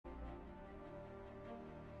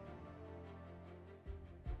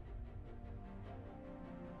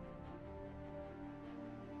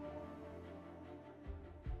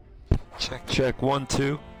Check, check, 1,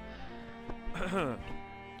 2.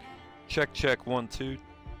 Check, check, 1, 2.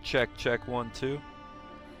 Check, check, 1, 2.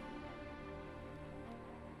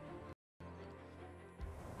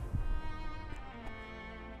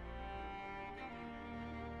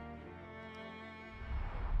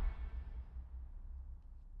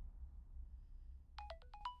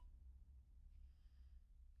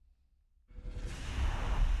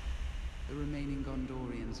 The remaining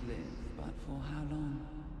Gondorians live, but for how long?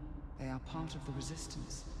 They are part of the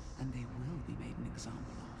Resistance, and they will be made an example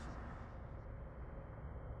of.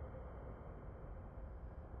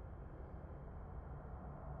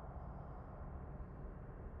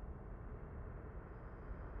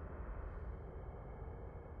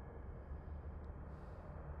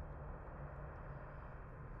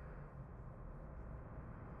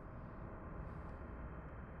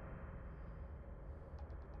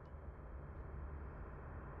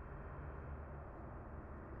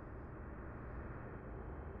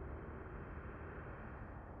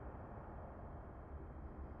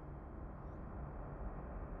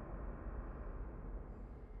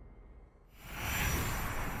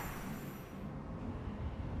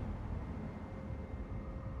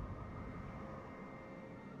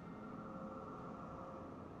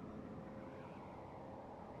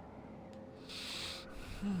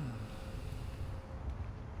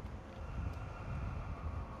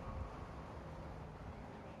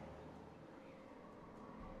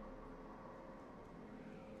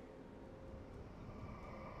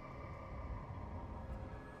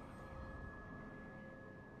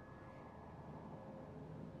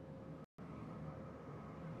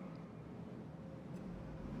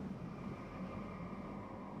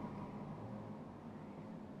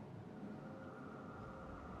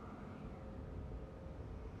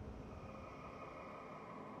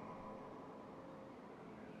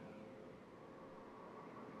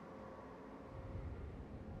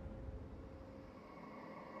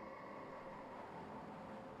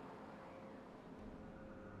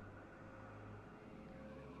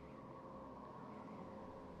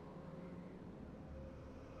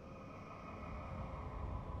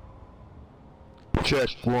 Check,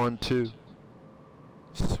 1, 2.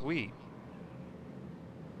 Sweet.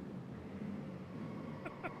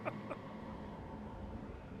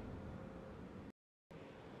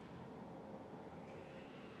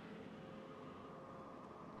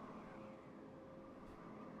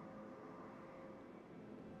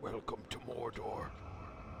 Welcome to Mordor.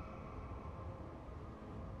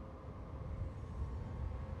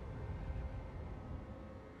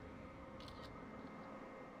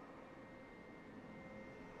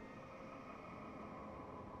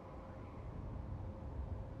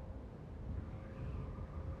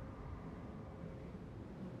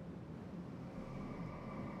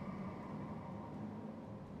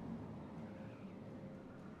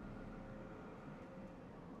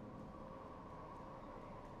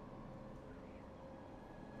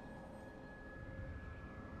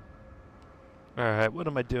 Alright, what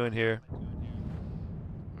am I doing here?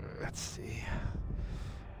 Let's see.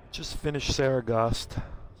 Just finished Saragost.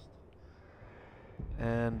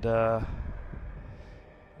 And there's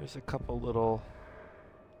a couple little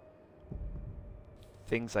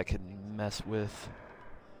things I can mess with.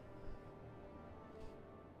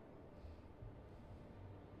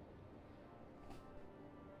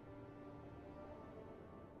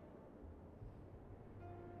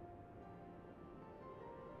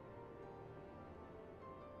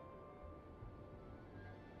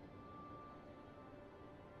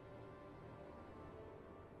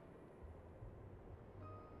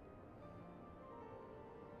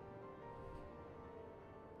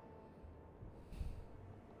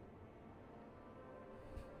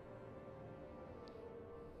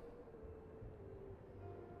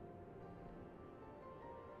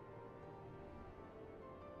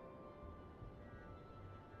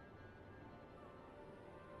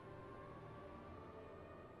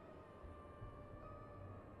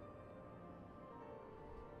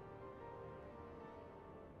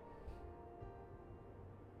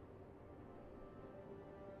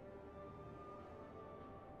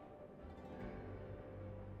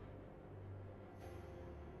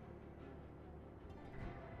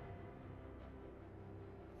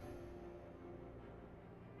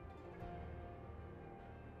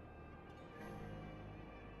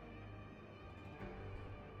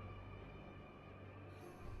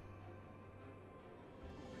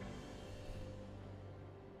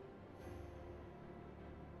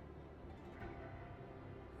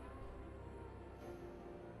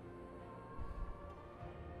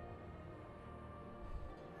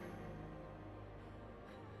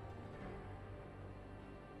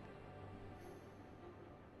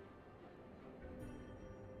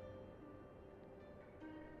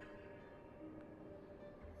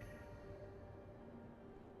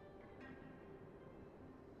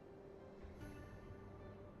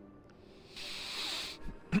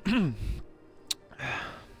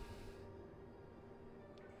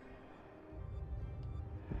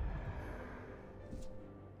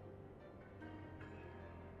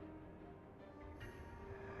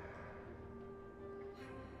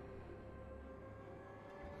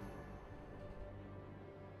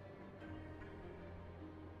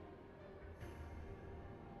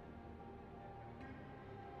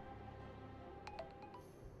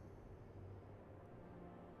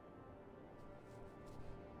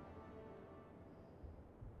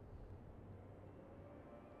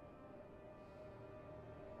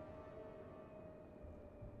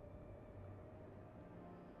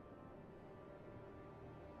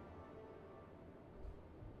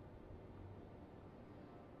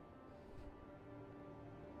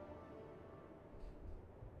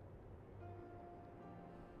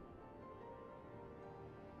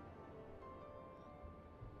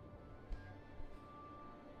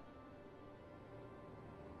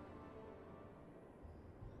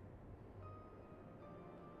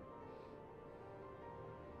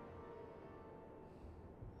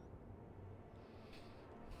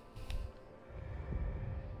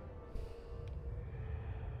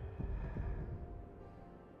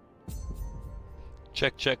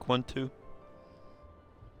 Check, check, 1, 2.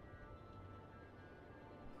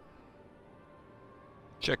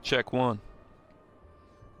 Check, check, 1.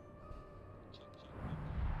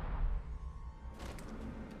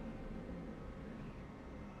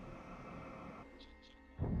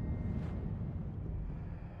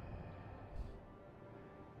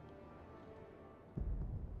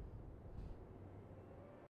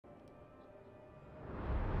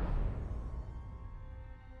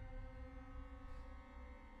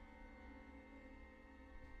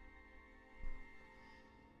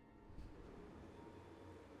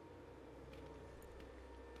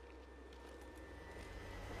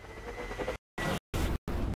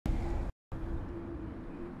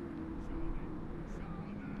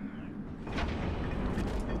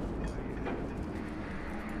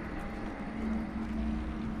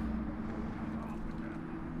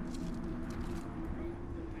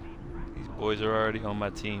 Boys are already on my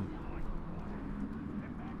team.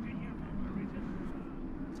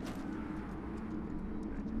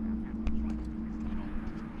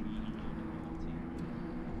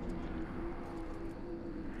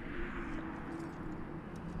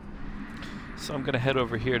 So I'm gonna head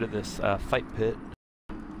over here to this fight pit,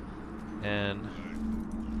 and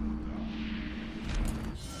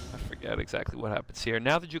I forget exactly what happens here.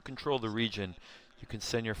 Now that you control the region, you can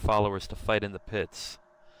send your followers to fight in the pits.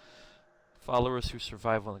 Followers who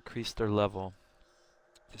survive will increase their level.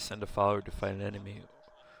 To send a follower to fight an enemy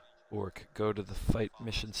orc, go to the fight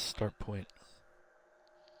mission start point.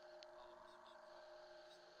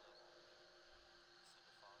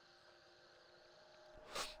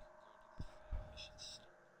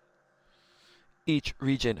 Each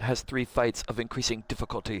region has 3 fights of increasing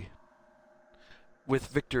difficulty, with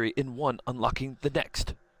victory in one unlocking the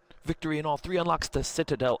next. Victory in all 3 unlocks the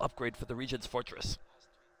Citadel upgrade for the region's fortress.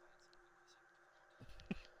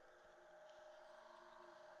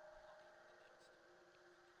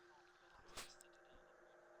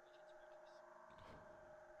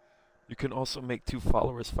 You can also make 2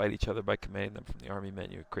 followers fight each other by commanding them from the army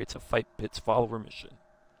menu. It creates a fight pit's follower mission.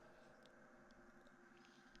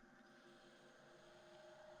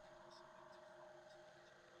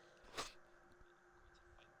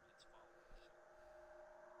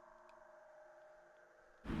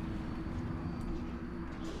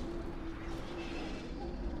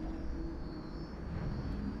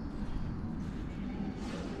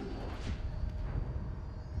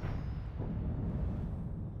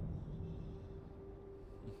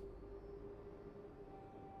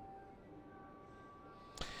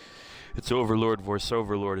 It's Overlord vs.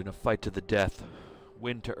 Overlord in a fight to the death.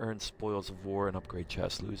 Win to earn spoils of war and upgrade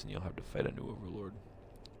chests. Lose and you'll have to fight a new Overlord.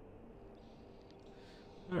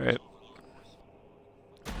 Alright.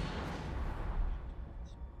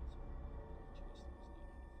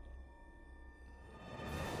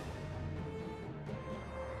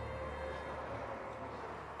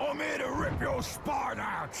 I'm here to rip your spine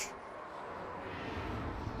out!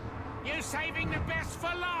 You saving the best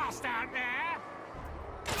for last out there?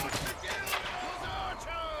 What's the deal with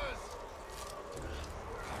archers?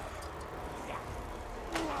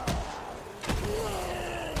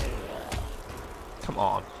 Come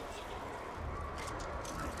on.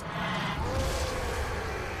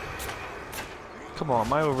 Come on,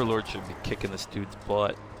 my Overlord should be kicking this dude's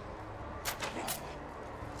butt.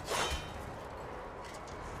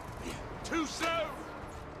 Too slow!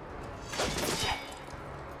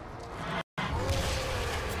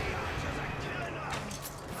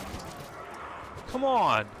 come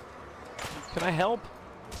on! Can I help?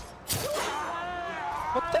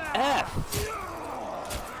 What the F?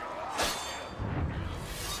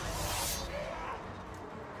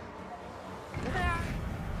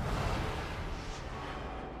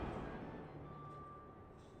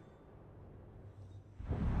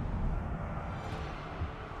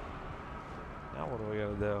 Now what do we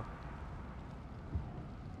gotta do?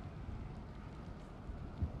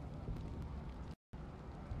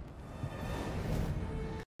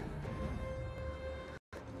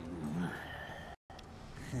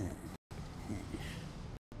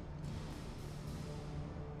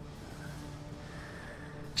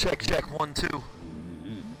 Check, check, 1, 2.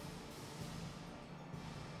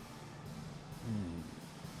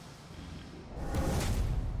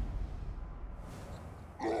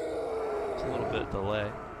 It's a little bit of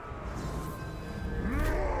delay.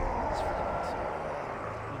 That's pretty awesome.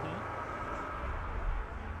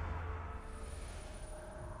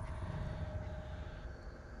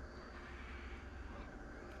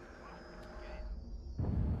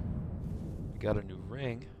 We got a new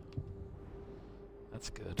ring. That's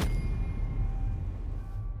good.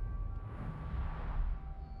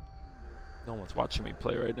 No one's watching me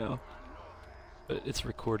play right now, but it's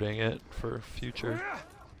recording it for future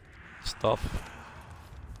stuff.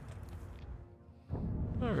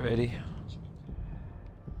 Alrighty.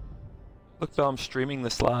 Look, though, I'm streaming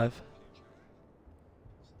this live.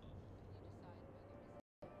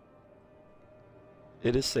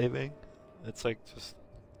 It is saving. It's like just...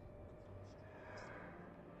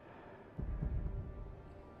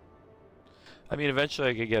 I mean, eventually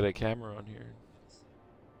I could get a camera on here.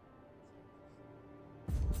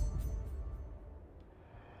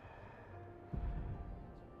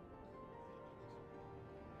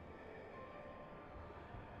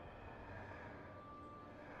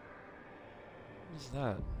 What is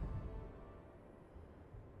that?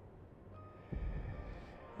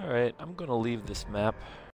 Alright, I'm gonna leave this map.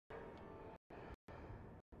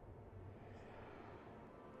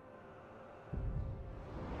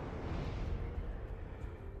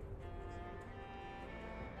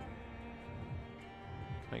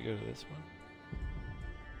 Can I go to this one?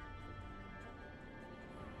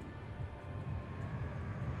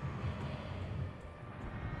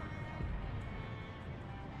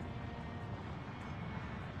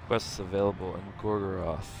 Quests available in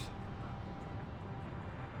Gorgoroth.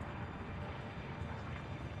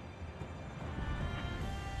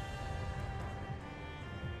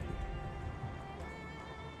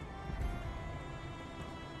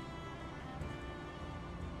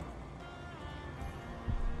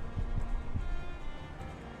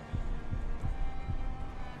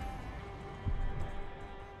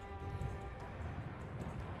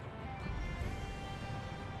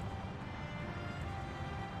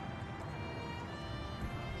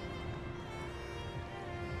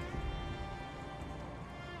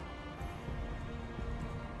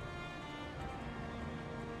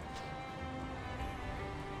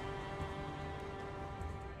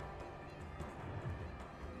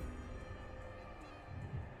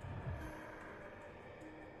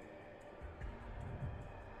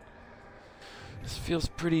 This feels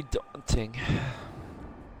pretty daunting.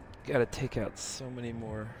 Gotta take out so many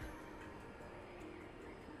more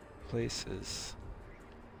places.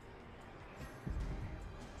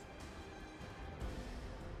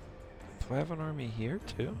 Do I have an army here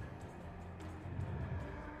too?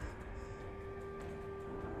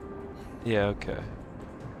 Yeah, okay.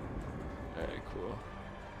 Alright, cool.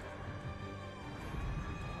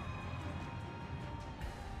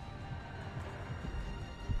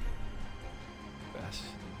 Best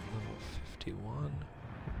level 51.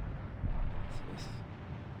 What's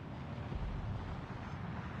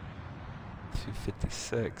this?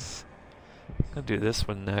 256. I'll do this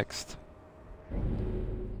one next.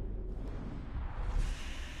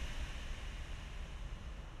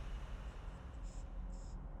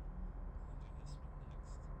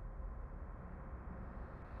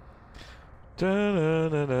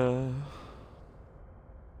 Da-da-da-da.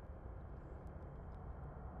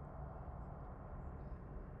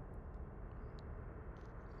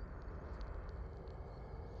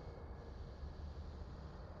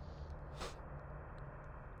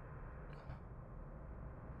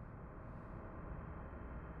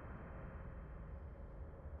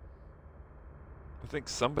 I think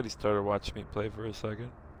somebody started watching me play for a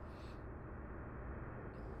second.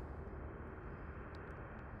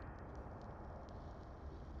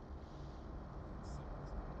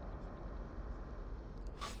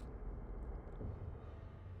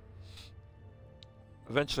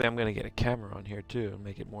 Eventually I'm gonna get a camera on here too and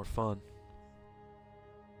make it more fun.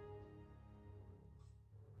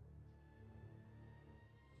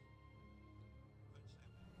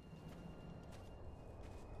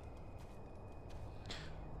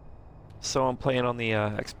 So I'm playing on the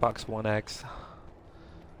Xbox One X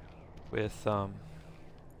with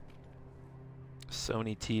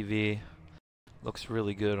Sony TV. Looks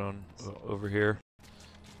really good on over here.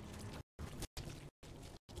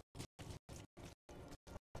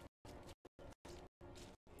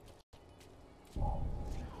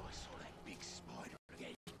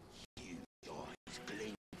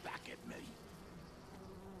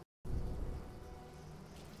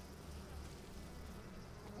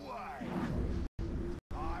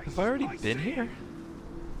 Have I already been here?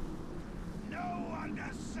 No one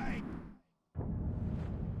to say.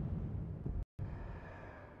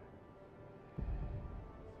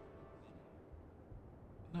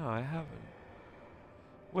 No, I haven't.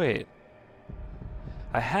 Wait.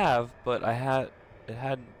 I have, but it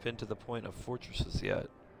hadn't been to the point of fortresses yet.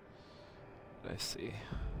 I see.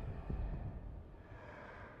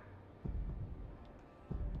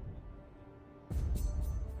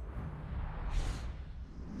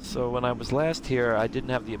 So when I was last here, I didn't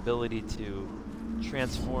have the ability to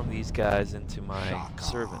transform these guys into my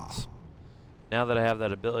servants. Now that I have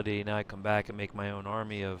that ability, now I come back and make my own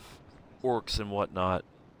army of orcs and whatnot,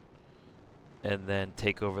 and then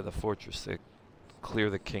take over the fortress to clear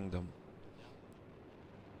the kingdom.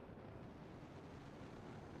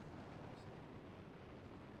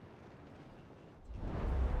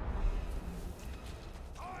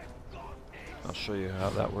 I'll show you how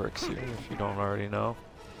that works here if you don't already know.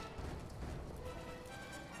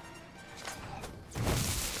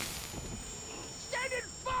 Stand and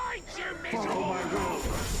fight, you miserable! Oh my God!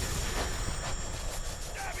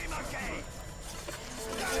 Stabby monkey!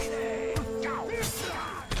 Stay there! Go! Take this!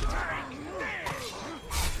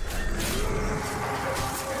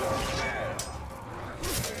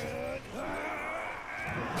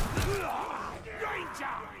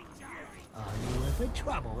 Ranger! Oh, you were for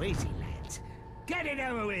trouble, easy lads. Get it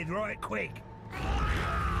over with right quick.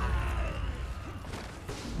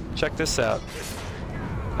 Check this out.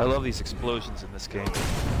 I love these explosions in this game.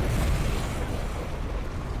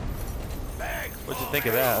 What'd you think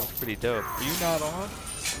of that? That was pretty dope. Are you not on?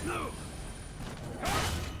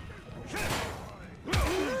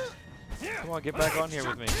 Come on, get back on here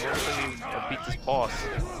with me. I'll beat this boss.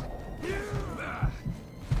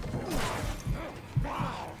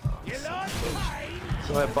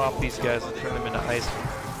 So I bop these guys and turn them into ice.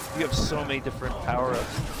 You have so many different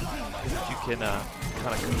power-ups that you can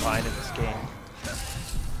kind of combine in this game.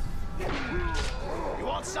 You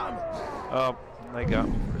want some? Oh, they got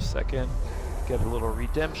me for a second. Get a little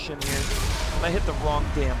redemption here. And I hit the wrong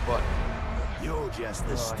damn button. You're just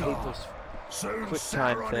the I start. hate those Soon quick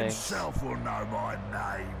time Sauron things. himself will know my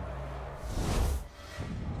name.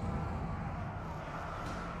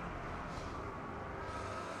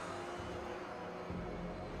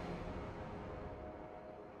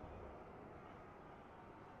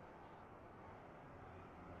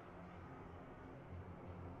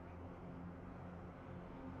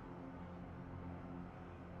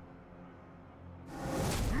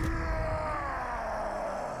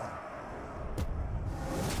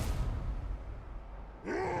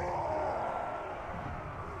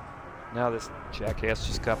 Now this jackass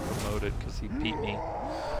just got promoted because he beat me.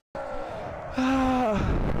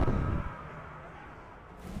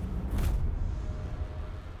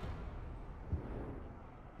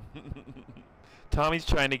 Tommy's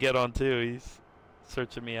trying to get on too. He's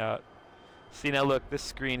searching me out. See, now look, this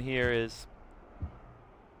screen here is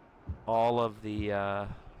all of the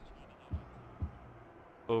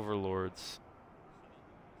overlords.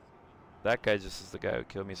 That guy just is the guy who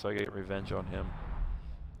killed me, so I get revenge on him.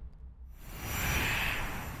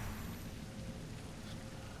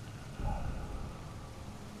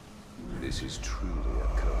 This is truly a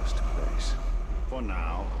cursed place. For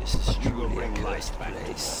now, This is you will truly a bring light cursed back to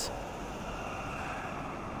place.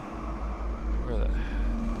 Where the...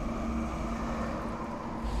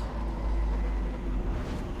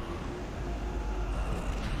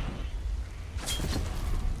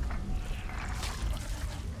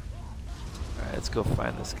 Alright, let's go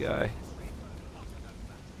find this guy.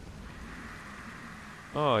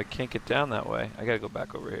 Oh, I can't get down that way. I gotta go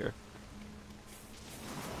back over here.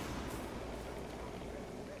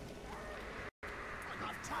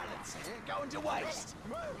 talents here going to waste.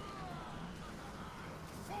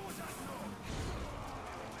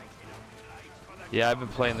 Yeah, I've been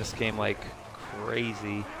playing this game like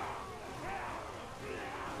crazy. Is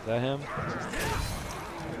that him?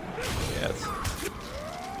 Yeah, it's...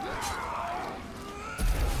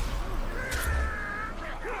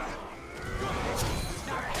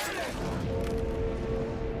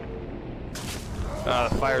 Ah,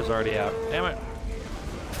 the fire's already out. Damn it.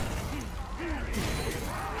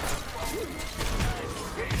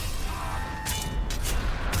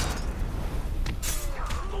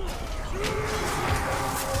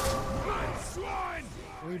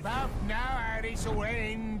 We both know how this will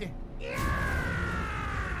end.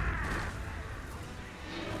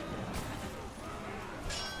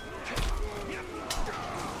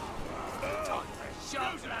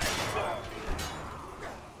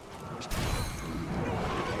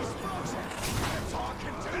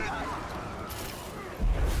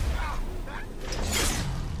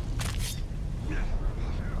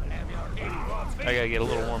 I gotta get a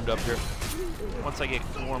little warmed up here. Once I get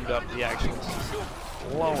warmed up, the action's just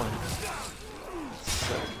flowing.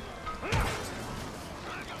 Sick.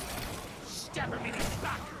 Stab him in his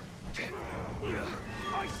back.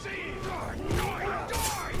 I see it. Die,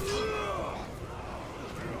 die.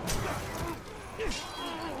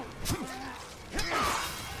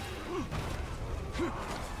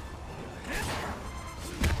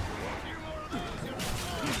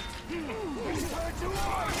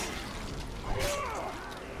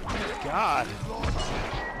 God.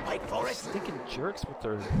 Wait for it. Stinking jerks with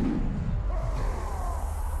their.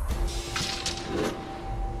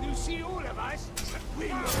 You see all of us? I see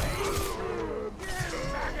it.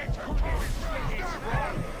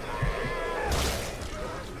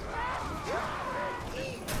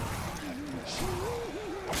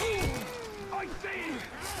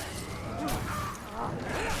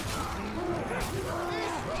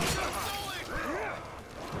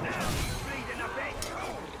 Bleeding a bit.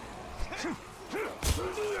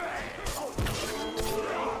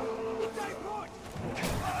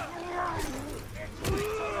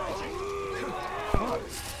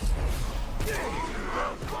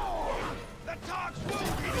 The dogs will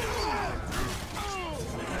be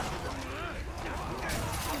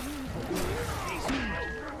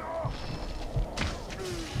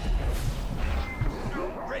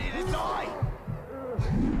ready to die.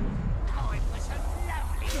 Oh, it was a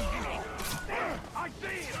lovely killing. I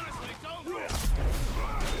see it.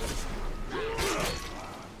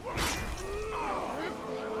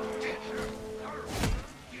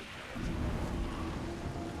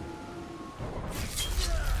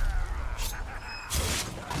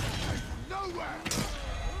 Nowhere.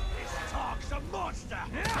 This dog's a monster.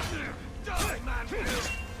 Die, man.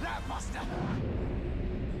 That monster.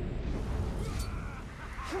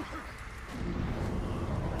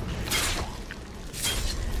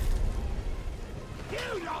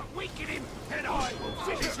 You lot weaken him, and I will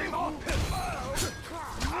finish him off!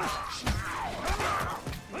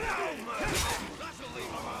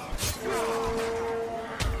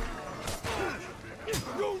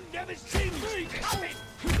 You'll never see me coming!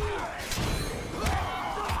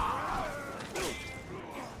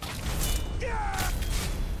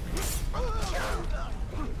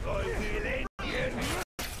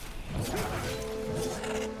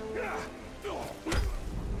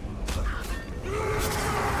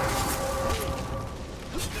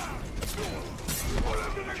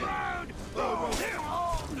 I will end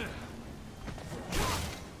you!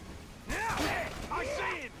 I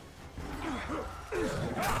see it!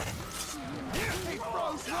 He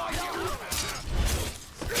froze right up!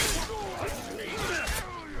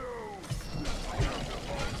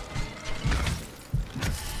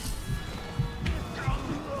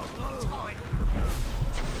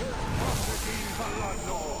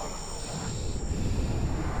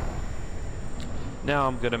 Now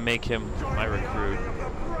I'm gonna make him my recruit.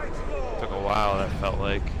 Took a while, that felt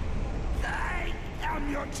like. I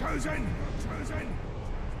am your chosen.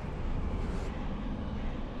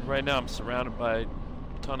 Right now I'm surrounded by a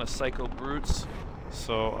ton of psycho brutes,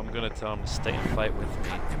 so I'm gonna tell him to stay and fight with me.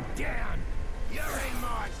 Cut them down! You're in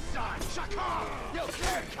my sight! Chuck off! You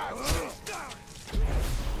can't coach!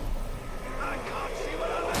 I can't see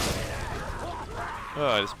what I'm looking at! Oh,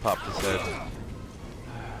 I just popped his head.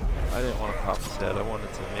 I didn't want to pop his head, I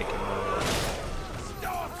wanted to make him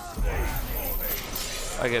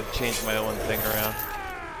I gotta change my own thing around.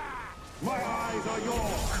 My eyes are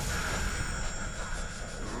yours.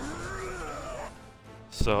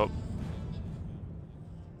 So,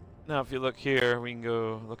 now if you look here, we can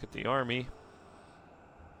go look at the army.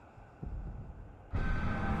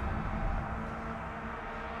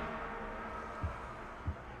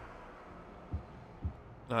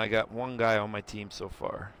 Now I got one guy on my team so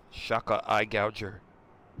far, Shaka Eye Gouger.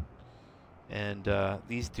 And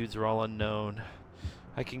these dudes are all unknown.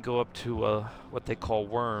 I can go up to what they call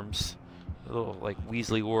worms, little like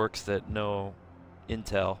Weasley orcs that know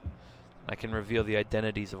intel. I can reveal the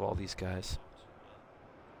identities of all these guys.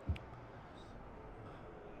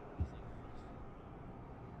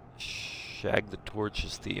 Shag the Torch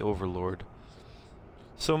is the overlord.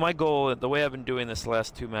 So my goal, the way I've been doing this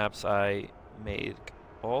last two maps, I made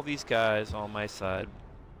all these guys on my side,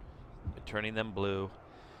 turning them blue,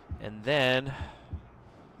 and then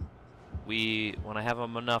when I have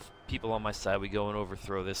enough people on my side, we go and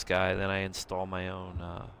overthrow this guy. Then I install my own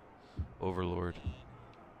overlord.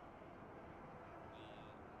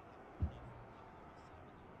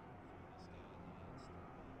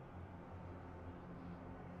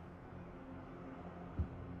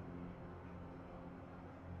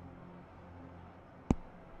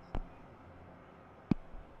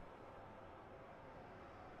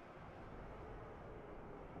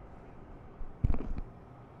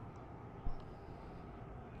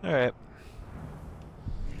 Alright.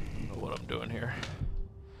 I don't know what I'm doing here.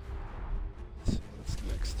 Let's see what's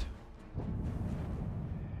next.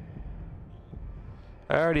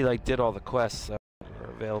 I already did all the quests that are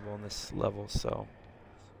available in this level, so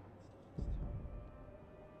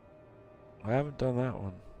I haven't done that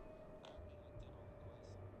one.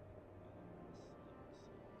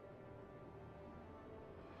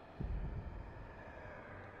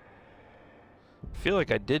 I feel like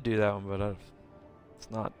I did do that one, but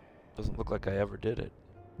doesn't look like I ever did it.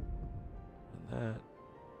 And that.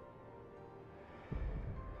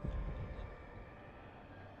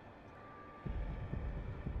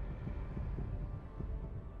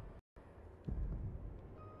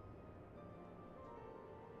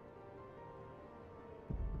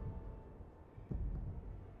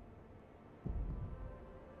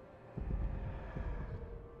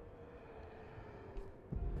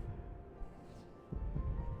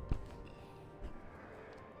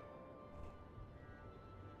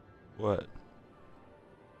 What?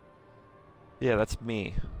 Yeah, that's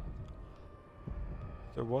me.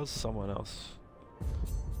 There was someone else.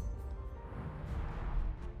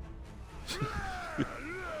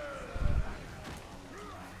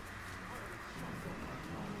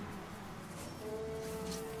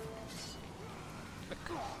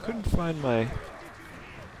 Couldn't find my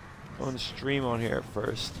own stream on here at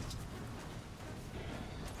first.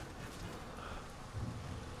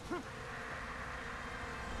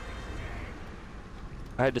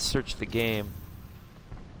 I had to search the game,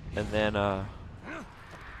 and then I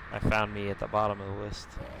found me at the bottom of the list.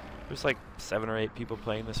 There's like 7 or 8 people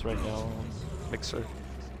playing this right now on Mixer.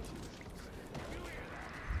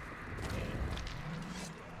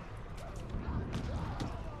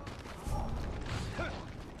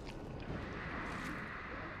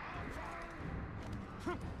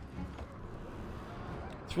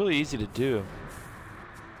 It's really easy to do.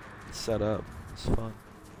 It's set up. It's fun.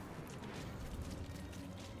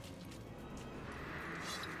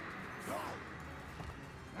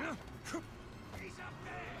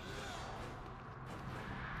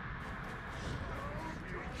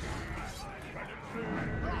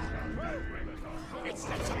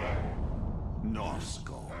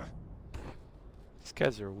 These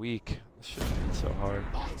guys are weak. This shouldn't be so hard.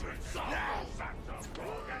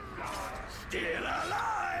 Still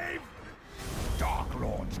alive! Dark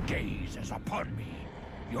Lord's gaze is upon me.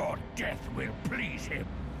 Your death will please him.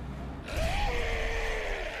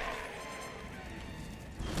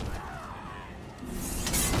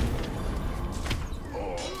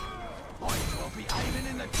 I will be aiming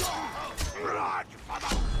in the dark. Blood for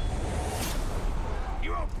the...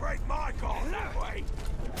 You won't break my guard that way.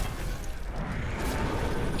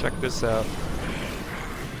 Check this out.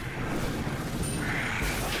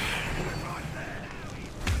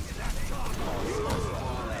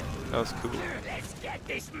 That was cool.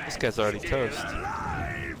 This guy's already toast.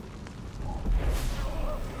 Can't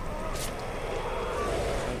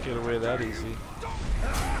get away that easy.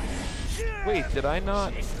 Wait, did I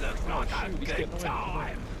not? Oh shoot, he's getting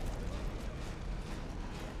away.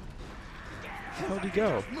 Where'd he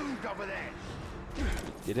go?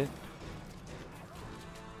 Did it?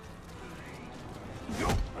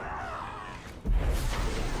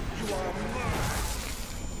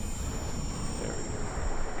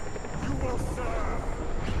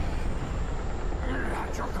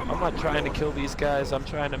 I'm not trying to kill these guys, I'm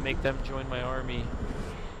trying to make them join my army.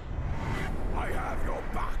 I have your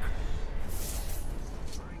back.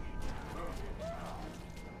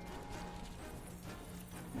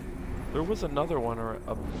 There was another one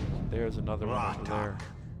up there's another one over there.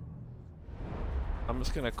 I'm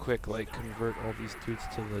just gonna quick convert all these dudes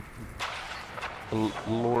to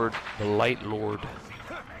the Light Lord.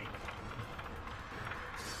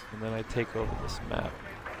 And then I take over this map.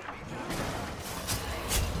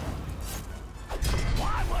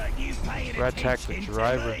 Why weren't you paying Rat attack the attention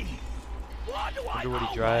driver. to me? Why do Wonder what he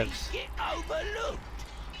I drives. always get overlooked?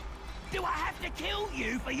 Do I have to kill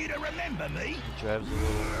you for you to remember me? He drives a little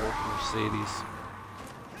Ford Mercedes.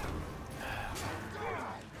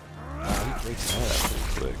 Wow, he breaks that out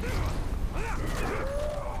pretty quick.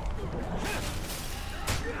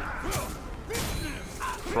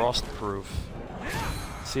 frostproof.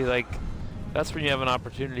 See, like, that's when you have an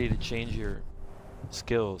opportunity to change your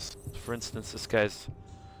skills. For instance, this guy's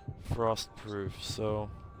frostproof, so...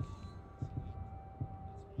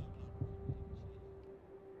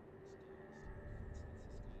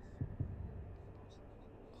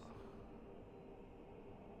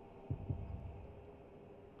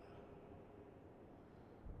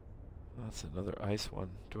 That's another ice one.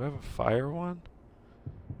 Do I have a fire one?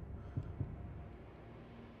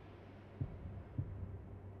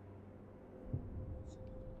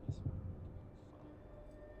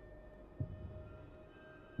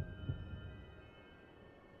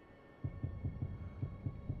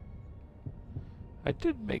 I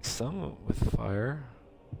did make some with fire.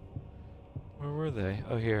 Where were they?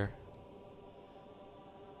 Oh, here.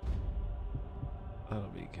 That'll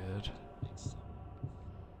be good.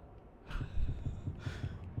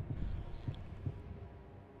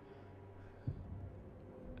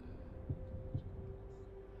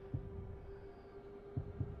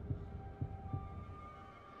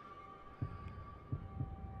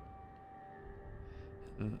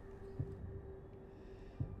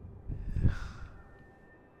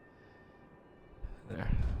 There.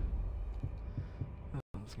 That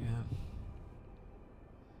sounds good.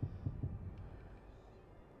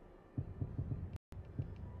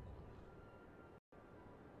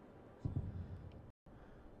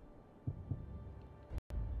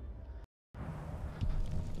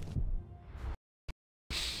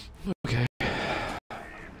 Okay.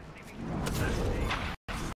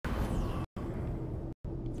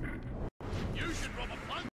 You should rob a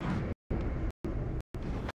bank.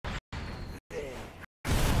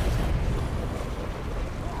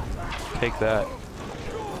 Take that.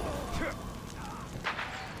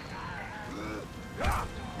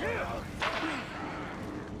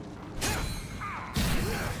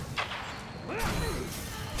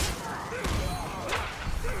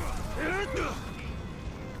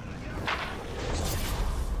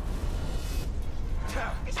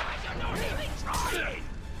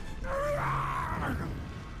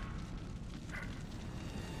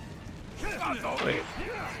 Wait.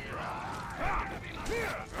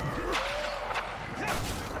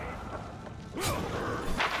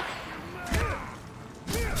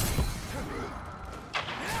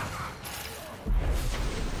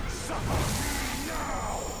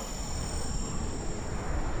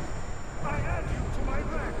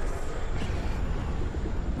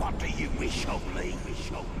 What do you wish of me?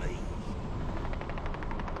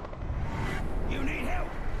 You need help?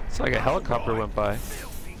 It's like a helicopter went by.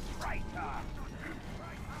 Filthy traitor!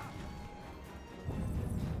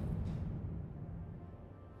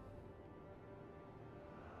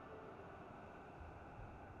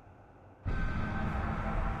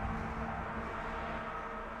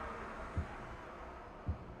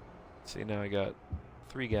 See, now I got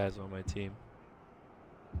 3 guys on my team.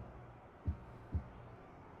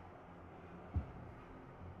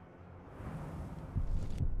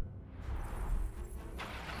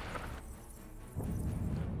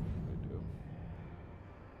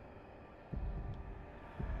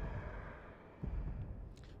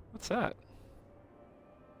 What's that?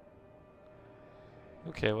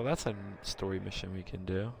 Okay, well that's a story mission we can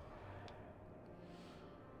do.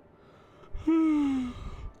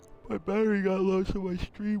 My battery got low, so my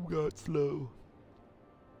stream got slow.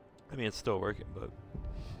 I mean, it's still working, but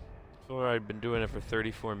before I'd been doing it for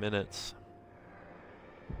 34 minutes.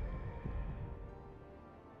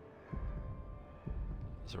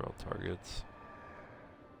 These are all targets.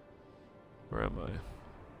 Where am I?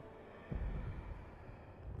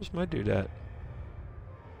 Where's my dude at?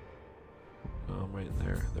 Oh, I'm right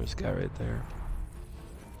there. There's a guy right there.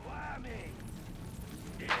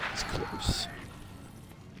 It's close.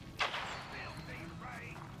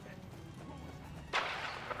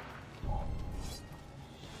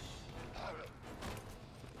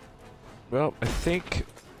 Well, I think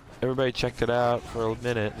everybody checked it out for a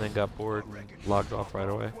minute and then got bored and logged off right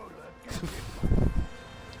away.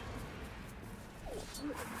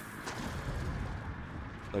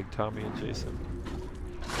 Like Tommy and Jason.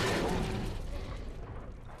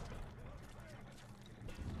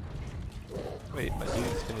 Wait, my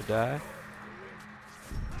dude's gonna die?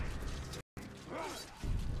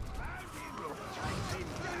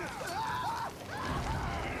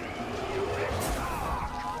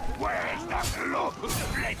 Where's the blood that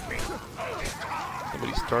bled me?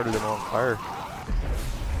 Somebody started him on fire.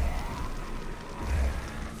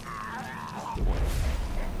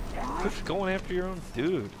 Quit going after your own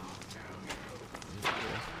dude.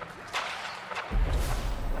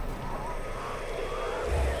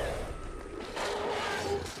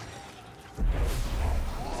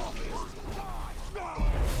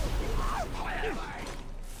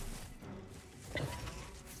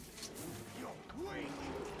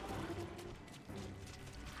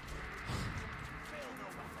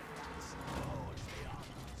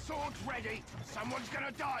 swords ready. Someone's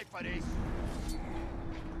gonna die for this.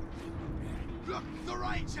 Look, the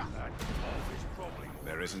Ranger!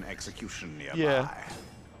 There is an execution nearby. Yeah.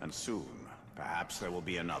 And soon, perhaps there will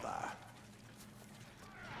be another.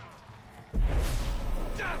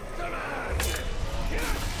 Death to man!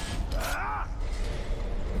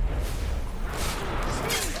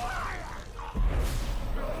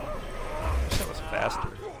 That was faster.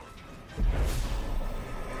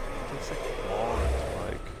 Takes like long to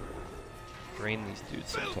like drain these dudes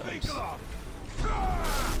sometimes.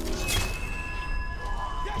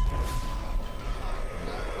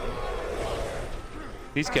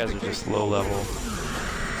 These guys are just low level.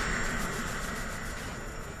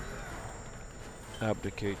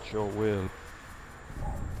 Abdicate your will.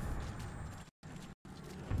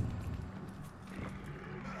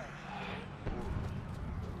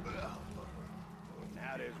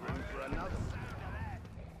 Now there's room for another.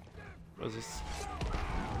 What is this?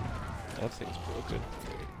 That thing's broken.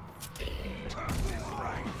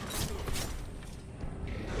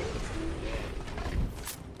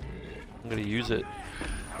 I'm gonna use it.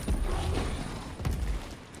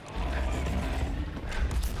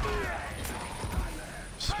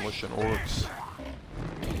 Smushing orcs.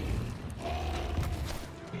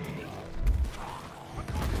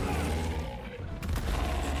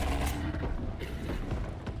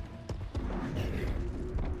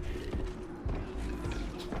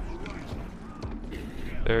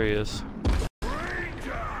 There he is.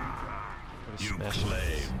 You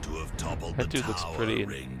claim to have toppled That the dude looks tower, pretty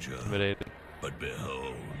Ranger. intimidating. But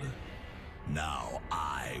behold, now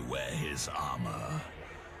I wear his armor,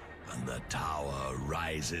 and the tower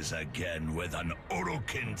rises again with an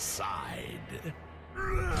Urukin side.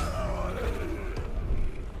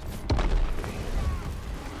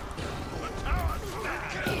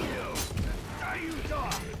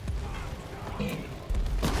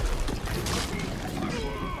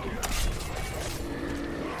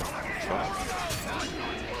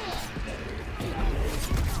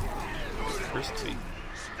 Thirsty.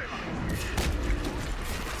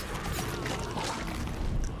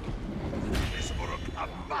 This Uruk a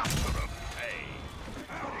master of pain.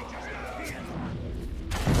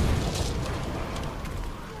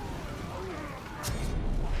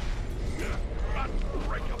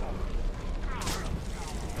 Unbreakable.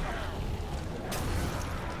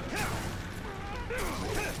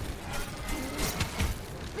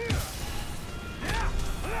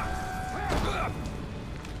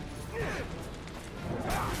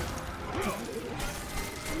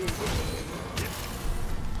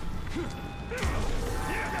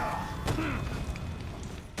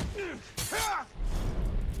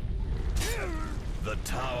 The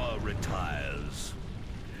tower retires.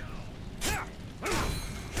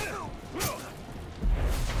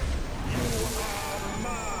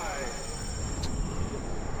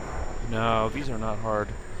 No, these are not hard.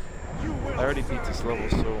 I already beat this level,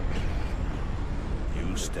 so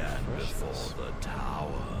You stand Refresh before this. the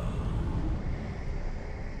tower.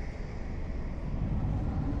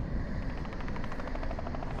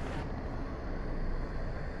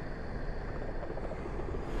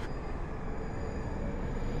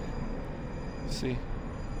 see.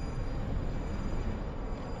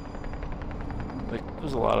 Like,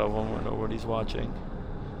 there's a lot of them where nobody's watching.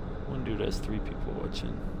 One dude has 3 people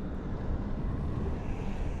watching.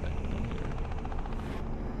 Back down here.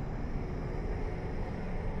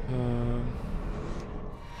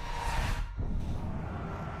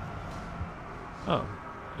 Oh,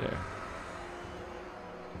 there.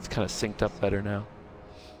 It's kind of synced up better now.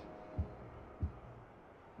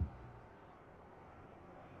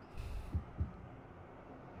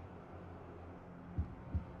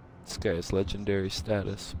 This guy has legendary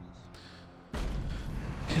status.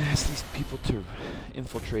 Can ask these people to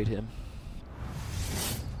infiltrate him.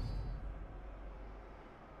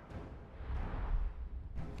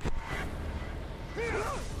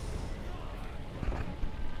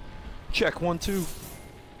 Check 1 2.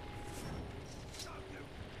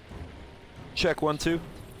 Check 1 2.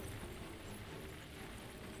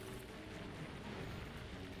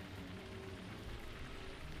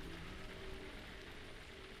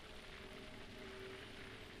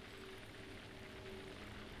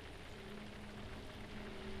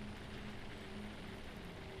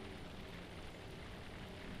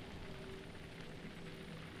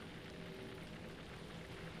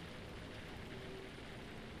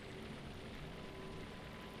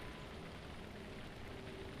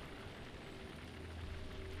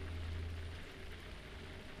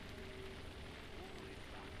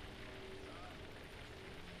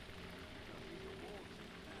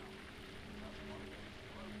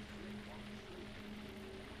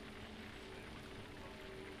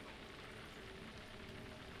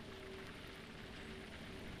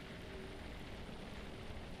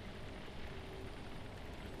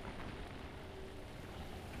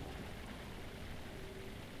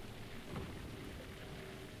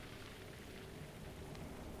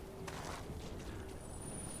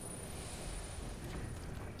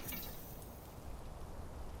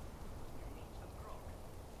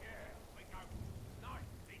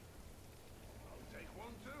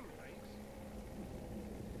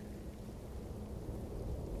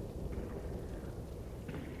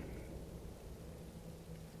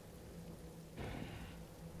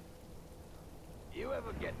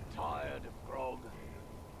 ever get tired of grog?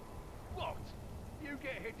 What? You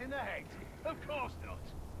get hit in the head? Of course not.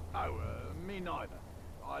 Oh, me neither.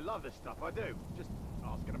 I love this stuff, I do. Just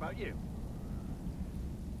asking about you.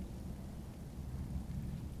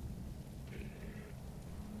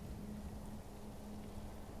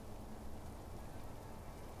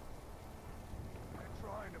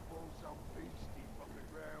 Trying to pull some beastie from the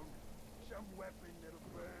ground. Some weapon that'll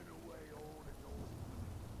burn away all the noise.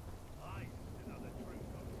 I used another truth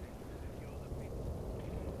on things if you're the people.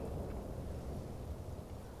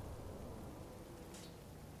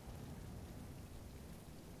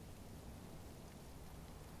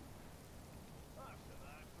 I've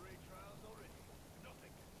survived 3 trials already. Nothing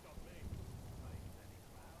can stop me. Raised any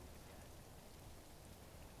clouds yet?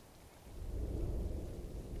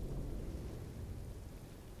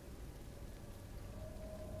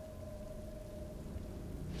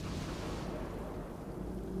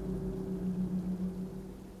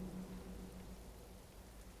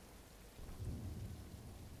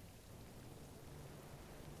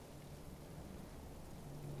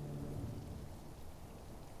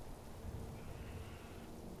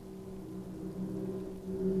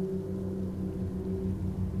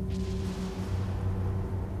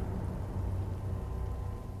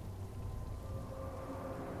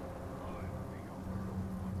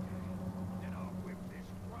 Then I'll whip this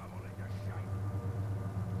gravel into shape.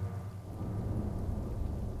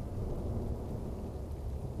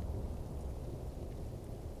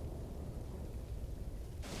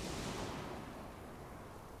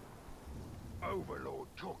 Overlord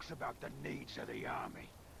talks about the needs of the army.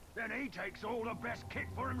 Then he takes all the best kit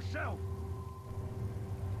for himself.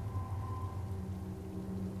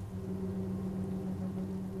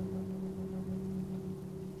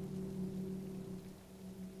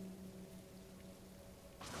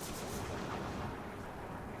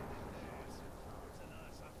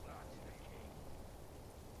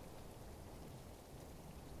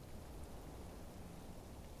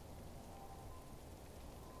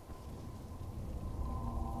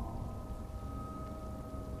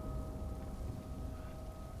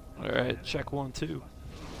 Alright, check 1, 2.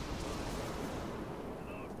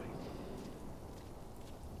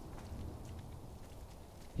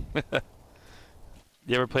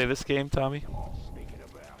 You ever play this game, Tommy? Speaking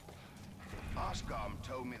about, Oscom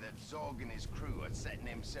told me that Zorg and his crew are setting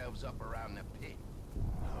themselves up around the pit.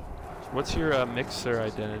 What's your mixer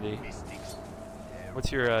identity? Mystics.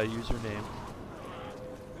 What's your username?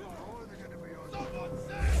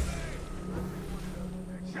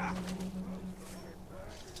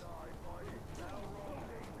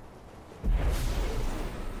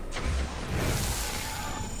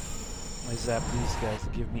 I zap these guys to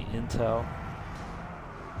give me intel.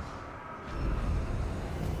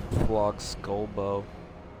 Flog Skullbow.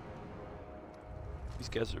 These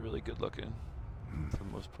guys are really good looking, for the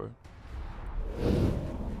most part. Oh,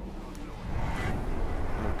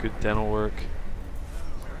 good dental work.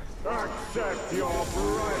 accept your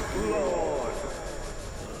bright lord.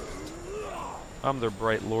 I'm their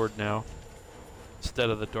Bright Lord now, instead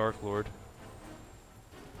of the Dark Lord.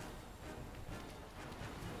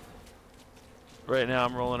 Right now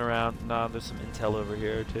I'm rolling around. Nah, there's some intel over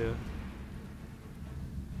here too.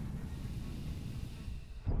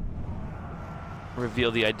 Reveal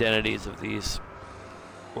the identities of these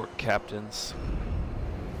orc captains.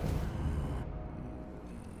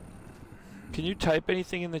 Can you type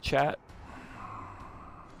anything in the chat?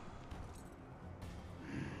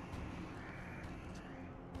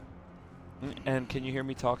 And can you hear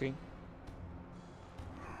me talking?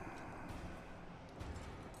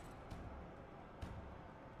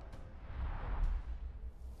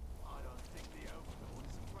 I don't think the Overlord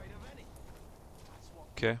is afraid of any. That's what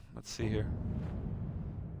Okay, let's see here.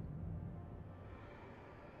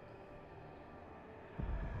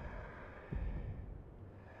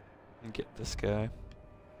 And get this guy.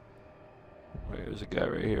 Wait, there's a guy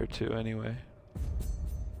right here too anyway.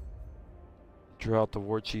 Draw out the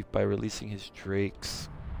war chief by releasing his drakes.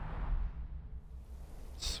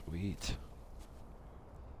 Sweet.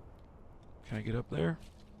 Can I get up there?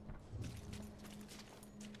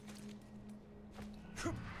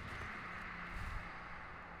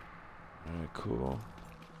 Alright, cool.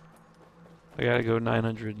 I gotta go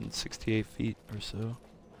 968 feet or so.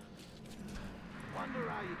 wonder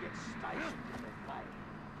how you get stationed in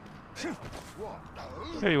the What?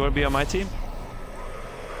 Hey, you wanna be on my team?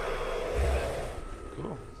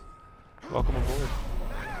 Cool. Welcome aboard.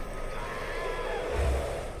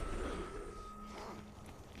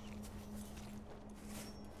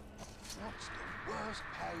 What's the worst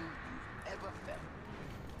pain you've ever felt?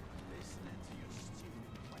 Listening to your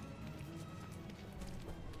stupid plan.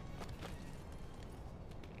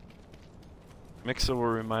 Mixer will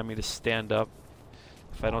remind me to stand up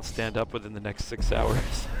if I don't stand up within the next 6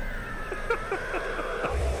 hours.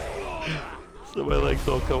 So my legs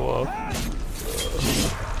don't come off.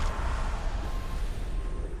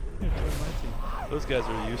 Those guys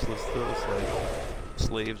are useless. They're just like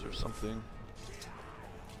slaves or something.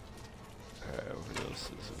 Alright, what else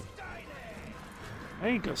is it? I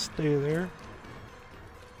ain't gonna stay there.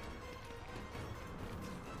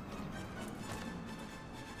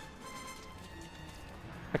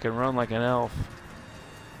 I can run like an elf.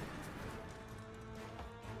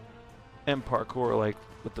 And parkour like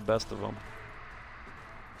with the best of them.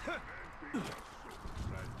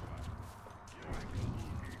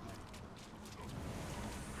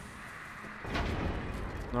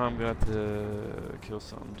 Now I'm gonna have to kill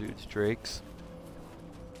some dudes, drakes.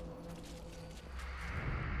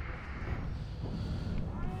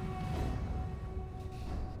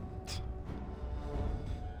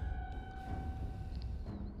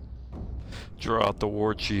 Draw out the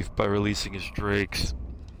war chief by releasing his drakes.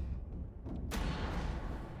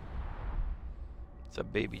 It's a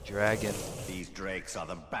baby dragon. These drakes are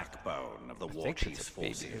the backbone of the war think chief's it's a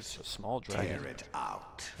baby. forces. It's a small dragon. Tear it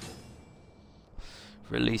out.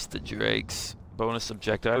 Release the drakes. Bonus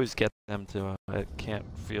objective. I always get them to. I can't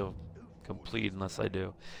feel complete unless I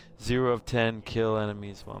do. 0 of 10 kill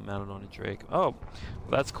enemies while mounted on a drake. Oh,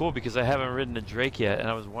 well, that's cool because I haven't ridden a drake yet, and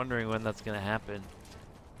I was wondering when that's gonna happen.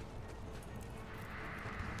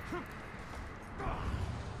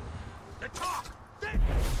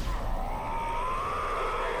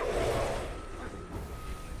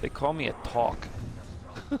 They call me a talk.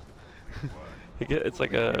 It's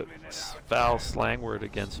like a foul slang word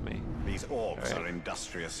against me. These orcs are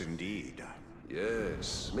industrious indeed.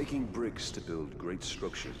 Yes, making bricks to build great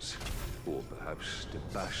structures. Or perhaps to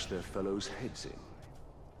bash their fellows' heads in.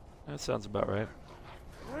 That sounds about right.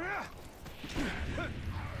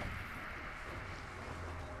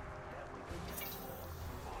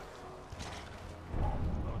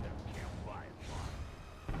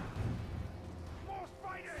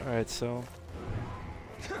 Alright, so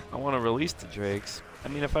I want to release the drakes. I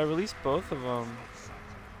mean, if I release both of them,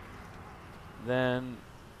 then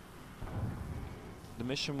the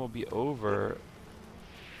mission will be over,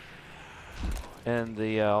 and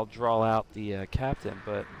I'll draw out the captain.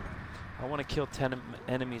 But I want to kill 10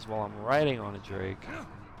 enemies while I'm riding on a drake.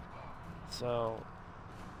 So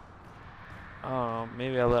I don't know.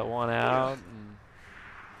 Maybe I let one out and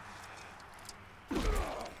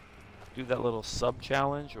do that little sub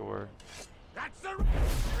challenge, or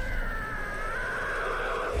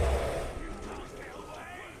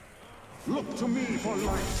Look to me for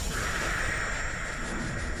light.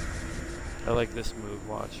 I like this move.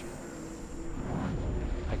 Watch.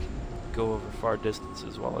 I can go over far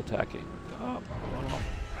distances while attacking. Oh,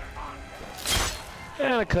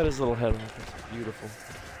 and I cut his little head off. It's beautiful.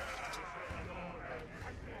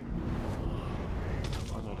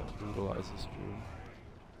 I know that brutalizes Drew.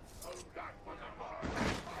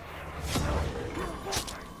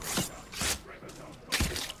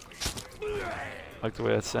 Like the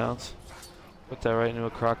way that sounds. Put that right into a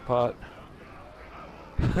crock pot.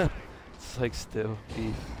 It's like stew,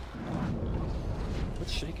 beef.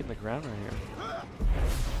 What's shaking the ground right here?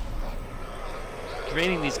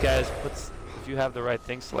 Draining these guys puts, if you have the right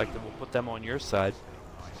things selected, will put them on your side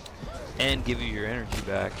and give you your energy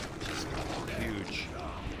back, which is huge.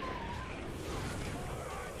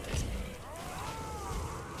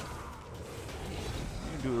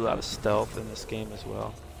 You can do a lot of stealth in this game as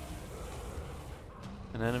well.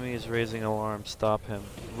 An enemy is raising alarm, stop him.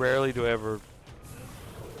 Rarely do I ever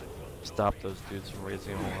stop those dudes from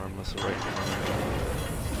raising an alarm unless they're right in front of me.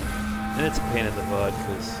 And it's a pain in the butt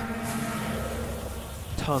because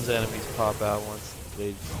tons of enemies pop out once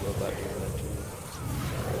they go back over that tree.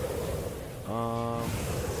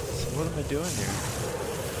 So what am I doing here?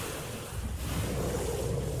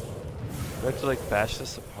 Do I have to like bash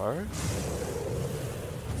this apart?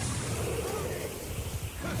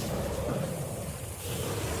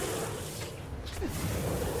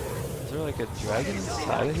 Is there like a dragon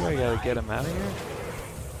inside of here? I gotta get him out of here?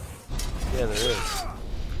 Yeah, there is.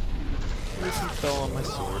 Maybe he fell on my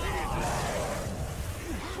sword.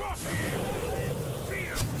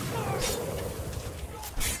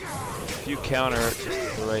 If you counter just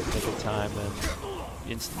at the right nick of time, then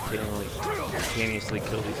you instantaneously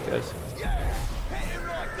kill these guys.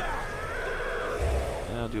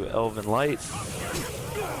 And I'll do Elven Light.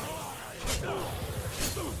 Oh,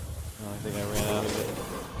 I think I ran out of it.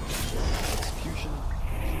 Execution.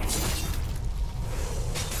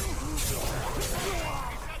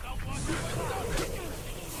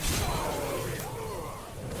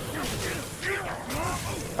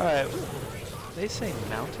 Alright, they say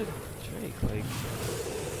mounted Drake, like...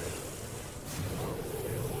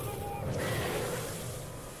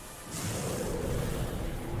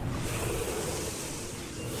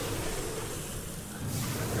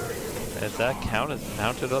 Does that count as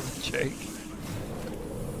mounted on the Drake?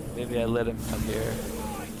 Maybe I let him come here.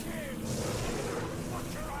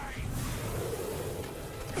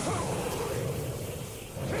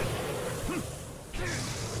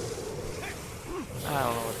 I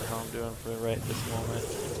don't know what the hell I'm doing for right this moment.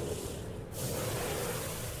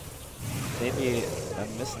 Maybe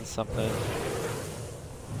I'm missing something.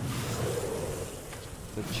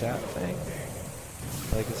 The chat thing?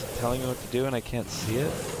 Like, is it telling me what to do and I can't see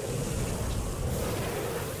it?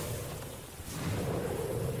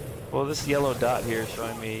 Well, this yellow dot here is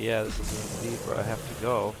showing me, yeah, this is indeed where I have to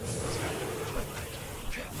go.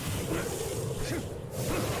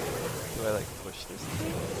 Do I, like, push this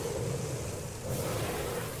thing?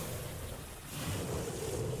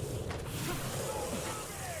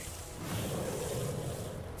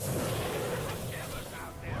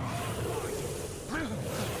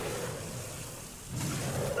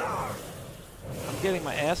 I'm getting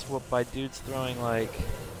my ass whooped by dudes throwing, like,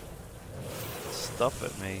 stuff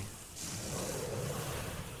at me.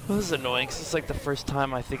 Well, this is annoying because it's like the first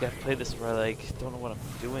time I think I've played this where I like don't know what I'm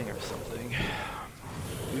doing or something.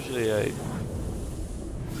 Usually I...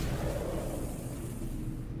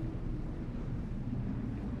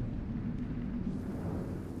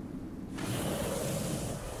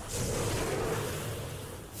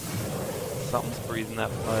 Something's breathing that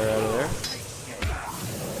fire out of there.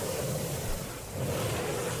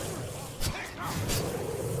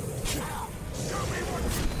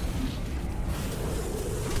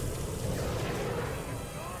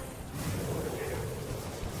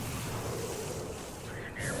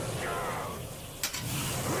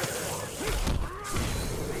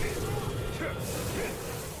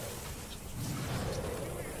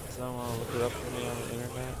 Someone look it up for me on the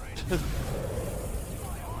internet.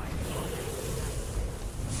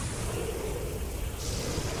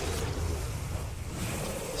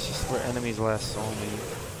 It's just where enemies last saw me.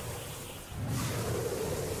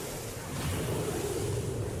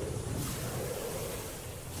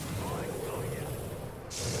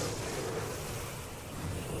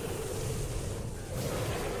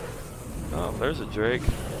 Oh, there's a Drake.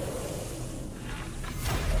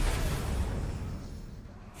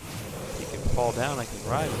 Fall down, I can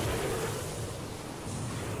ride him.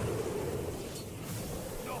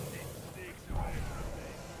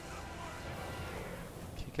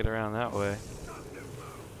 Can't get around that way.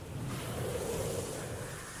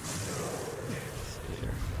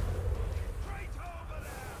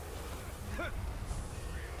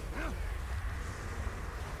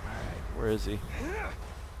 Alright, where is he?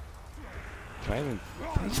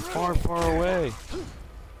 He's far, far away.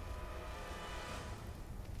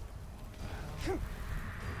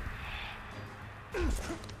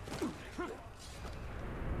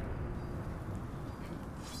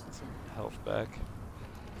 Some health back.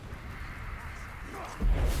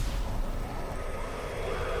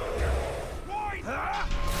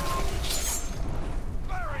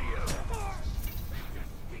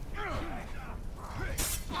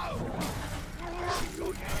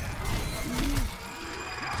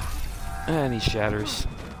 And he shatters.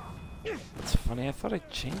 That's funny, I thought I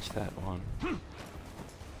changed that one.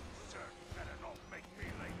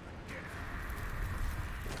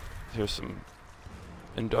 Here's some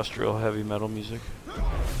industrial heavy metal music.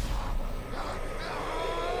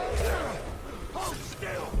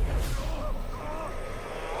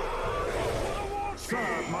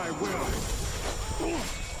 Serve my will.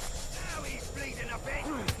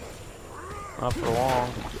 Not for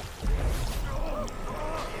long.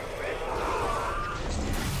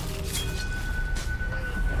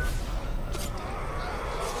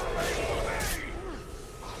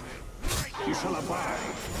 You shall abide.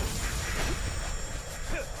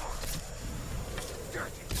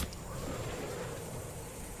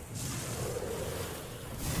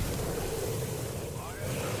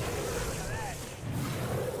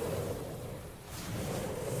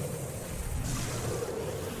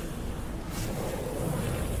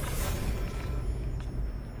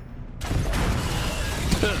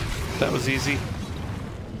 That was easy.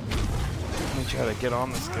 Let me try to get on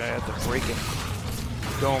this guy. I have to break him.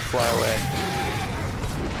 Don't fly away.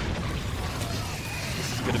 This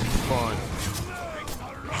is gonna be fun.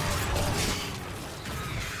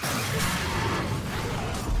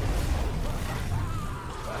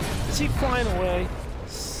 Is he flying away?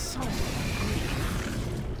 Son of a...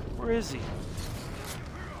 Where is he?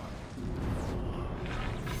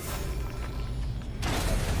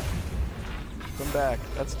 him back.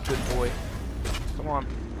 That's a good boy. Come on.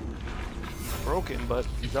 He's broken, but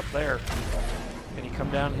he's up there. Can he come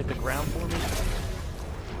down and hit the ground for me?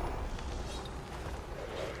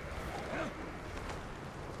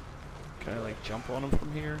 Can I like jump on him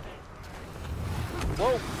from here?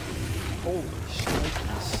 Whoa! Holy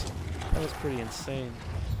shnikes. That was pretty insane.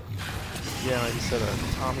 Yeah, and I just said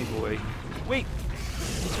a Tommy boy. Wait!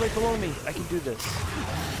 He's right below me. I can do this.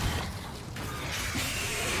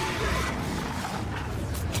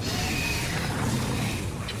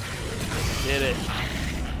 Did it.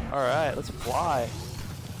 Alright, let's fly.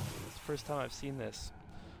 It's the first time I've seen this.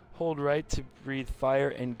 Hold right to breathe fire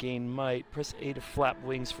and gain might. Press A to flap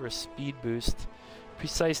wings for a speed boost.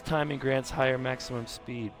 Precise timing grants higher maximum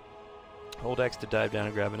speed. Hold X to dive down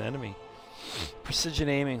and grab an enemy. Precision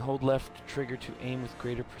aiming. Hold left trigger to aim with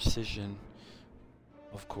greater precision.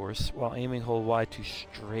 Of course. While aiming, hold Y to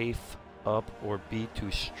strafe up or B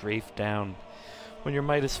to strafe down. When your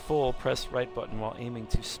might is full, press right button while aiming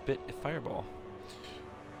to spit a fireball.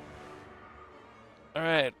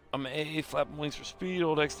 Alright, I'm A, flapping wings for speed,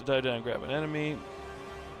 hold X to dive down and grab an enemy.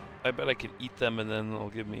 I bet I could eat them and then they'll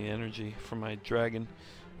give me energy from my dragon.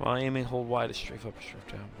 While aiming, hold Y to strafe up or strafe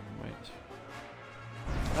down.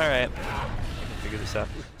 Alright, I can figure this out.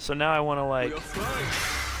 So now I want to like...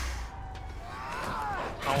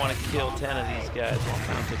 I want to kill 10 of these guys while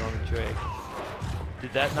mounted on the Drake.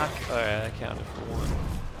 Did that not... Alright, that counted for one.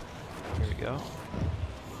 Here we go.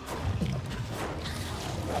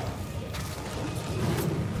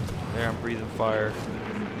 There, I'm breathing fire.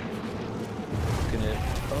 Looking at...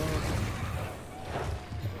 Oh,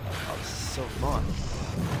 this is so fun.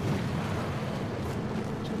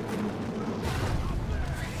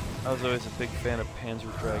 I was always a big fan of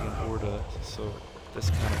Panzer Dragon Orda, so this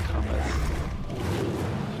kind of combat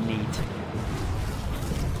is neat.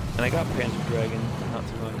 And I got Panzer Dragon not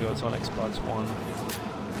too long ago. It's on Xbox One,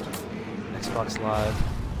 Xbox Live.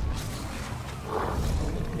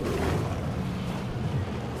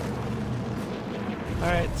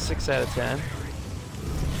 Alright, 6 out of 10.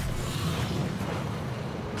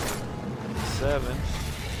 7.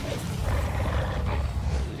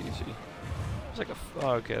 Easy. There's like a...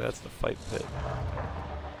 Oh, okay, that's the fight pit. I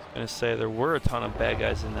was gonna say, there were a ton of bad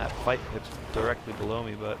guys in that fight pit directly below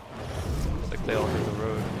me, but it's like they all hit the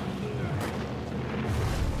road.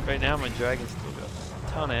 Right now, my dragon's still got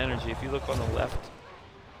a ton of energy. If you look on the left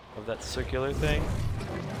of that circular thing,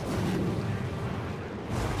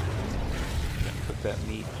 cook that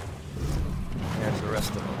meat. There's the rest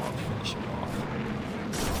of them. I'll finish them off.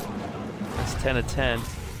 That's 10 of 10.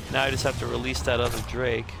 Now I just have to release that other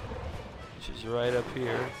Drake, which is right up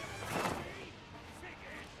here.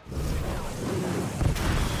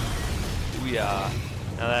 Booyah.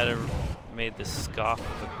 Now that made the scoff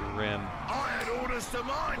of the Grim.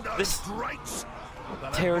 This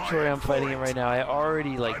territory I'm fighting in right now, I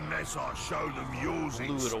already like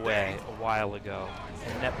blew it away a while ago.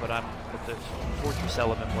 But the fortress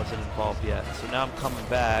element wasn't involved yet. So now I'm coming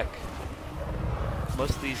back.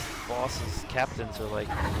 Most of these bosses, captains, are like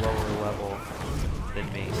lower level than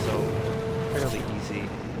me, so fairly easy.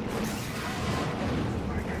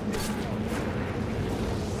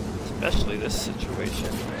 Especially this situation.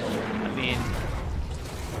 I mean,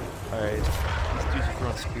 alright, these dudes are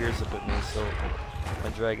throwing spears up at me, so my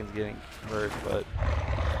dragon's getting hurt, but...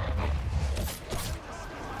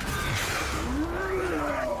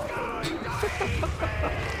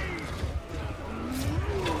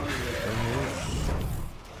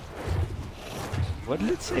 What did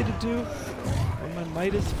it say to do when my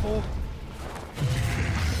might is full?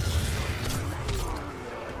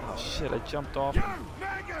 Oh shit, I jumped off.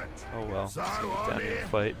 Oh well, so down to the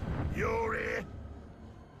fight. You're here.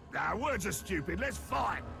 Nah, words are stupid. Let's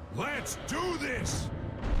fight. Let's do this.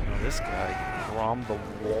 Oh, this guy from the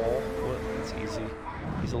wall. What? That's easy.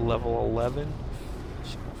 He's a level 11.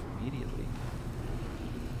 Finish him off immediately.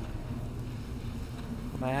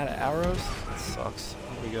 Am I out of arrows? That sucks.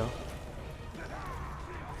 Here we go.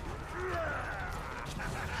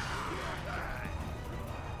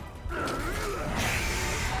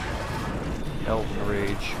 Elven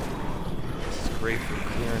Rage. This is great for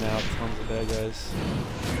clearing out tons of bad guys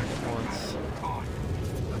at once.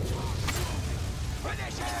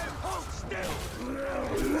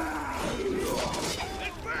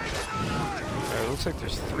 Alright, looks like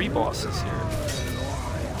there's 3 bosses here.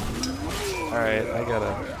 Alright, I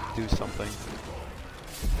gotta do something.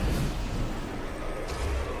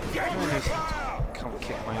 Come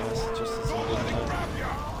kick my ass just as I did that.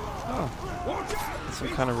 Oh, some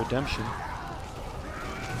kind of redemption.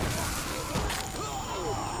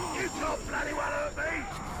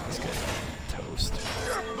 This guy's toast.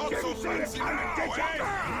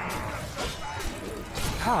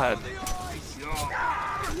 God.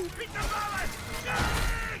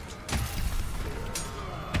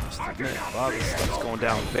 Just admit, wow, this stuff's going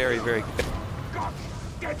down very, very quick.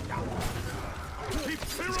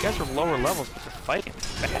 These guys are lower levels, but they're fighting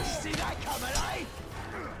fast.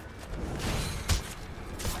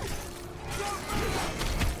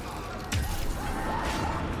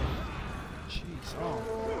 Jeez, oh.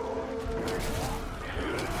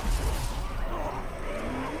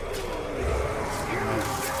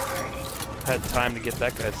 Had time to get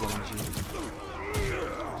that guy's energy.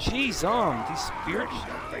 Jeez, these spirits,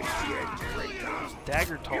 these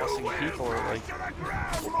dagger tossing people are like,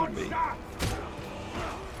 could be.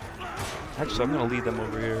 Actually, I'm gonna lead them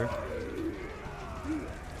over here.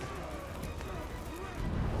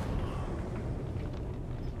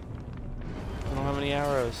 I don't have any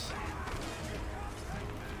arrows.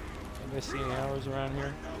 Anybody see any arrows around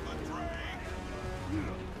here?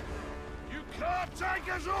 You can't take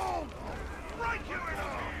us all! Break you in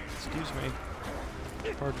half! Excuse me.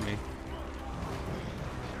 Pardon me.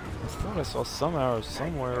 I thought I saw some arrows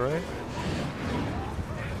somewhere, right?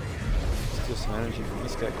 Steal some energy from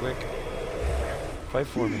this guy quick. Fight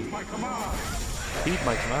for me. Heed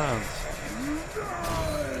my commands.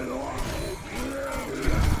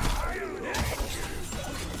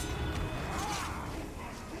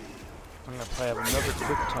 I'm gonna probably have another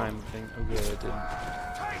quick time thing. Oh good, I didn't.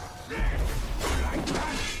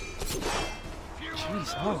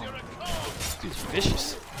 Jeez, oh. This dude's vicious.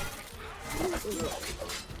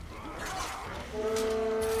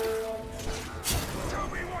 Tell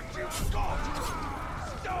me what you've got!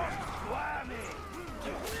 Stop squirming!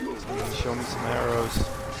 Somebody show me some arrows.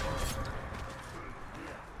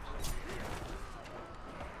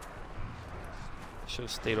 Should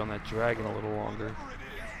have stayed on that dragon a little longer.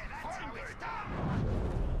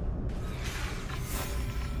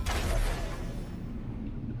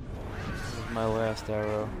 This is my last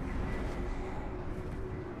arrow.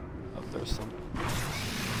 Oh, there's some.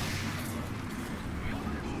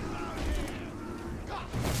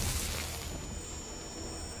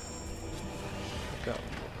 Got a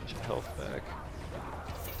bunch of health back.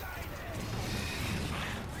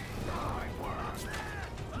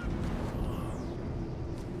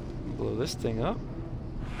 Blow this thing up.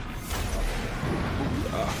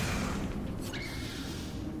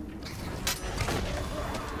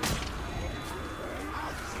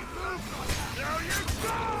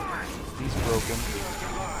 He's broken.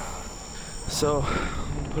 So, I'm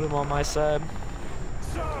gonna put him on my side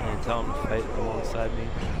and tell him to fight alongside me.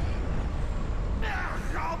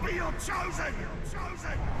 I'll be your chosen!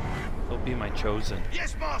 He'll be my chosen.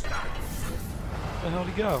 Yes, master! Where the hell'd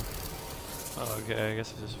he go? Oh, okay, I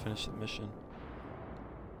guess I just finished the mission.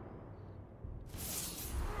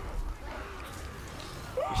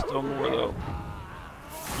 There's still more though.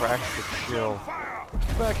 Crack the chill.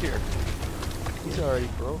 Get back here. He's already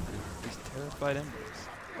broke. He's terrified embers.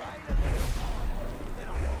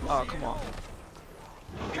 Oh, come on.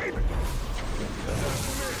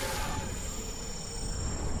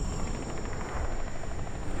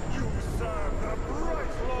 You serve the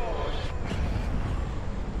bright Lord!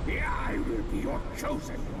 I will be your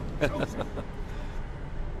chosen.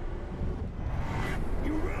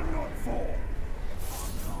 You will not fall.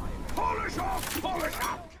 Polish off, polish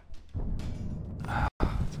up!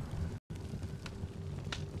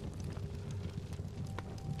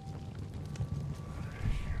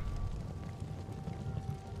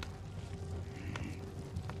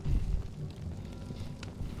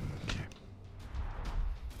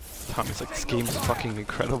 Tommy's like, this game's fucking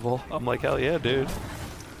incredible. I'm like, hell yeah, dude.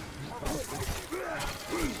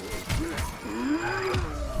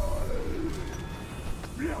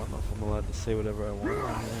 I don't know if I'm allowed to say whatever I want.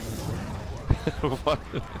 What?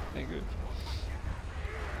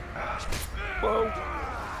 Whoa!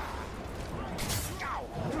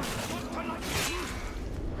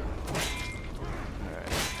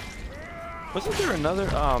 Alright. Wasn't there another?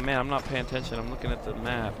 Oh man, I'm not paying attention. I'm looking at the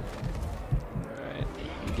map. Alright,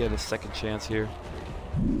 we get a second chance here.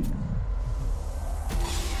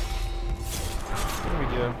 There we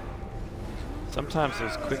go. Sometimes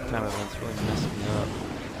those quick time events really mess me up.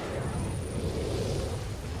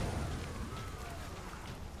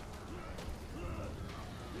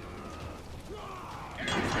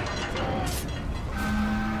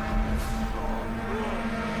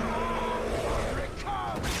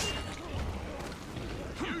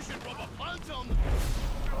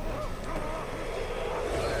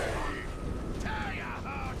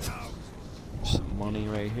 Some money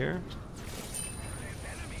right here.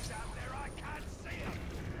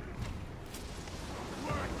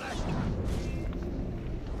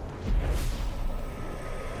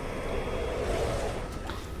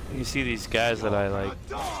 You see these guys that I like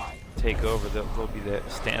take over, they'll be there,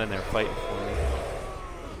 standing there fighting for me.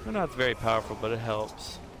 They're not very powerful, but it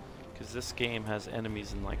helps. Because this game has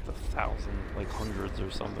enemies in like the thousand, like hundreds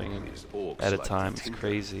or something at a time. It's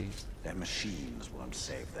crazy. Their machines won't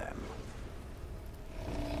save them.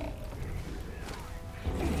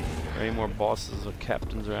 Any more bosses or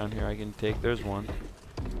captains around here I can take? There's one.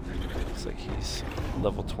 Looks like he's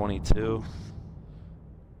level 22.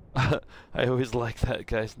 I always like that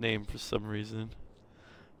guy's name for some reason.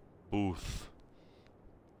 Booth.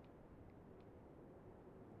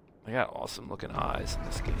 I got awesome looking eyes in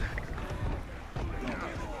this game.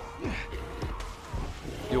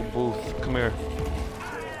 Yo, Booth, come here.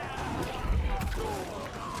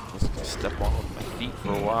 Let's step on my feet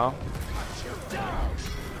for a while.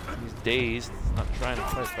 He's dazed, not trying to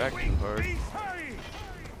fight back too hard.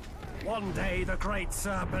 One day the great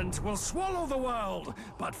serpent will swallow the world,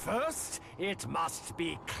 but first it must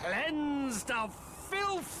be cleansed of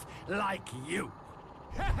filth like you.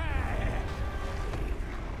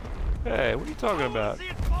 Hey, what are you talking about?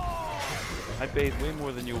 I bathe way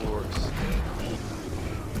more than you orcs.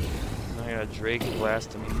 And I got a Drake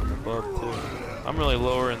blasting me from above too. I'm really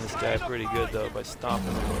lowering this guy pretty good though by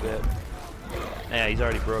stomping him a bit. Yeah, he's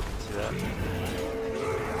already broken, see that?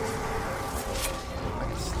 I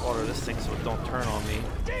can slaughter this thing so it don't turn on me.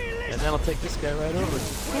 And then I'll take this guy right over.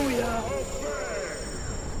 Booyah!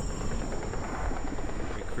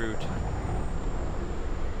 Recruit.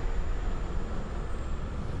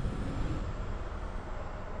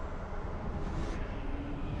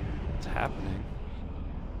 What's happening?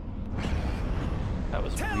 That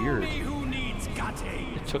was weird.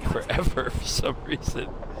 It took forever for some reason.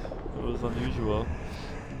 It was unusual.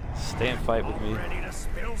 Stay and fight with me. Ready to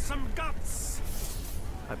spill some guts?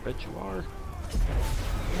 I bet you are.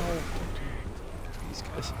 No.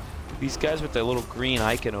 These guys with their little green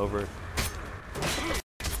icon over.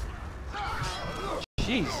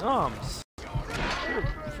 Jeez, you're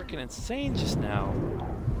freaking insane just now.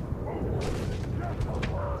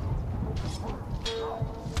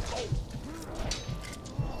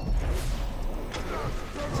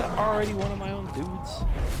 Is that already one of my own dudes?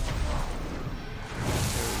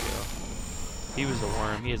 There we go. He was a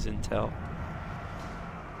worm. He has intel.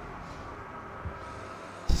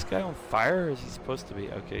 Is this guy on fire, or is he supposed to be?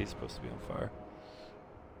 Okay, he's supposed to be on fire.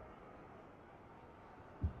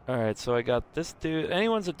 Alright, so I got this dude. Any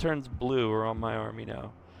ones that turns blue are on my army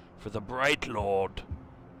now. For the Bright Lord.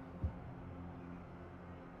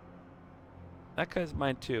 That guy's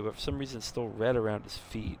mine too, but for some reason it's still red around his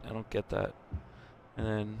feet. I don't get that. And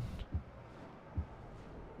then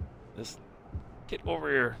this, get over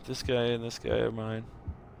here. This guy and this guy are mine.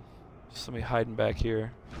 Just somebody hiding back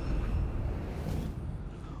here.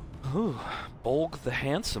 Ooh, Bolg the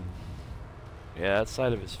Handsome. Yeah, that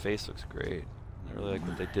side of his face looks great. I really like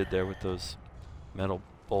what they did there with those metal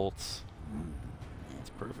bolts. That's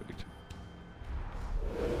perfect.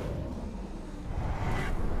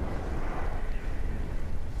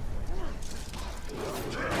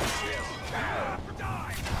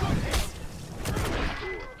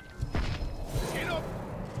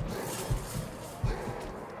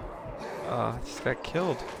 I just got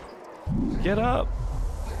killed. Get up!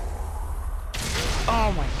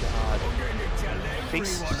 Oh my god.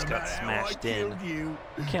 Face just got smashed in. You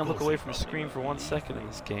can't look away from a screen for 1 second in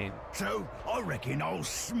this game. So, I reckon I'll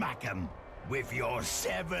smack him with your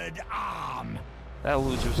severed arm. That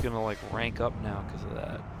loser's gonna like rank up now because of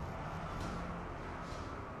that.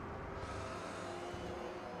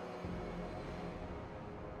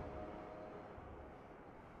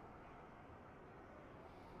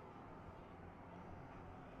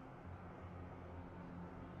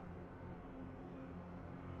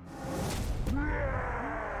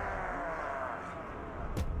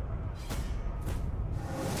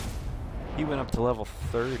 He went up to level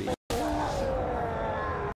 30.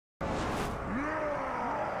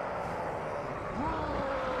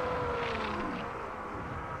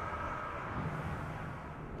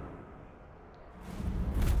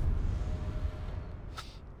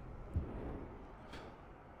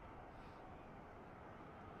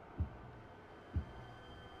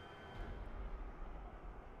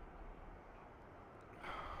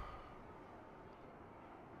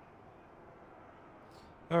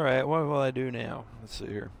 Alright, what will I do now? Let's see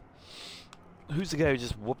here. Who's the guy who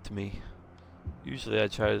just whooped me? Usually I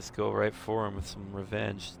try to just go right for him with some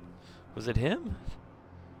revenge. Was it him?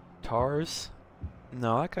 Tars?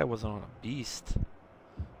 No, that guy wasn't on a beast.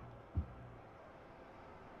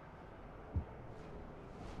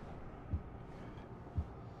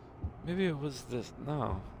 Maybe it was this.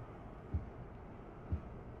 No.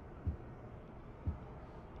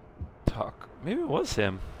 Maybe it was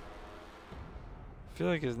him. I feel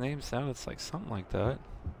like his name sounded like something like that.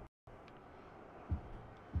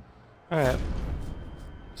 Alright.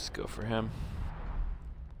 Let's go for him.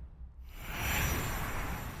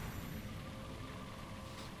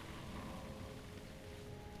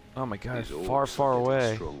 Oh my god, far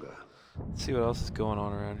away. Let's see what else is going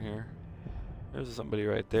on around here. There's somebody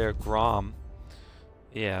right there, Grom.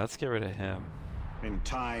 Yeah, let's get rid of him. In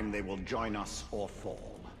time, they will join us or fall.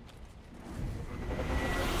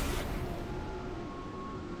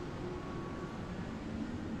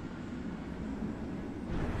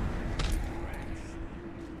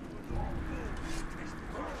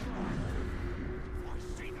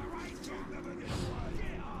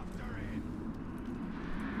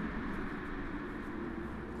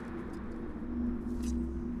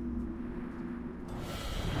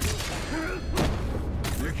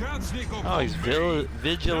 Oh, he's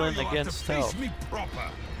vigilant against stealth.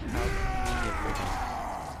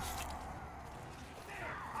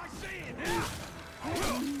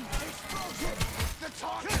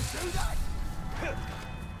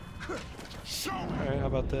 Alright, how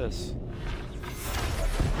about this?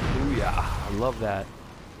 Ooh, yeah, I love that.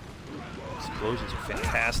 Explosions are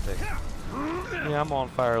fantastic. Yeah, I'm on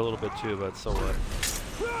fire a little bit too, but so what?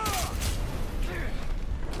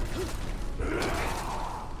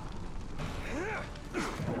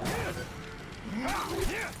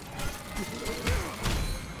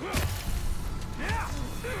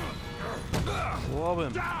 Love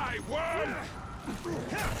him. Die, worm!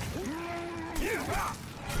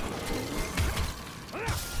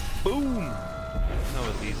 Boom! That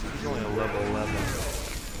was easy. He's only a level 11.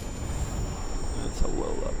 It's a low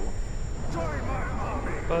level. Join my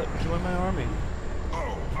army! But join my army.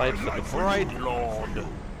 Oh, Fight for the Bright Lord.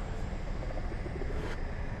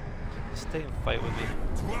 Stay and fight with me.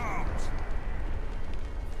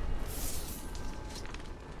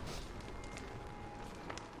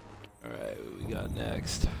 Alright, what we got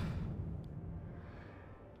next?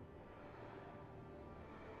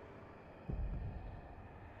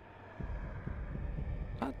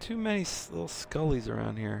 Not too many little scullies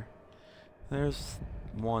around here. There's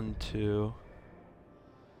 1, 2.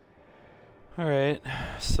 Alright,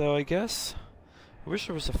 so I guess I wish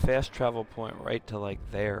there was a fast travel point right to like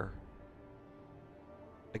there.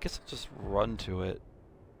 I guess I'll just run to it.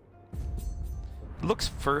 It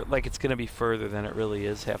looks like it's gonna be further than it really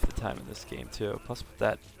is half the time in this game too. Plus with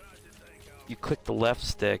that, you click the left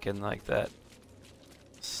stick and like that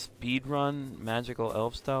speed run magical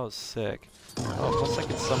elf style is sick. Oh, plus I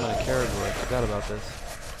can summon a Caragor. I forgot about this.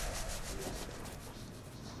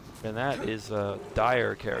 And that is a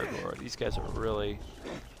dire Caragor. These guys are really...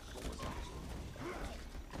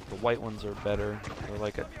 The white ones are better. They're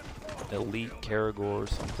like an elite Caragor or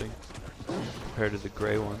something compared to the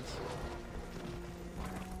gray ones.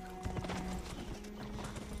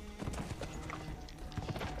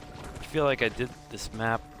 I feel like I did this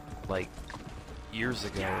map like years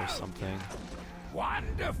ago or something.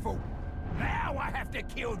 Wonderful! Now I have to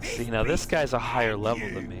kill this. See, now this guy's a higher level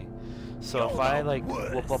than me. So if I like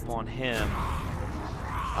whoop up on him,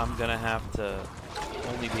 I'm gonna have to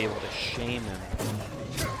only be able to shame him.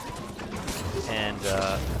 And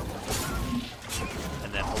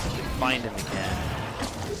then hopefully find him again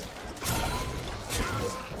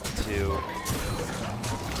to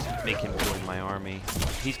make him join my army.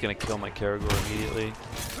 He's gonna kill my Caragor immediately.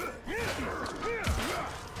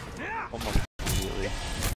 Almost immediately.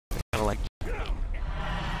 Kinda like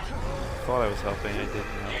thought I was helping, I didn't.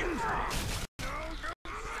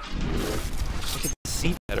 I can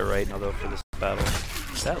see better right now though for this battle.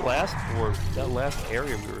 That last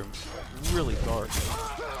area we were in was really dark.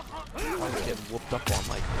 I was getting whooped up on.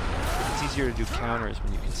 Like, it's easier to do counters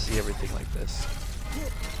when you can see everything like this.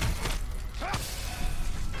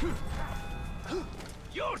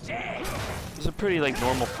 It's a pretty like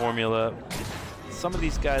normal formula. Some of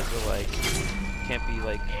these guys are like can't be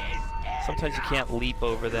like. Sometimes you can't leap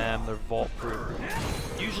over them. They're vault proof.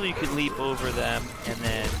 Usually you can leap over them, and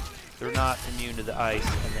then they're not immune to the ice,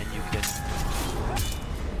 and then you can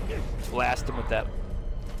blast them with that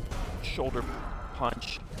shoulder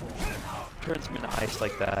punch. Turns them into ice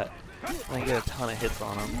like that, and I get a ton of hits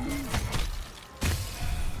on him.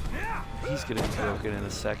 He's gonna be broken in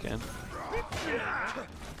a second.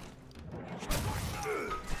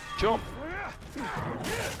 Jump!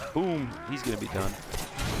 Boom! He's gonna be done.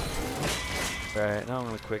 Alright, now I'm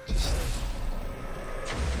gonna quick just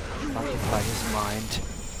occupy his mind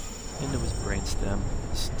into his brainstem.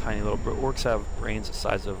 This tiny little orcs have brains the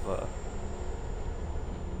size of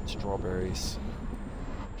strawberries.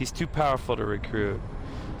 He's too powerful to recruit,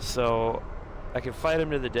 so I can fight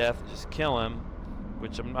him to the death and just kill him,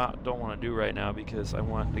 which don't want to do right now because I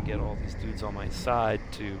want to get all these dudes on my side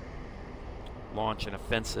to launch an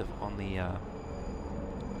offensive on the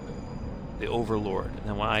Overlord. And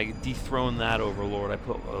then when I dethrone that Overlord, I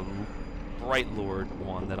put a Bright Lord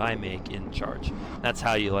one that I make in charge. That's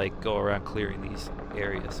how you like go around clearing these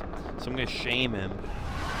areas. So I'm gonna shame him.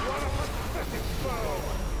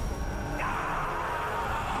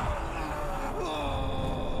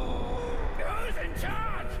 Who's in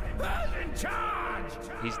charge? Who's in charge?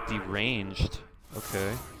 He's deranged.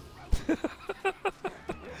 Okay.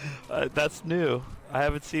 That's new. I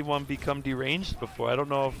haven't seen one become deranged before. I don't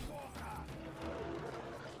know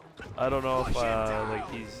if like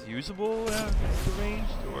he's usable as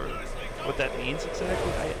deranged or what that means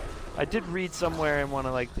exactly. I did read somewhere in one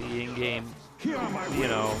of like the in-game, you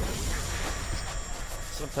know,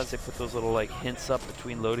 sometimes they put those little like hints up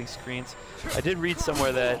between loading screens. I did read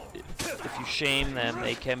somewhere that if you shame them,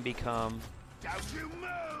 they can become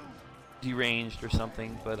deranged or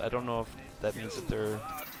something, but I don't know if that means that they're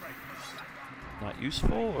not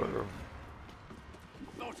useful or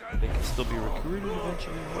they can still be recruited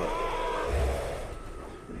eventually.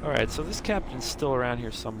 Alright, so this captain's still around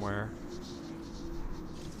here somewhere.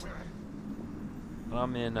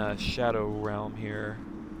 I'm in Shadow Realm here.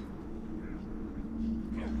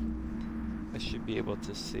 I should be able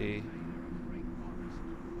to see.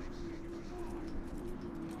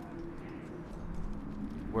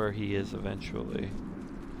 Where he is eventually.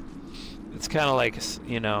 It's kind of like,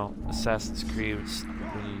 you know, Assassin's Creed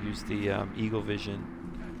when you use the Eagle Vision,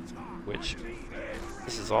 which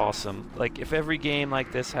this is awesome. Like if every game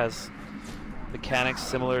like this has mechanics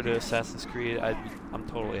similar to Assassin's Creed, I'm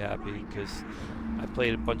totally happy because I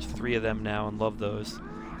played a bunch of 3 of them now and love those.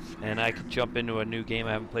 And I could jump into a new game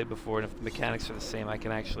I haven't played before, and if the mechanics are the same, I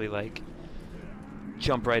can actually like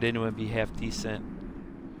jump right into it and be half decent.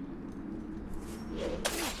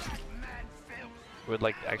 Would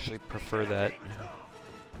like actually prefer that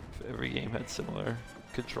if every game had similar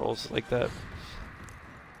controls like that.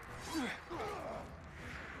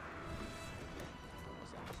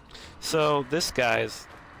 So this guy's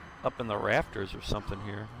up in the rafters or something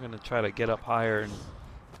here. I'm gonna try to get up higher and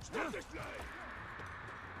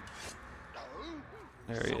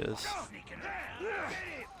there he is. Let's give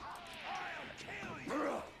you a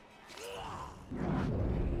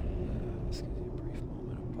brief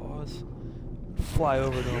moment of pause. Fly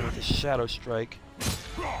over to him with a Shadow Strike,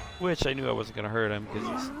 which I knew I wasn't going to hurt him because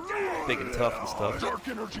he's big and tough and stuff.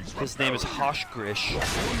 His name is Hoshgrish.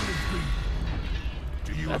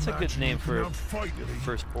 That's a good name for a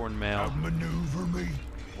firstborn male.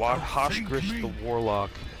 Hoshgrish the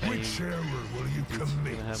Warlock. He's going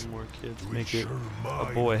to have more kids. Make it a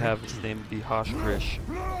boy, have his name be Hoshgrish.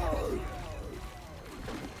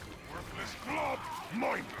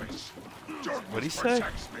 What'd he say?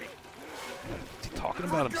 Is he talking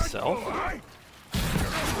about himself?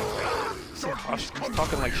 He's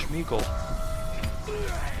talking like Schmeagol.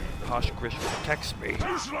 Hoshgrish protects me.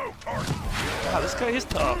 Wow, this guy is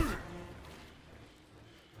tough.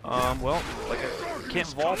 Well, like I can't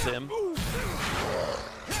vault him.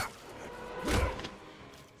 He's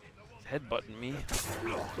headbutting me.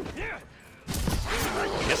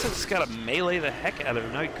 I guess I just gotta melee the heck out of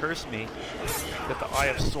him. Now he cursed me. Got the Eye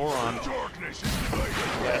of Sauron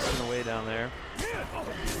blasting away down there.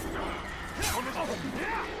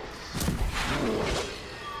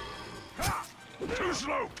 Too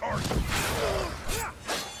slow, Tark.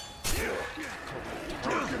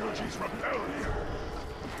 Dark energies repel you.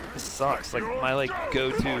 This sucks. Like my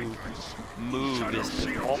go-to move is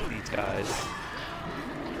to vault these guys.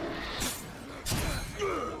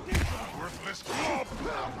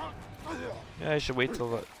 Yeah, I should wait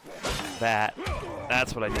till that.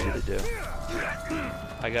 That's what I needed to do.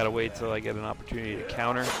 I gotta wait till I get an opportunity to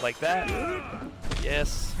counter like that.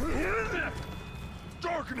 Yes.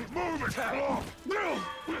 Darken it, move it,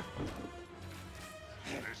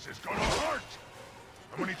 This is gonna hurt.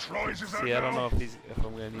 How many tries is that? See, I don't know if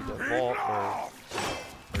I'm gonna need to vault or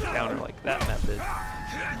counter like that method.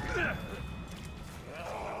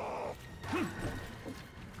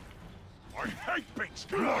 I hate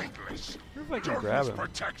being mindless. I wonder if I can grab him.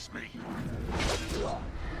 Protects me.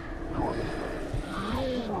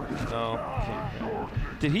 No,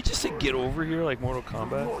 can't. Did he just say get over here like Mortal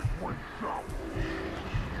Kombat?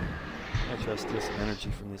 I try to steal some energy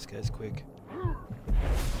from these guys quick.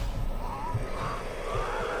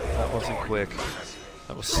 That wasn't quick.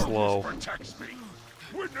 That was slow.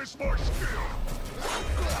 Witness my skill.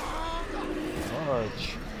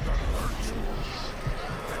 Fudge.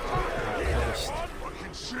 I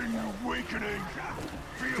can see you weakening.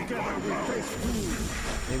 Together we face doom.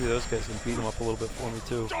 Maybe those guys can beat him up a little bit for me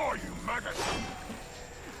too. Die, you maggot!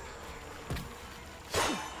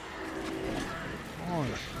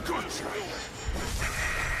 Gotcha!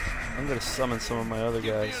 I'm gonna summon some of my other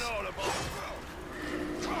guys.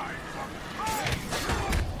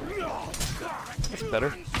 That's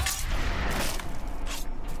better.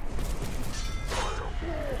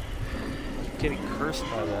 I'm getting cursed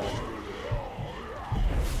by that.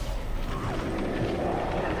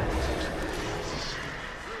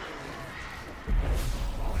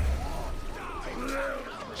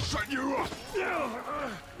 Shut you up!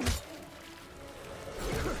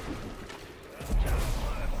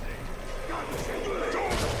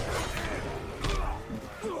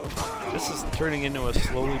 This is turning into a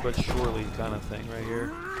slowly but surely kind of thing right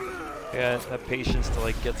here. I gotta have patience to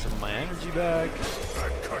like get some of my energy back.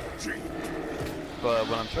 But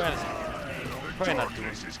what I'm trying to probably not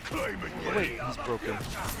doing. Oh wait, he's broken.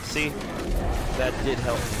 See? That did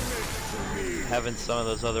help me. Having some of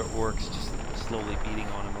those other orcs just slowly beating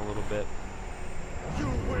on him a little bit.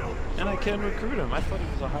 And I can recruit him. I thought he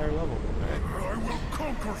was a higher level. Right. I will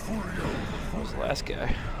conquer for you. What was the last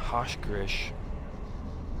guy? Hoshgrish.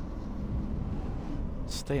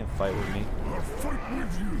 Stay and fight with me. I'll fight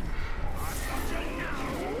with you.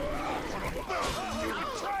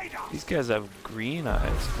 These guys have green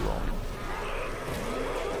eyes glowing.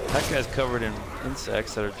 That guy's covered in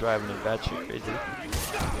insects that are driving him batshit crazy.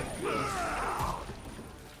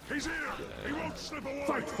 He's here. He won't slip away.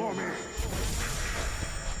 Fight for me.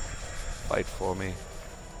 Fight for me.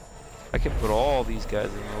 I can put all these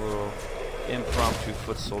guys in a little impromptu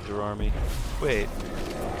foot soldier army. Wait,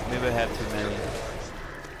 maybe I have too many.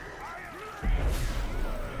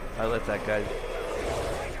 I let that guy.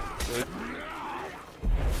 Good.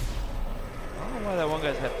 I don't know why that one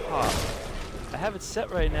guy's head popped. I have it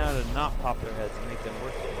set right now to not pop their heads and make them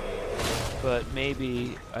work for me. But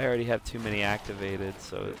maybe I already have too many activated,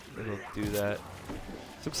 so it'll do that.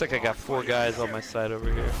 Looks like I got 4 guys on my side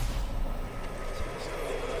over here.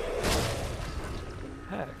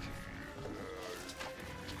 Heck.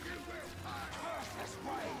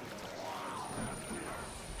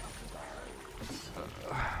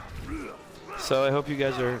 So I hope you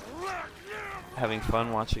guys are having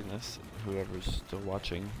fun watching this, whoever's still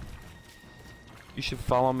watching. You should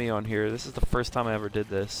follow me on here. This is the first time I ever did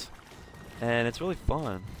this, and it's really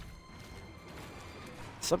fun.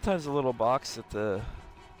 Sometimes the little box at the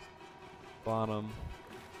bottom,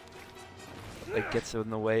 it gets in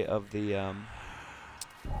the way of the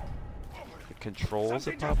controls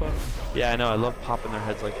that pop up. Yeah, I know. I love popping their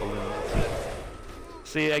heads like balloons.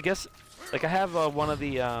 See, I guess, like I have one of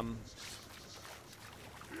the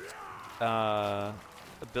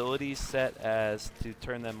abilities set as to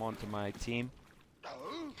turn them onto my team,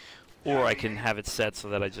 or I can have it set so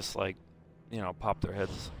that I just like, you know, pop their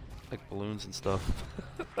heads like balloons and stuff.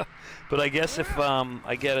 But I guess if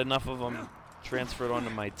I get enough of them transferred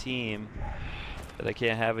onto my team that I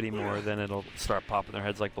can't have anymore, then it'll start popping their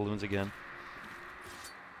heads like balloons again.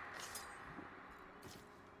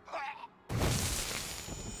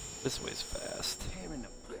 This way's fast.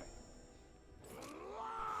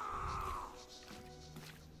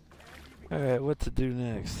 Alright, what to do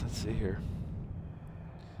next? Let's see here.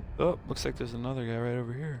 Oh, looks like there's another guy right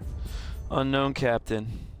over here. Unknown captain.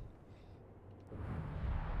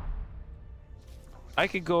 I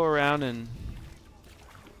could go around and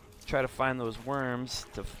try to find those worms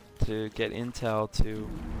to get intel to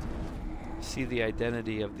see the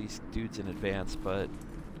identity of these dudes in advance, but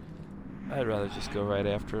I'd rather just go right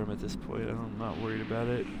after him at this point. I'm not worried about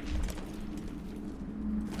it.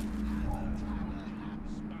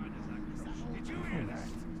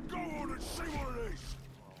 Go on and see what it is.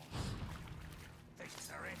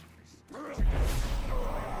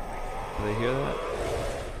 Did they hear that?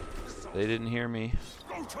 They didn't hear me.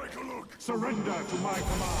 Go take a look. Surrender to my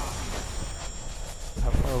command.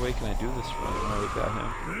 How far away can I do this from? I got him.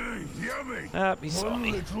 Hey, yummy. Ah, he saw One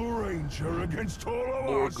me. little ranger against all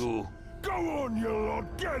of us. Orgul, Go on, you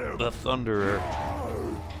lot, get him. the Thunderer.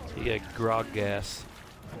 He got grog gas.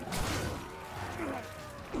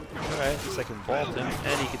 Alright, looks like I can vault him,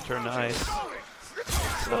 and he can turn to ice.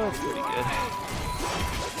 So that's pretty good.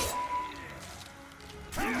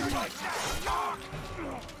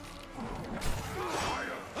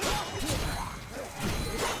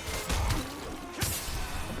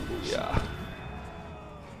 Yeah.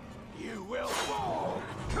 You will fall.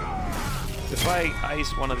 If I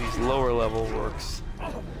ice one of these lower level orcs,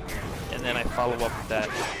 and then I follow up with that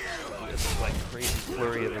this like crazy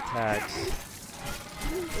flurry of attacks,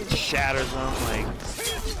 it shatters them like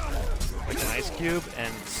like an ice cube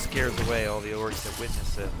and scares away all the orcs that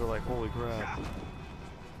witness it. They're like, holy crap.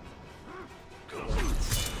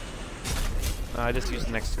 I just used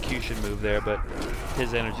an execution move there, but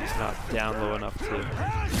his energy's not down low enough to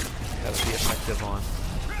have it be effective on.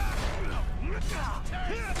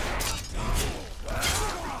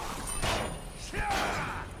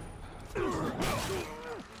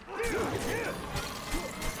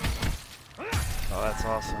 Oh, that's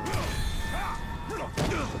awesome.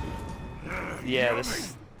 Yeah,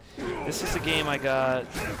 this is a game I got,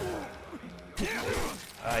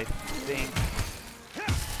 I think,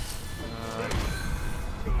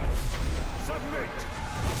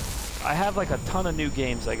 I have like a ton of new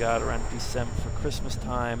games I got around December for Christmas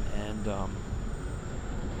time, and a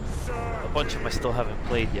bunch of them I still haven't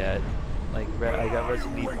played yet. Like I got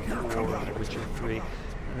Resident Evil 4 and Witcher 3,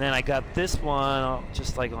 and then I got this one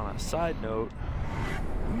just like on a side note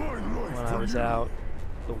when I was out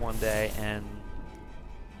the one day and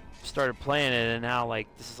started playing it, and now like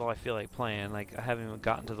this is all I feel like playing. Like I haven't even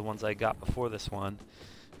gotten to the ones I got before this one,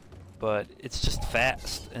 but it's just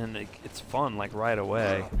fast and it's fun like right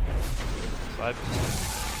away. So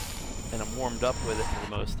and I'm warmed up with it for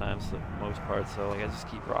the most part. So like I just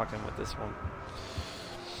keep rocking with this one.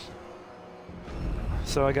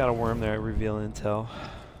 So I got a worm there. Reveal intel.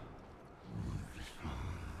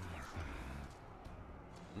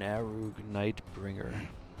 Narug Nightbringer.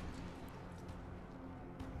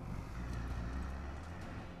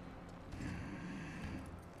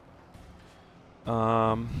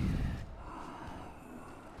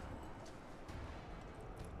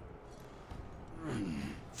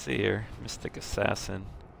 Let's see here, Mystic Assassin.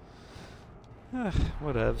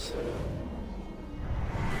 Whatevs.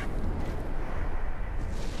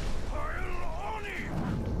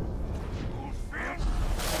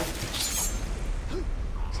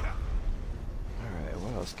 Alright,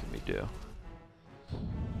 what else can we do?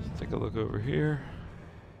 Let's take a look over here.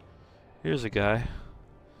 Here's a guy.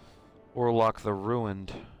 Orlok the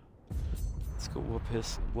Ruined. Let's go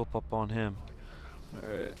whoop up on him.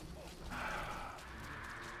 Alright.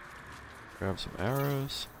 Grab some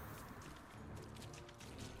arrows.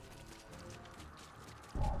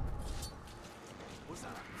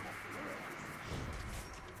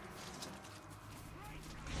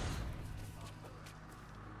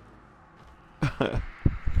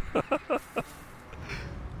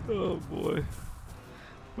 Oh boy.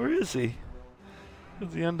 Where is he?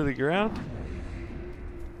 Is he under the ground?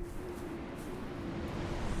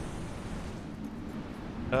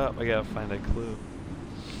 Oh, I gotta find a clue.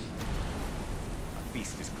 A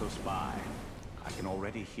beast is close by. I can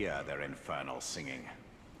already hear their infernal singing.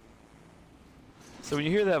 So when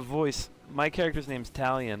you hear that voice, my character's name's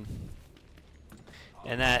Talion.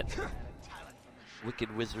 And that wicked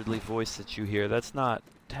wizardly voice that you hear, that's not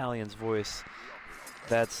Talion's voice.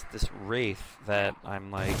 That's this wraith that I'm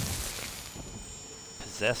like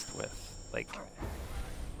possessed with. Like,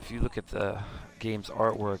 if you look at the game's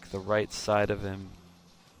artwork, the right side of him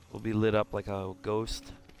will be lit up like a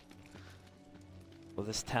ghost. Well,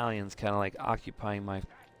 this Talion's kind of like occupying my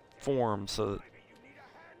form so that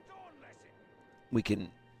we can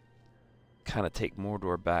kind of take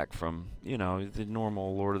Mordor back from, you know, the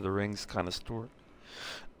normal Lord of the Rings kind of story.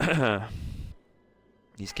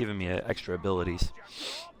 He's giving me extra abilities.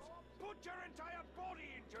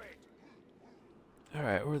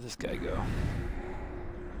 Alright, where'd this guy go?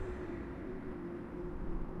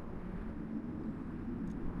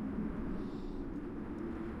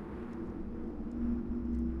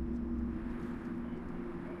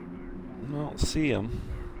 I don't see him.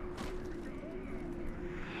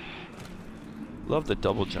 Love the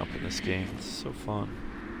double jump in this game. It's so fun.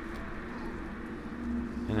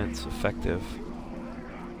 And it's effective.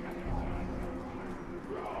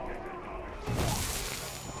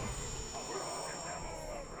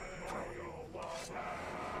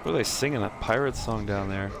 What are they singing? A pirate song down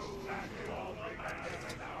there.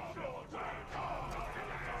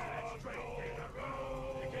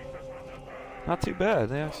 Not too bad.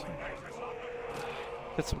 They actually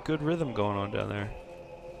got some good rhythm going on down there.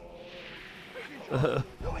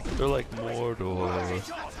 They're like Mordor.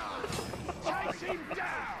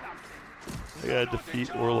 I gotta defeat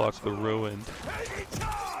Orlok the Ruined.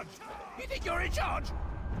 You think you're in charge?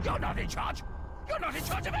 You're not in charge. You're not in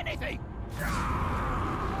charge of anything.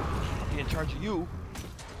 Be in charge of you.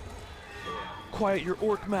 Quiet your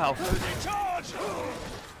orc mouth. Who's in charge?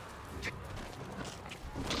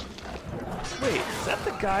 Wait, is that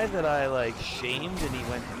the guy that I like shamed and he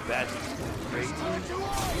went bad crazy?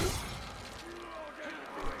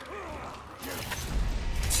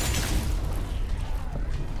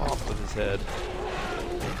 Off with his head.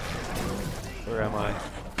 Where am I?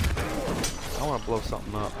 I want to blow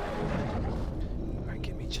something up. Alright,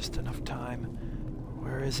 give me just enough time.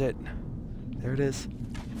 Where is it? There it is.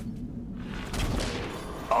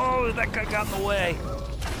 Oh, that guy got in the way.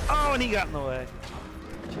 Oh, and he got in the way.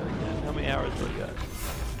 Try again. How many hours do I got?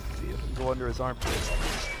 See if I can go under his armpit.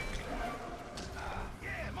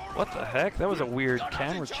 What the heck? That was a weird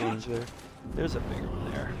camera change there. There's a bigger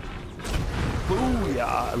one there.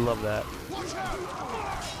 Booyah! I love that.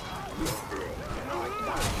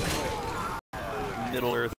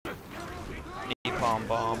 Middle Earth napalm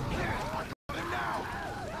bomb.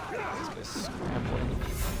 This guy's scrambling.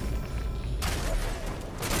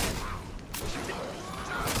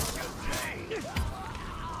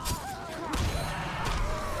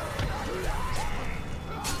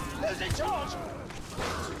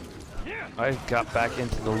 I got back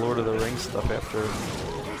into the Lord of the Rings stuff after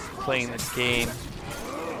playing this game.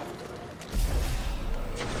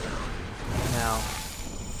 Now.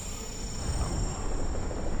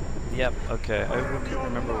 Yep, okay. I can't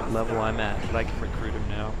remember what level I'm at, but I can recruit him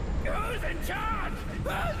now. Who's in charge?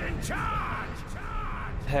 Who's in charge?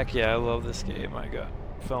 Heck yeah, I love this game.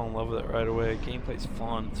 Fell in love with it right away. Gameplay's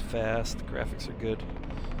fun, it's fast, graphics are good.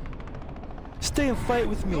 Stay and fight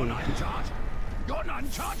with me. You're not in charge. You're not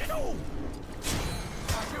in charge at all.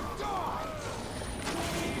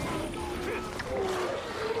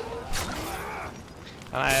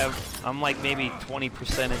 And I'm like maybe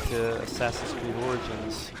 20% into Assassin's Creed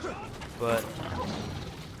Origins, but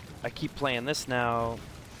I keep playing this now,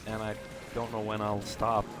 and I don't know when I'll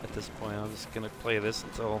stop at this point. I'm just gonna play this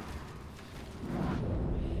until,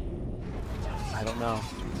 I don't know,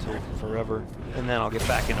 until forever. And then I'll get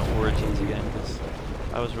back into Origins again, because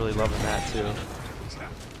I was really loving that too.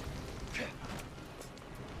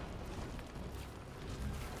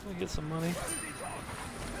 Can I get some money?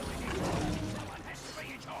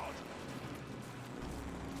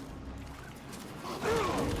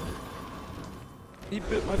 He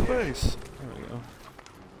bit my face. There we go.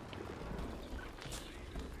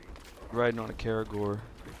 Riding on a Karagor.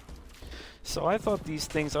 So I thought these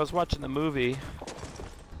things. I was watching the movie,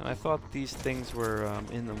 and I thought these things were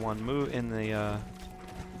in the one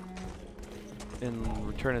in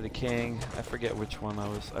Return of the King. I forget which one I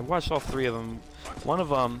was. I watched all three of them. One of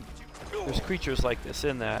them, there's creatures like this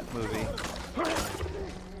in that movie,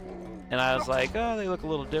 and I was like, oh, they look a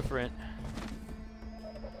little different.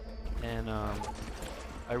 And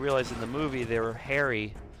I realized in the movie they were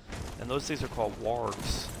hairy, and those things are called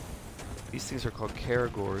wargs. These things are called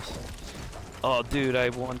Karagors. Oh, dude, I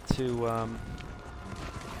want to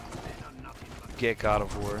get God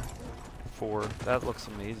of War 4. That looks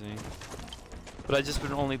amazing. But I've just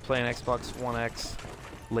been only playing Xbox One X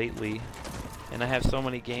lately, and I have so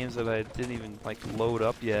many games that I didn't even like load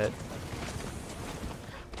up yet.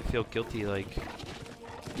 I feel guilty like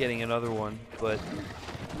getting another one, but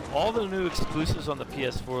all the new exclusives on the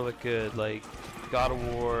PS4 look good, like God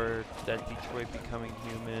of War, that Detroit Become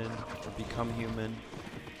Human.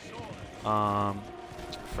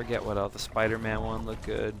 Forget what else. The Spider-Man one looked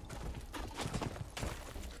good.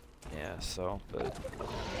 Yeah, so, but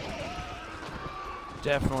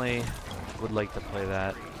definitely would like to play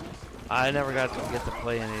that. I never got to get to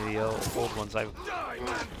play any of the old ones. I've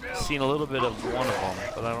seen a little bit of one of them,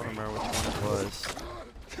 but I don't remember which one it was.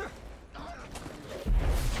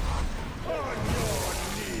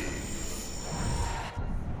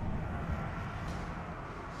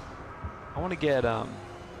 I want to get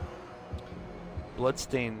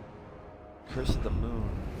Bloodstained Curse of the Moon,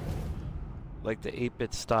 like the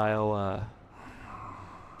 8-bit style,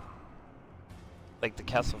 like the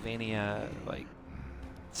Castlevania like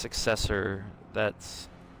successor that's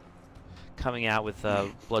coming out with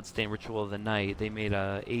Bloodstained Ritual of the Night. They made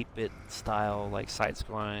a 8-bit style like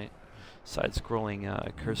side-scrolling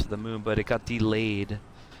Curse of the Moon, but it got delayed. It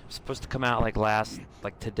was supposed to come out like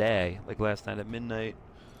today, like last night at midnight.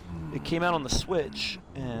 It came out on the Switch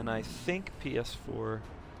and I think PS4,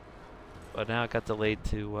 but now it got delayed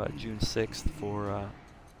to June 6th for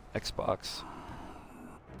Xbox.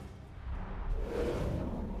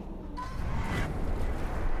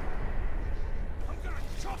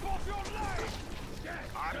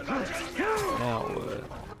 Now,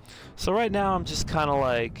 so right now I'm just kind of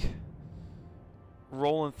like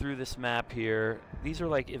rolling through this map here. These are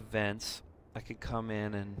like events. I could come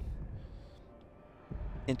in and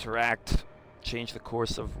interact, change the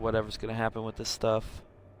course of whatever's going to happen with this stuff,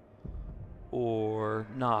 or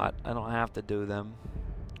not. I don't have to do them.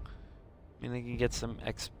 I mean, I can get some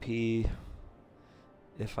XP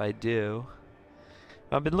if I do.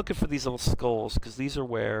 I've been looking for these little skulls because these are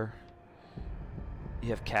where you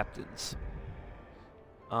have captains.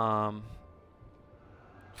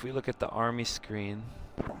 if we look at the army screen,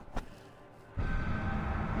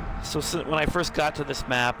 so when I first got to this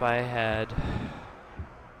map, I had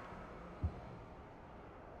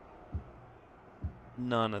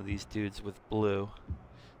none of these dudes with blue.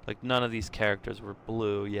 Like, none of these characters were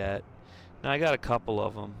blue yet. Now I got a couple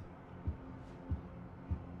of them.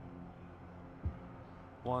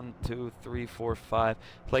 1, 2, 3, 4, 5.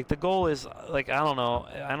 Like, the goal is, like, I don't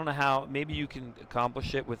know how, maybe you can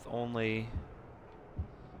accomplish it with only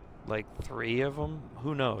like 3 of them.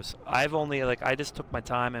 Who knows? I've only, like, I just took my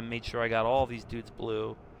time and made sure I got all these dudes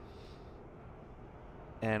blue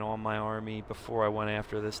and on my army before I went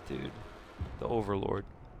after this dude, the Overlord.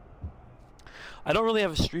 I don't really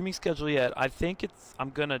have a streaming schedule yet. I think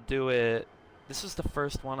I'm gonna do it. This is the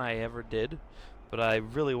first one I ever did, but I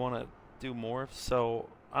really want to do more, so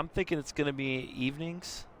I'm thinking it's gonna be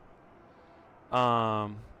evenings.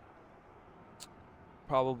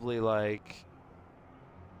 Probably like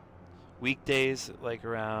weekdays, like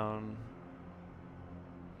around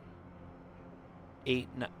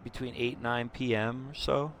between 8 and 9 p.m. or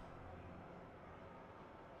so.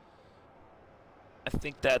 I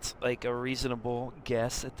think that's like a reasonable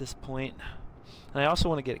guess at this point. And I also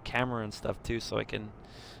want to get a camera and stuff too, so I can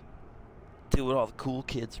do what all the cool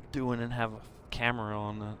kids are doing and have a camera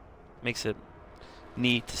on. That makes it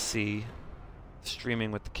neat to see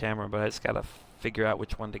streaming with the camera, but I just gotta figure out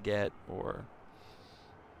which one to get, or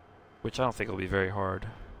which I don't think will be very hard.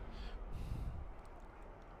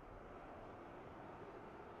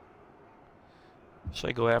 Should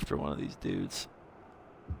I go after one of these dudes?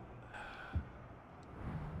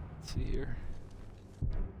 Let's see here.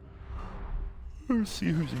 Let's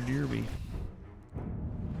see who's near me.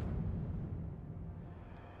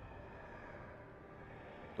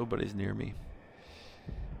 Nobody's near me.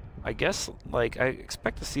 I guess, like, I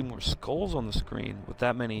expect to see more skulls on the screen with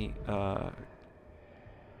that many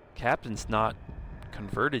captains not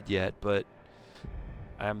converted yet, but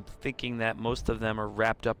I'm thinking that most of them are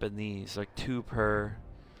wrapped up in these, like 2 per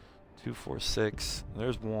 2, 4, 6.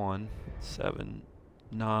 There's 1, 7,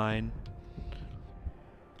 9.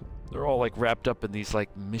 They're all like wrapped up in these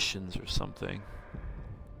like missions or something.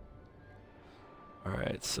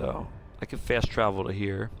 Alright, so I can fast travel to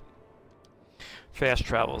here. Fast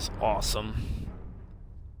travel's awesome.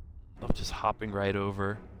 I'm just hopping right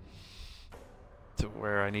over to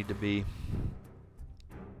where I need to be.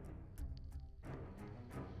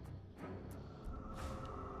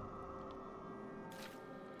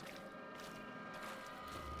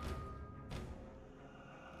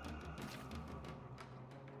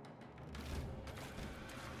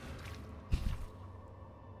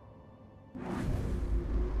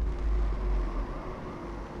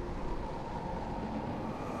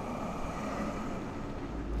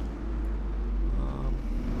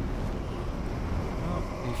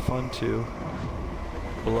 Fun to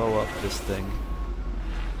blow up this thing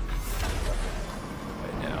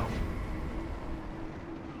right now.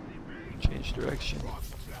 Change direction. Feel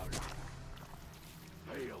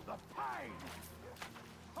the pain.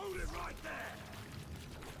 Hold it right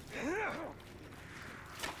there.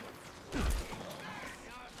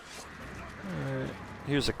 Alright,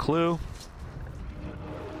 here's a clue.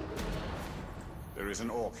 There is an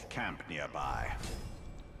orc camp nearby.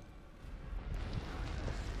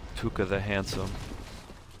 Tuka the Handsome.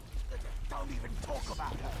 Don't even talk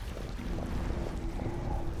about her.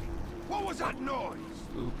 What was that noise?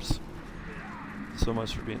 Oops. So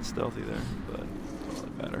much for being stealthy there, but it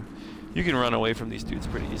doesn't matter. You can run away from these dudes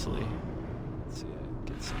pretty easily. Let's see,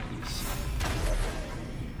 get some of these.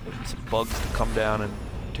 Get some bugs to come down and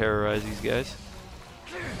terrorize these guys.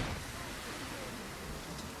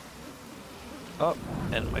 Oh,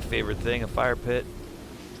 and my favorite thing, a fire pit.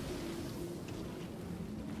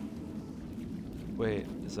 Wait,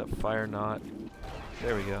 is that fire not?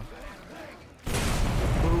 There we go.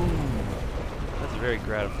 Boom! That's very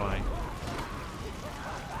gratifying.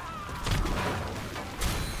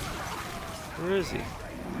 Where is he?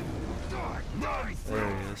 There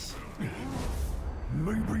he is.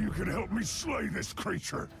 Maybe you can help me slay this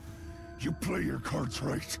creature. You play your cards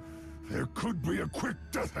right. There could be a quick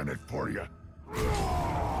death in it for you.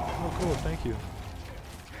 Oh, cool, thank you.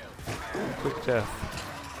 Quick death.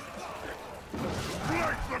 I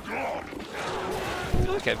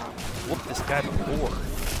feel like I've whooped this guy before.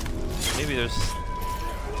 Maybe there's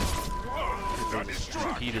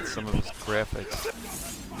repeated some of his graphics.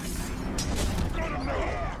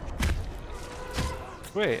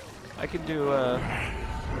 Wait, I can do,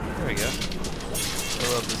 there we go. I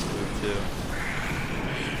love this move too.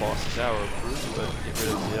 Boss tower approved, but get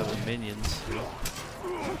rid of the other minions.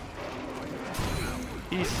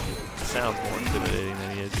 Easy. sounds more intimidating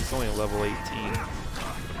than he is. He's only a level 18.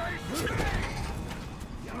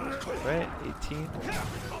 Right? 18?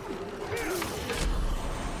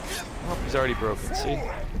 Oh, he's already broken, see?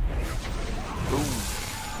 Boom.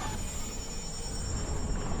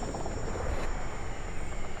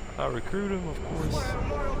 I'll recruit him, of course.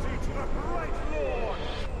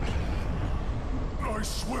 I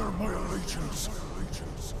swear my allegiance.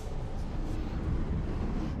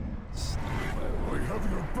 I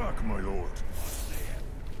have your back, my lord.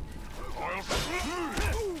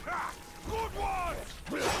 Good one!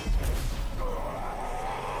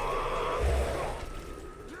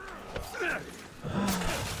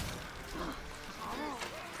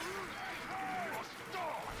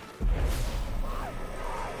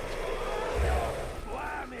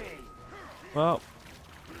 Well,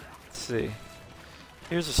 let's see.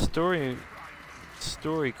 Here's a story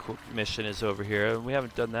mission is over here, and we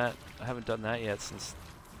haven't done that. I haven't done that yet since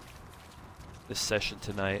this session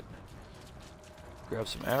tonight. Grab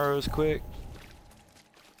some arrows quick.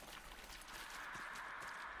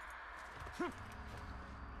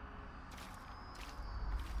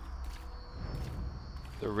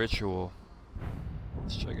 The ritual.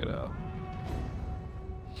 Let's check it out.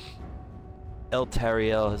 El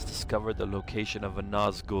Tariel has discovered the location of a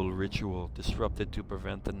Nazgul ritual disrupted to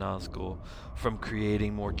prevent the Nazgul from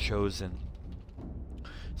creating more chosen.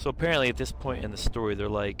 So apparently at this point in the story they're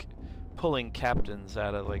like pulling captains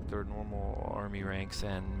out of like their normal army ranks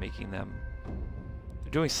and making them,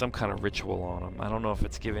 they're doing some kind of ritual on them. I don't know if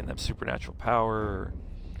it's giving them supernatural power or,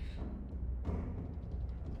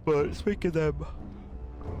 but it's making them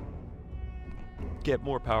get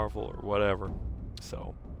more powerful or whatever.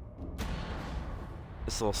 So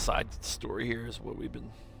this little side story here is what we've been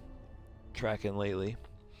tracking lately.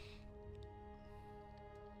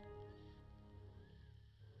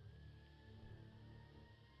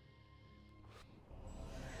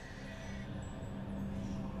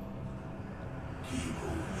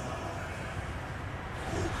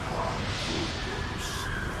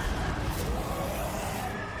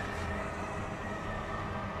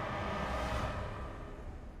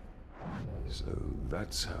 So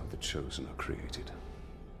that's how the Chosen are created.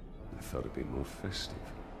 I thought it'd be more festive.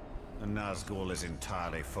 The Nazgul is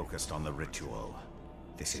entirely focused on the ritual.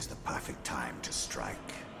 This is the perfect time to strike.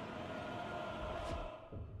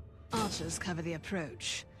 Archers cover the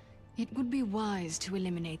approach. It would be wise to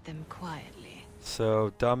eliminate them quietly.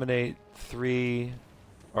 So dominate 3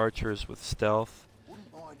 archers with stealth.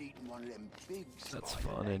 That's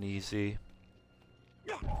fun and easy.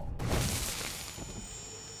 Get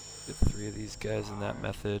 3 of these guys in that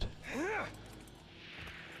method.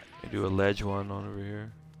 I do a ledge one on over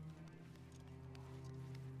here.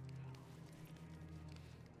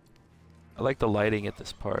 I like the lighting at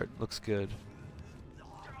this part. Looks good.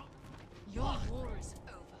 Your war is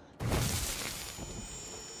over.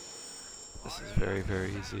 This is very,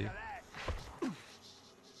 very easy.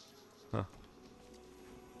 Huh.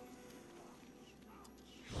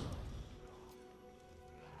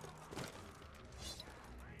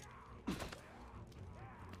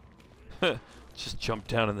 Just jumped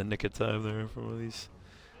down in the nick of time there for one of these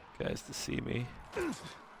guys to see me.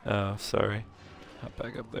 Oh, sorry. Hop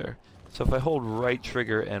back up there. So if I hold right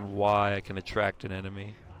trigger and Y, I can attract an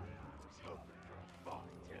enemy.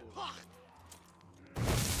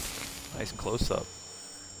 Nice close-up.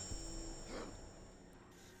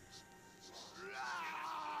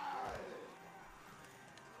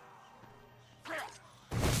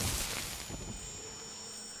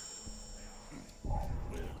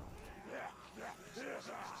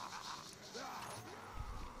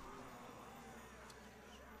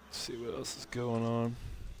 See what else is going on.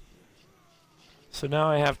 So now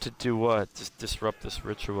I have to do what? Just disrupt this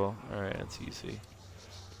ritual. Alright, that's easy.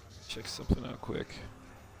 Check something out quick.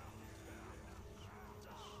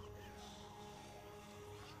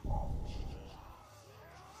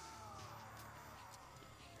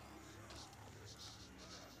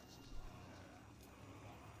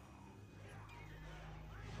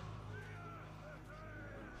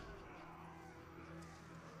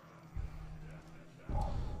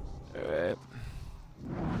 Alright.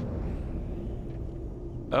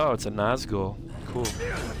 Oh, it's a Nazgul. Cool.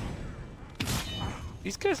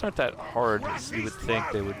 These guys aren't that hard as you would think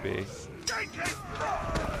they would be.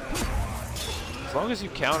 As long as you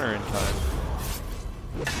counter in time,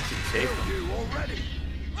 you can take them.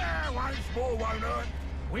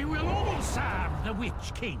 We will all serve the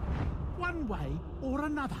Witch King, one way or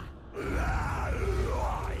another.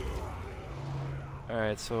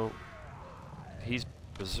 Alright, so he's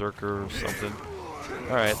Berserker or something.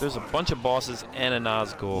 Alright, there's a bunch of bosses and a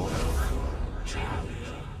Nazgul.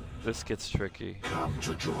 This gets tricky. Come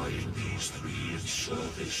to join these three in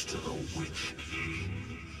service to the Witch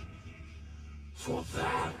King. For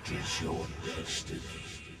that is your destiny.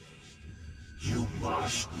 You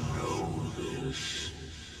must know this.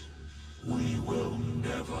 We will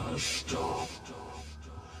never stop.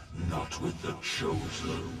 Not with the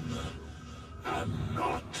Chosen, and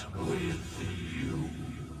not with you.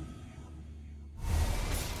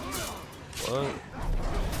 What?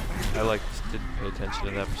 I like didn't pay attention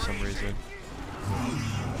to that for some reason.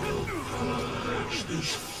 We will purge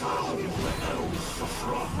this foul elf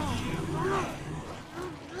from you.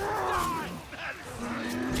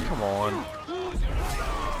 Come on.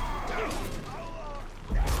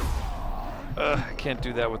 I can't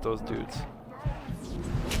do that with those dudes.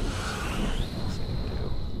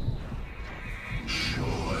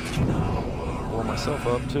 Blow myself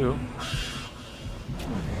up too.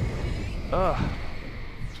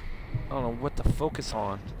 I don't know what to focus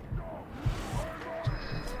on.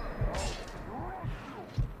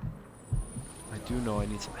 I do know I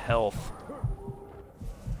need some health.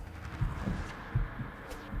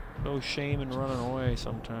 No shame in running away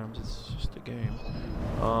sometimes, it's just a game.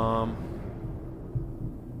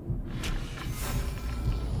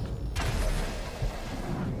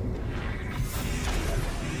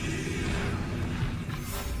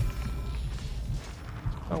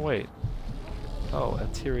 Oh wait. Oh,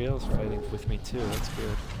 Tyrael's fighting with me too, that's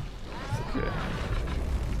good. Okay.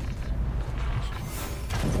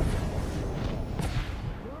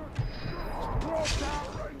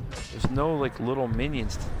 There's no like little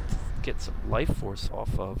minions to get some life force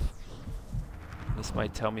off of. This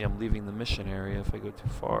might tell me I'm leaving the mission area if I go too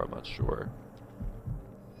far, I'm not sure.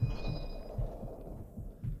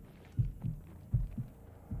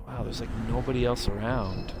 Wow, there's like nobody else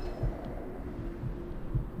around.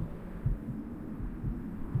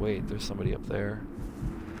 Wait, there's somebody up there.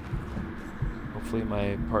 Hopefully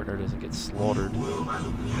my partner doesn't get slaughtered.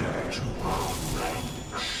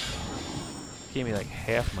 Gave me like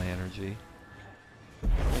half my energy.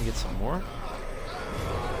 Let me get some more.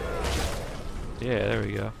 Yeah, there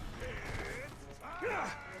we go.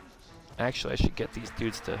 Actually, I should get these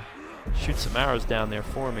dudes to shoot some arrows down there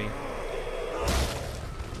for me.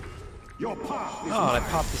 Oh, and I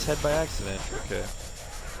popped his head by accident. Okay.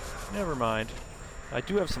 Never mind. I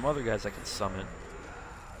do have some other guys I can summon.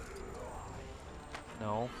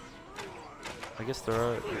 No. I guess there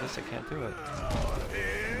are. I guess I can't do it.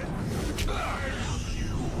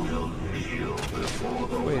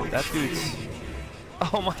 Wait, that dude's.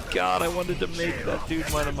 Oh my god, I wanted to make that dude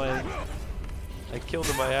one of my. I killed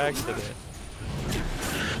him by accident.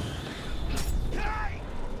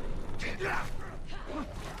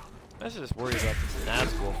 I should just worry about this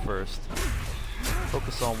Nazgul first.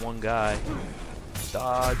 Focus on one guy.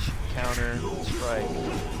 Dodge, counter, strike.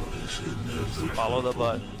 Just follow the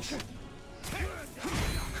buttons.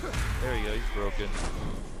 There you go, he's broken.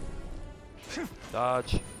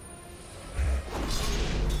 Dodge.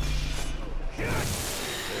 There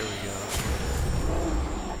we go.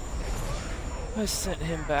 I sent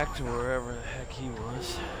him back to wherever the heck he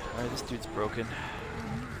was. Alright, this dude's broken.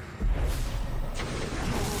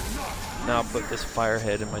 Now I'll put this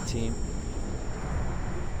firehead in my team.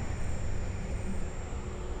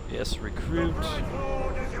 Yes, recruit.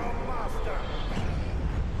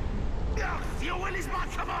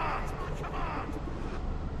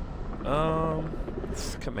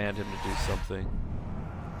 Let's command him to do something.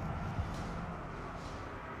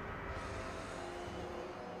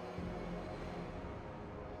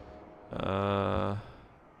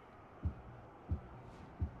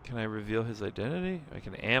 Can I reveal his identity? I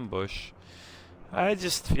can ambush. I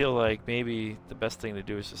just feel like maybe the best thing to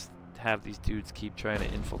do is just have these dudes keep trying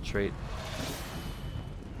to infiltrate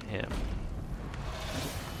him.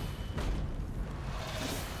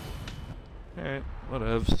 Alright,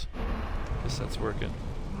 whatevs. Guess that's working.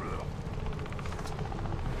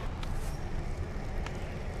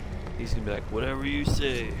 He's gonna be like, whatever you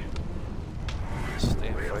say.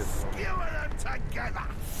 Stand fight for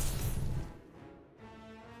him.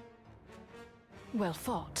 Well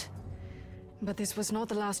fought. But this was not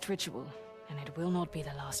the last ritual, and it will not be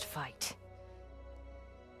the last fight.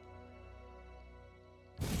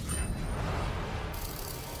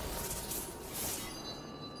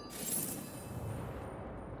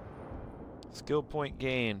 Skill point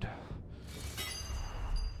gained.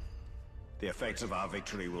 The effects of our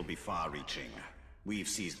victory will be far-reaching. We've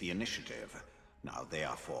seized the initiative. Now they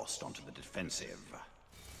are forced onto the defensive.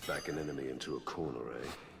 Back an enemy into a corner, eh?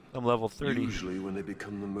 I'm level 30. Usually when they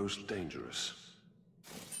become the most dangerous.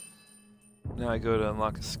 Now I go to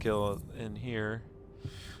unlock a skill in here.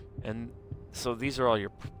 And so these are all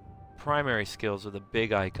your primary skills are the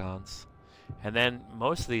big icons. And then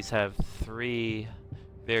most of these have 3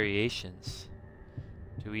 variations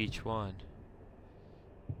to each one,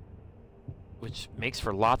 which makes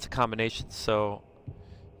for lots of combinations. So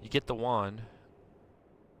you get the one,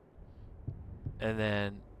 and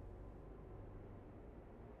then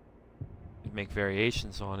you make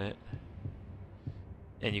variations on it,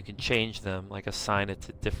 and you can change them, like assign it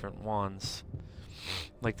to different ones.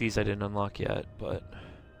 Like these I didn't unlock yet, but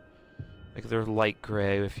like they're light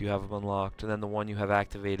gray if you have them unlocked, and then the one you have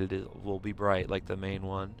activated will be bright, like the main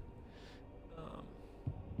one.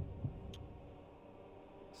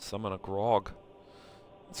 Summon a Grog.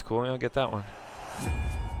 That's cool, I'll get that one.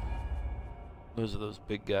 Those are those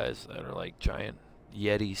big guys that are like giant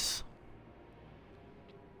yetis.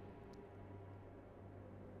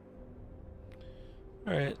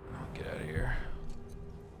 Alright, I'll get out of here.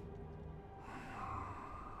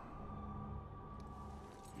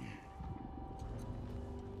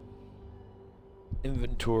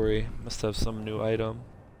 Inventory. Must have some new item.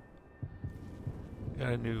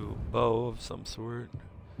 Got a new bow of some sort.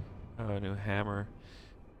 Oh, a new hammer.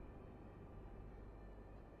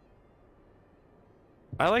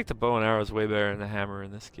 I like the bow and arrows way better than the hammer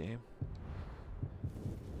in this game.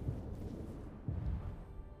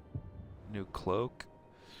 New cloak.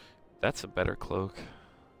 That's a better cloak.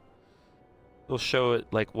 It'll show it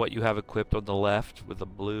like what you have equipped on the left with the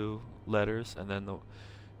blue letters, and then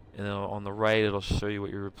on the right it'll show you what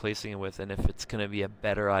you're replacing it with, and if it's gonna be a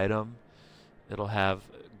better item, it'll have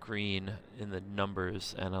green in the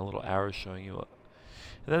numbers and a little arrow showing you. And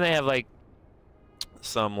then they have like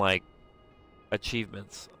some like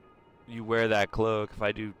achievements. You wear that cloak. If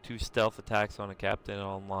I do 2 stealth attacks on a captain,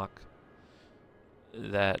 I'll unlock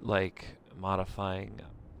that like modifying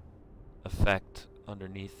effect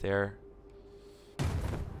underneath there.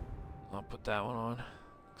 I'll put that one on.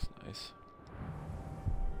 Looks nice.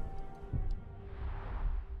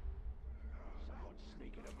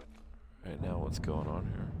 Right now, what's going on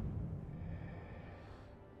here?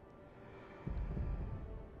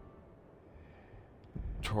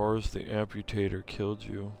 Tars the Amputator killed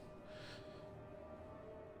you.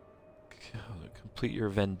 Complete your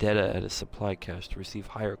vendetta at a supply cache to receive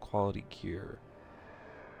higher quality gear.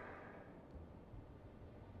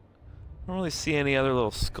 I don't really see any other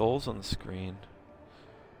little skulls on the screen.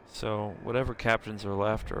 So whatever captains are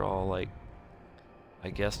left are all like,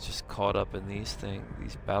 I guess, just caught up in these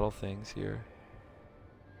battle things here.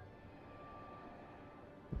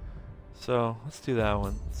 So let's do that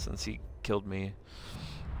one since he killed me.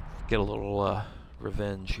 Get a little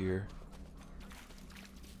revenge here.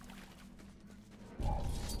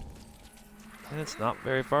 And it's not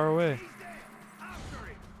very far away.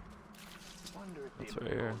 It's right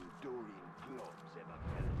here.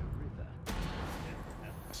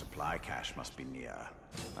 A supply cache must be near.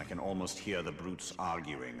 I can almost hear the brutes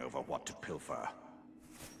arguing over what to pilfer.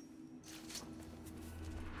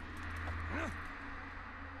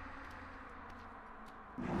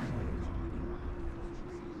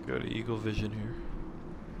 Go to Eagle Vision here.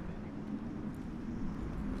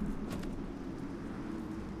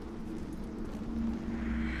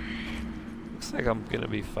 Looks like I'm gonna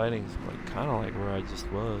be fighting like kind of like where I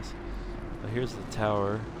just was. Here's the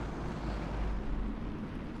tower.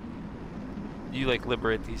 You like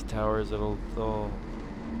liberate these towers, they'll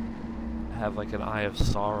have like an Eye of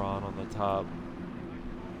Sauron on the top,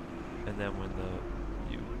 and then when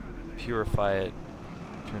you purify it,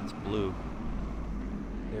 it turns blue.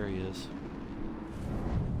 There he is.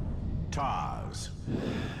 Tars.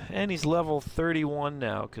 And he's level 31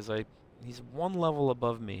 now, because he's 1 level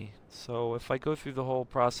above me. So if I go through the whole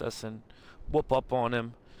process and whoop up on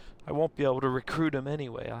him, I won't be able to recruit him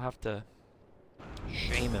anyway. I'll have to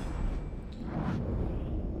shame him.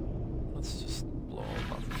 Let's just blow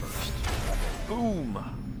him up first. Boom!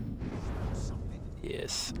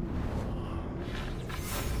 Yes.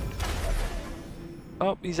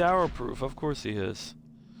 Oh, he's arrow-proof. Of course he is.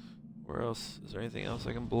 Where else? Is there anything else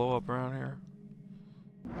I can blow up around here?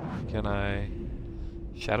 Can I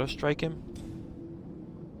shadow strike him?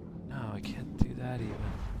 No, I can't do that even.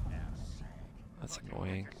 That's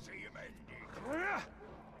annoying. I heard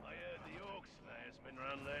the Orc Slayer's been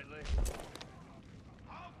around lately.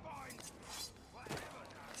 I'll find whatever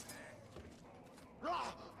down there.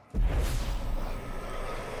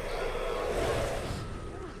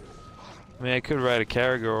 I mean, I could ride a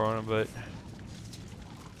Caragor on him, but...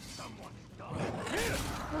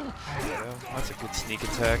 There you go. That's a good sneak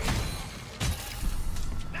attack.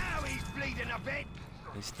 Now he's bleeding a bit.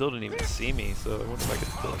 He still didn't even see me, so I wonder if I could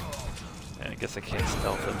still... Yeah, I guess I can't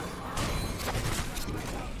stealth him.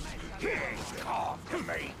 after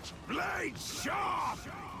meat. Blade sharp!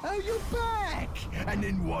 Oh, you're back! And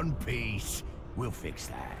in one piece. We'll fix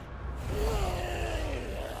that.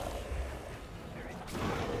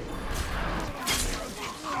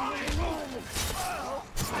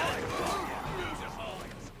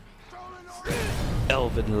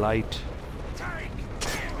 Elven light.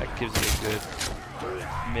 That gives you a good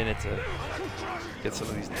minute to get some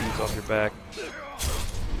of these dudes off your back.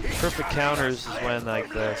 Perfect counters is when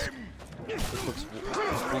like this looks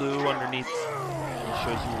blue underneath and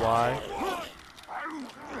shows you why.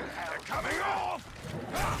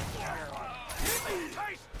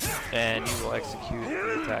 And you will execute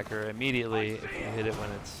the attacker immediately if you hit it when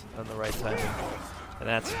it's on the right timing. And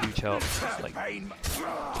that's a huge help. Like, oh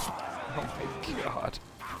my god.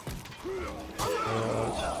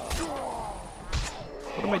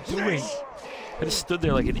 What am I doing? I just stood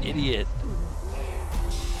there like an idiot.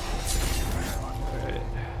 Alright.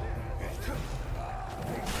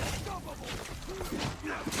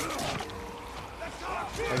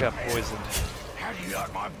 I got poisoned. How do you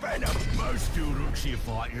like my venom? Most Uruxia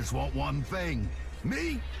fighters want one thing.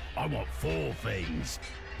 Me? I want 4 things.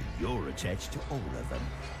 You're attached to all of them.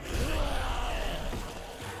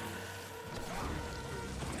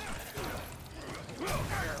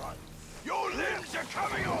 Your limbs are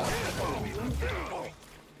coming off!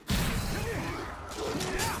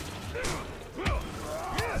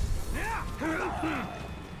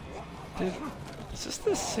 Dude, is this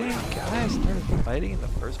the same guy I started fighting in the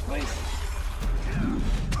first place?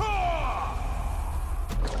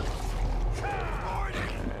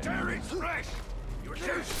 Terry's flesh! You're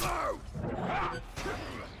too slow!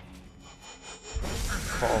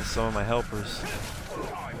 Call some of my helpers.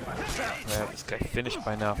 I have this guy finished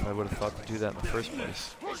by now if I would have thought to do that in the first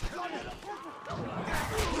place.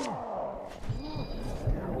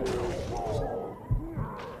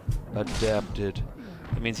 Adapted.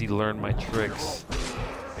 That means he learned my tricks.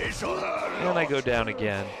 And I go down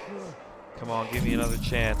again. Come on, give me another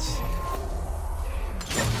chance.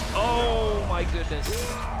 Oh my goodness.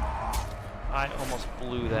 I almost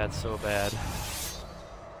blew that so bad.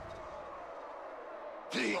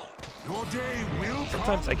 Your day will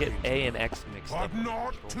Sometimes I get A and X mixed up. but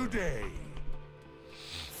not today.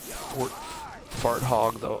 Fart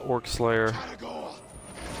Hog, the Orc Slayer.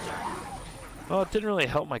 Well, it didn't really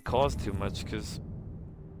help my cause too much because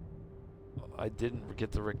I didn't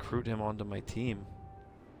get to recruit him onto my team.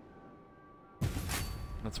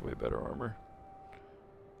 That's way better armor.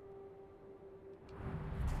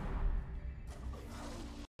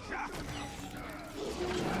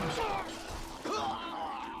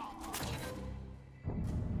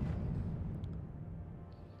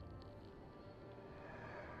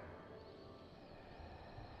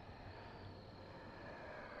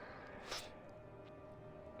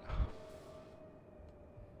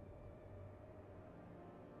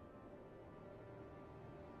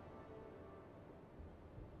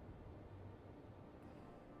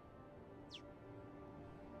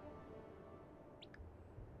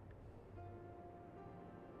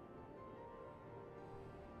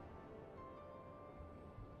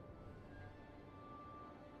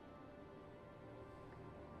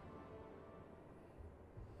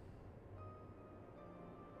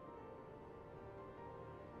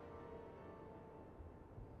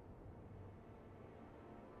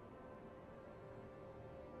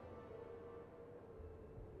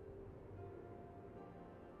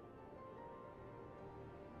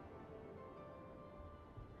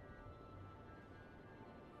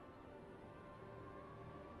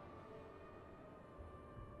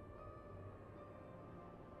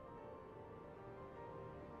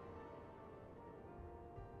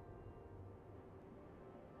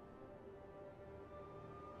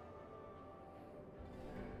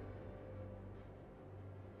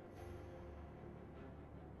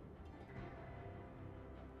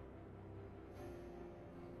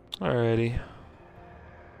 Alrighty.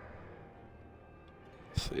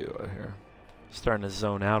 Let's see what here. Starting to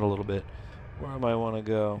zone out a little bit. Where am I want to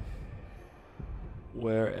go?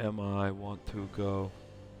 Where am I want to go?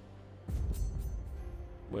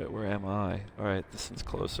 Where am I? Alright, this one's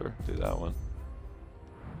closer. Do that one.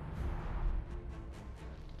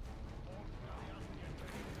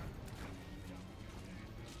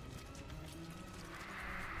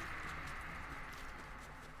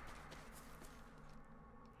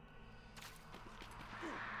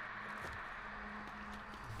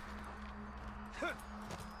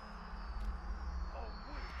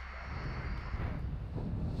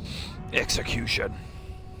 Execution.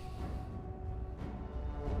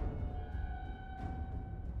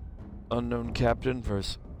 Unknown Captain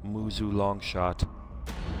versus Muzu Longshot.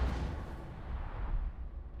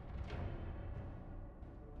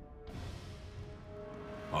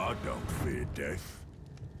 I don't fear death.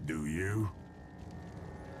 Do you?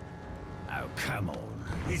 Oh, come on.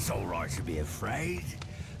 It's all right to be afraid.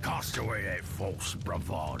 Cast away that false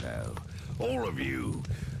bravado. All of you,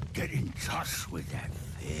 get in touch with that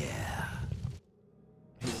fear.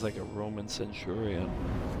 He's like a Roman centurion.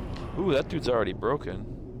 Ooh, that dude's already broken.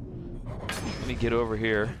 Let me get over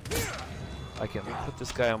here. I can put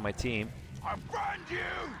this guy on my team. I brand you!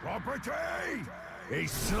 Property!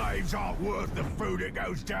 These slaves aren't worth the food that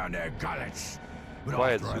goes down their gullets. But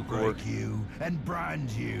Quiet, after I Zugor. break you and brand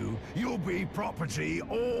you, you'll be property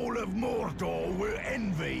all of Mordor will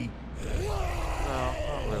envy. No,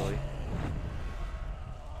 not really.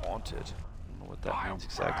 Haunted. I don't know what that means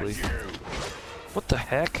exactly. What the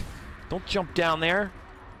heck? Don't jump down there.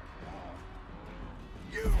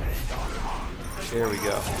 There we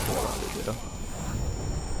go.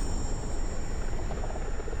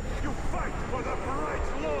 You fight for the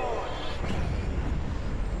bright Lord!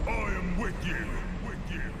 I am with you.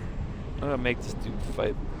 I'm gonna make this dude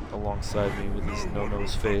fight alongside me with his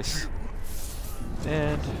no-nose face.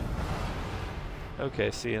 And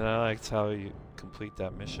okay, see, now that's how you complete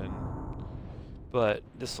that mission. But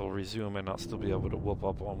this will resume, and I'll still be able to whoop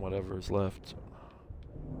up on whatever is left.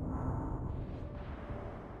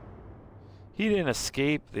 He didn't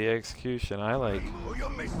escape the execution. I like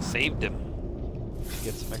saved him.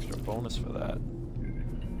 Get some extra bonus for that.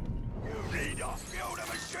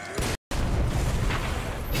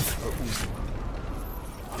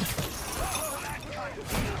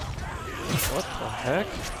 What the heck?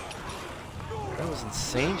 That was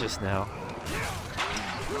insane just now.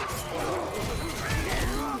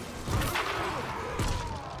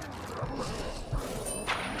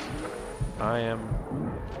 I am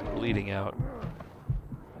bleeding out.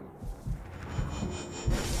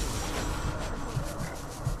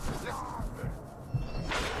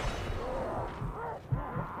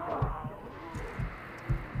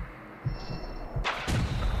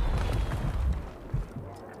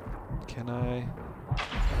 Can I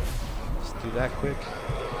just do that quick?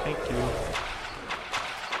 Thank you.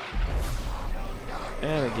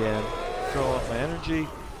 And again, throw off my energy.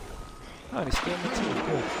 Oh, and he's still in the team.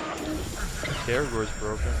 Good. Caragor's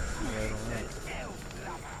broken. Yeah, I don't know.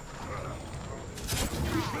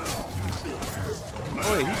 Oh,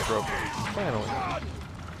 wait, he's broken. Finally.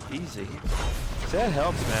 Easy. So that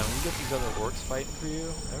helps, man. When you get these other orcs fighting for you,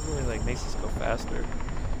 that really like makes us go faster.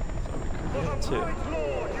 So I'm recruiting too.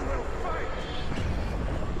 Lord, you will fight!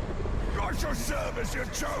 Got your service, you're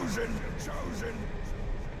chosen.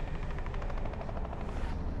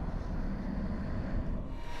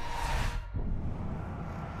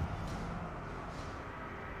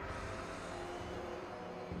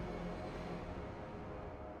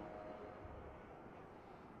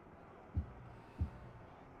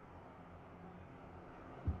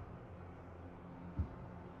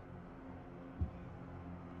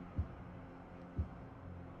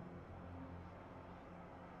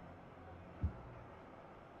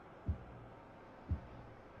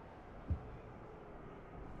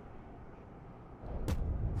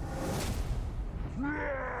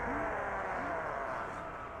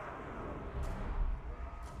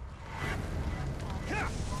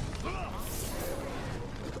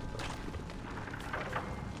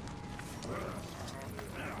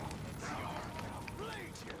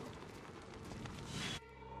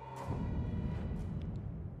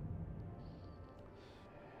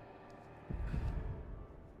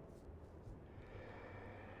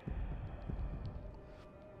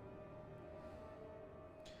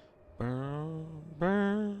 Burn,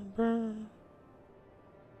 burn, burn.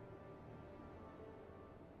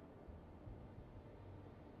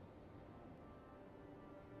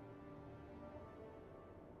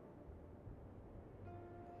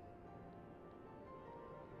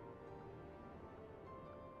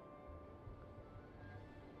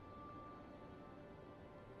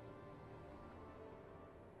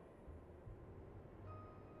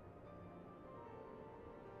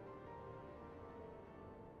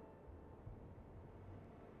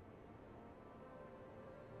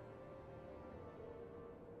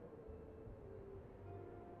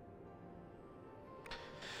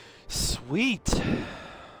 Sweet.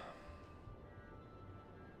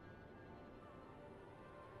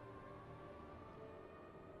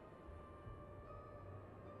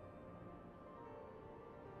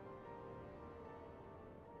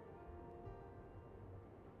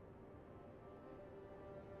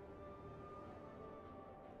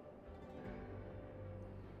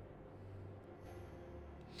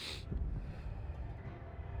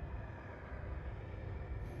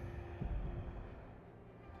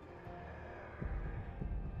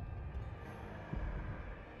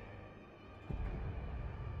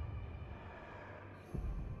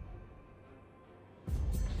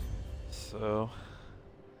 So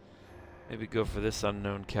maybe go for this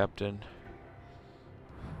unknown captain.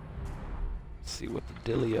 See what the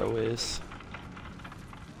dealio is.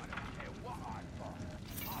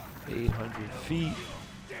 800 feet.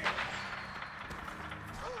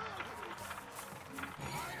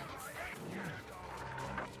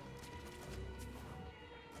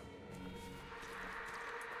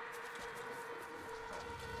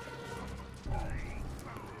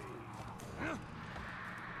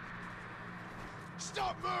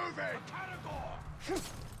 Stop moving!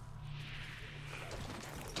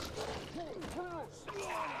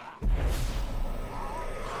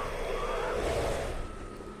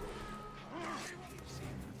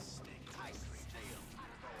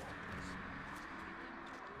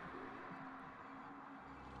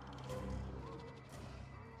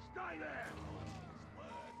 Stay there!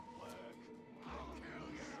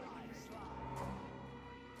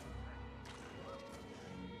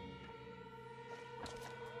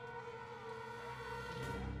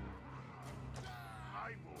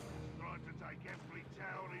 Trying to take every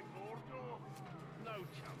town in Mordor? No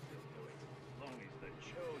chance he'll do it, as long as the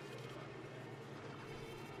chosen.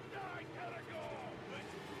 Die, Caragor!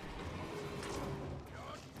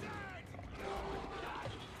 You're dead!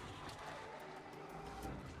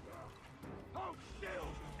 Hold still!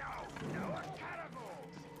 No, a Caragor!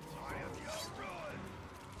 Tired of your ruin!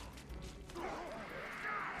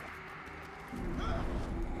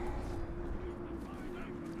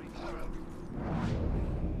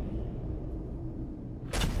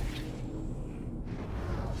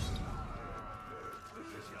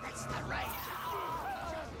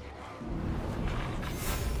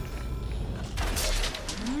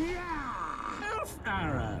 Elf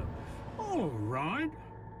arrow. All right.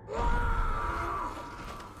 We're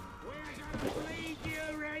gonna lead you,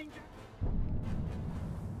 Ranger!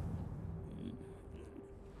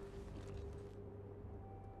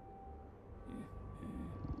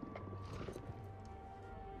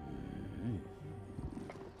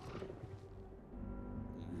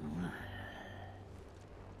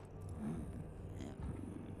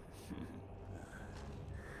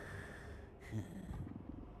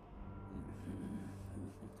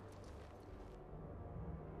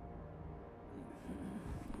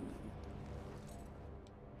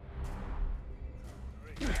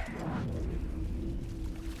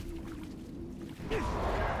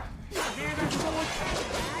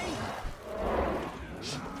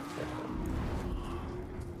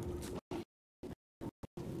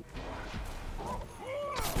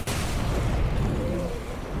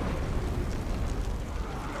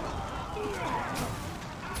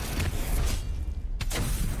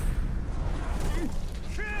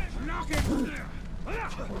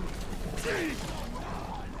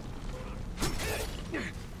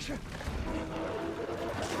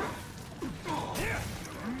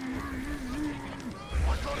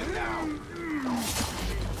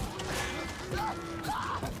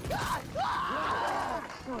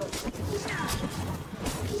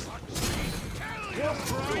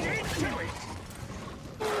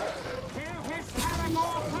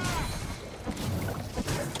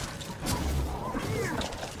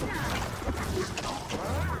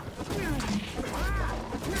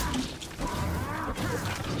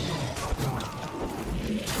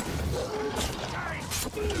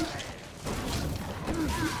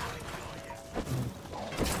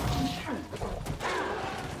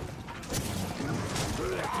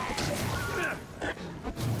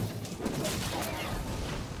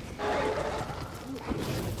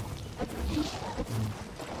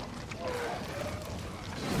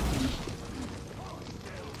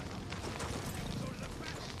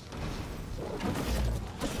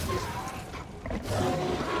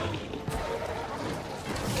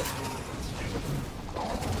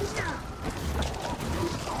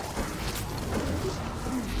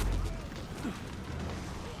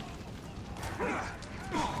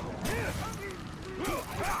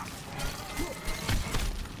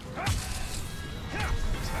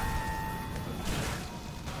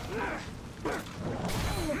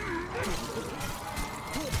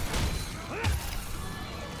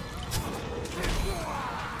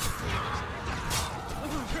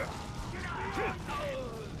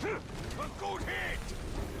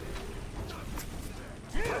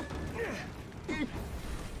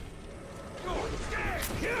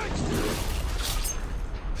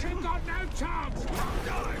 You've got no chance!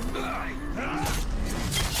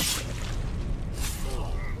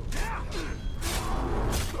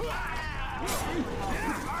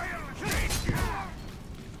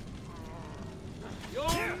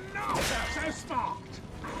 You're not so smart!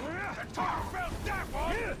 Talk about that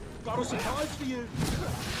one! Got a surprise for you!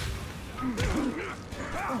 You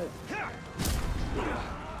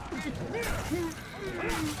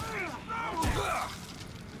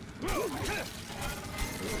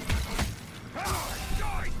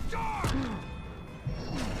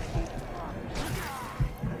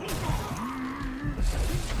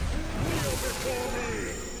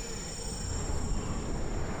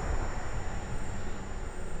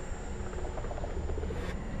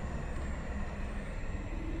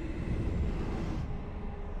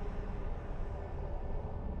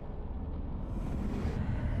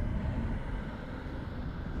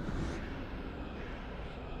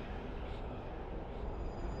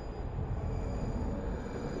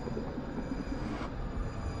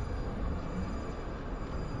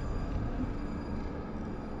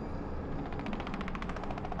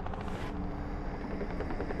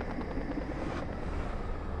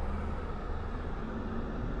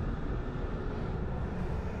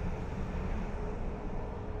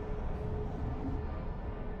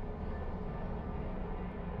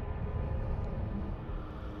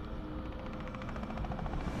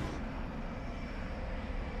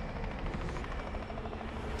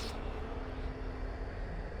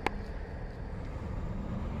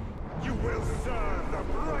will serve the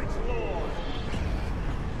Bright Lord!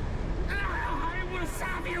 I will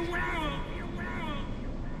serve you well!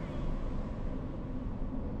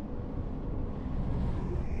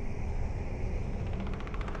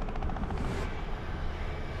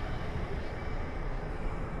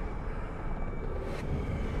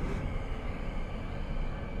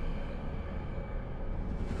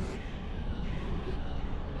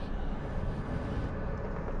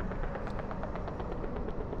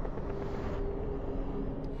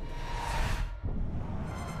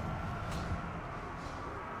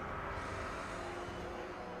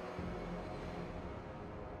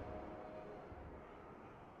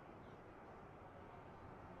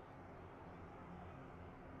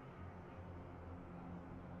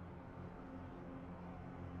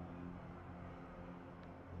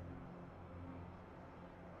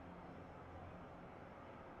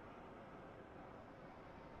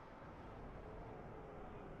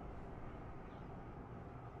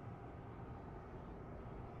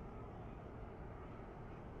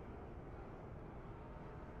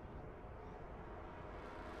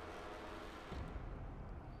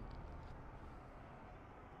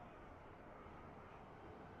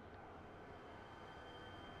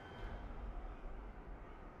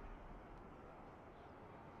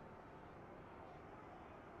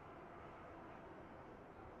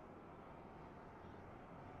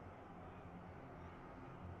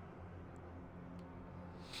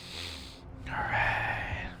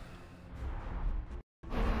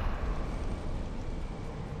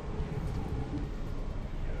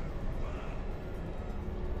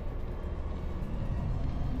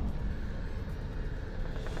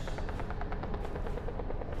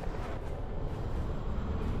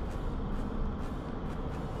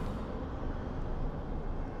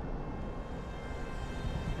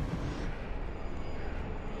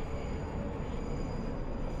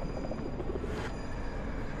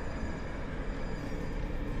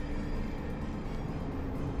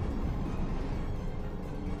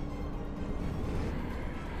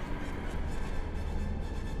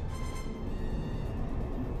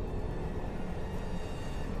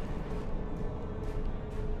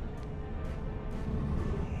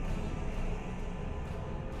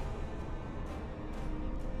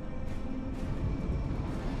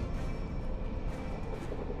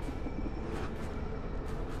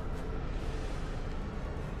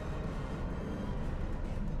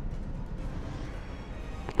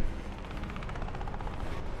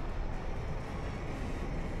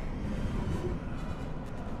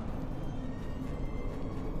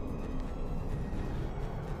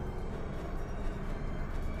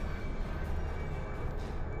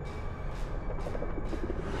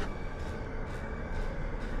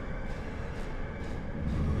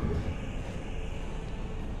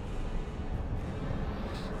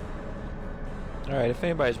 Alright, if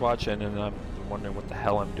anybody's watching and I'm wondering what the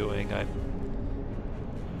hell I'm doing, I'm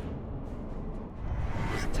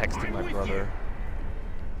just texting my brother.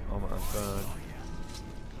 Oh my god.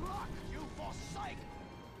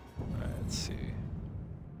 Alright, let's see.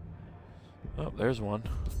 Oh, there's one.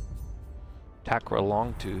 Takra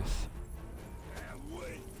Longtooth.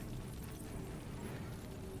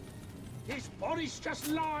 His body's just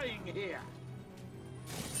lying here.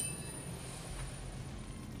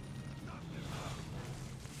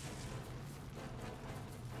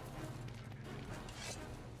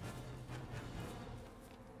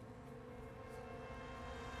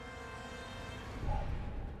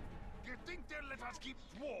 Get think they'll let us keep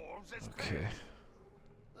dwarves as Okay.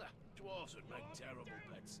 Dwarves would make terrible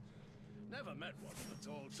pets. Never met one, but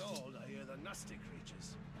all told, I hear they're nasty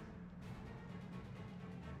creatures.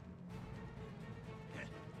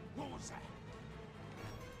 What was that?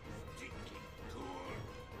 Stinking cool.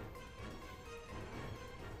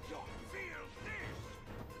 You feel this?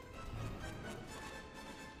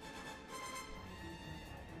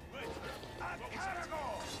 Wait, a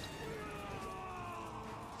caragor!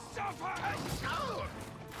 Suffer!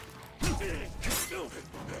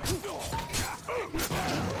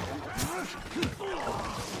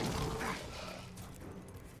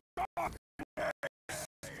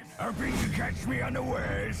 Hoping to catch me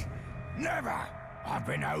unawares? Never! I've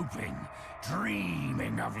been hoping,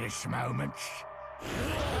 dreaming of this moment.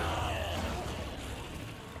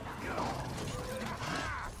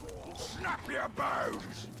 Snap your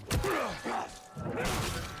bones!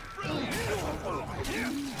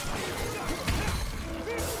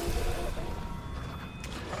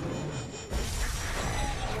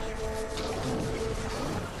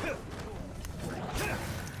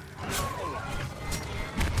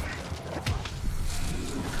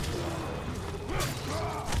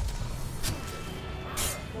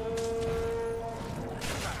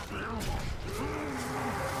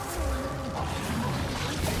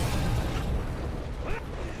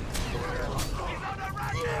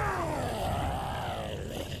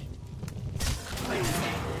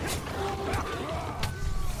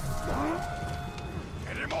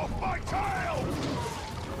 Get him off my tail!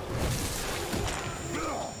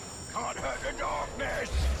 Can't hurt the darkness!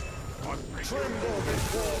 Tremble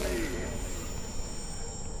before me!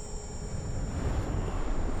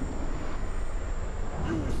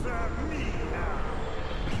 You serve me now!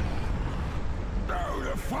 No,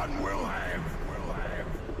 the fun we'll have!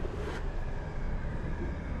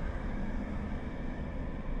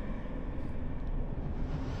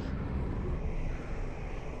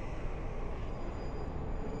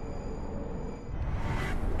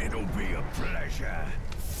 It'll be a pleasure.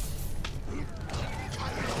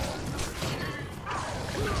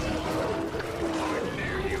 I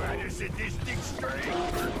knew you had a sadistic streak.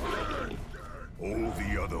 All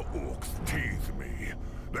the other orcs tease me.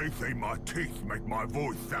 They say my teeth make my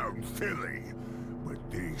voice sound silly.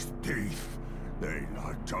 But these teeth, they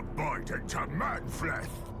like to bite into man flesh.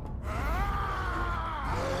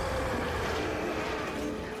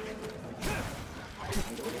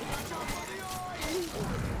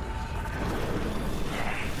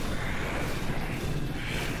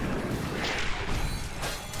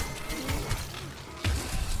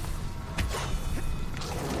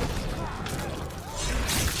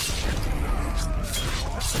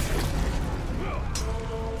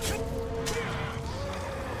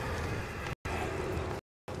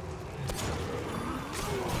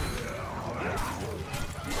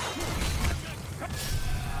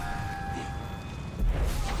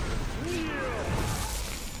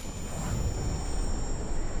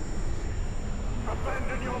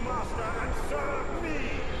 Abandon your master and serve me!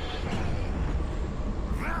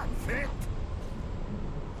 That's it!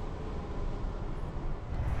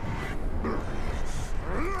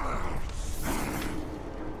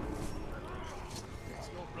 It's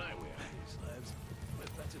not right we are, slaves.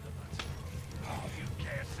 We're better than that. Oh, you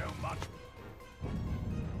care so much.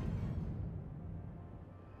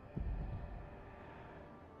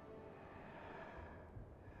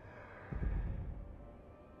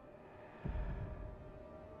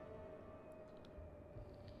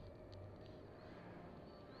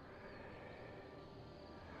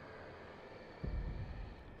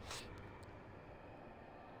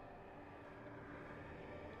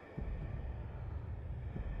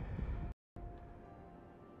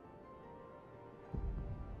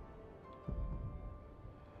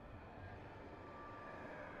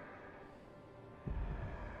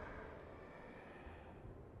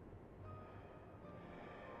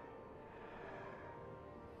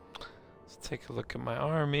 Let's take a look at my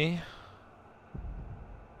army.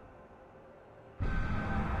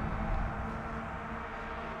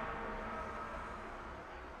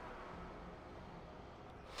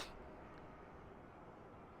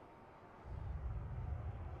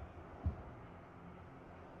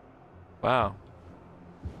 Wow.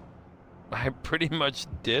 I pretty much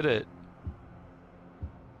did it.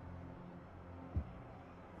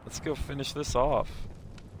 Let's go finish this off.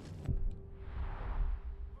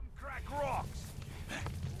 Crack rocks!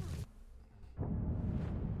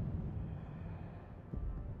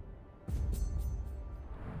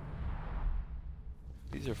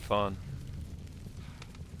 These are fun.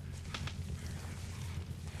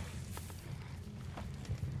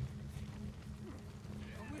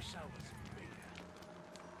 I wish I was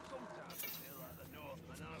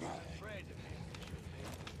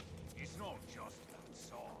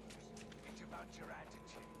hurt your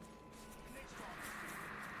attitude. Next one.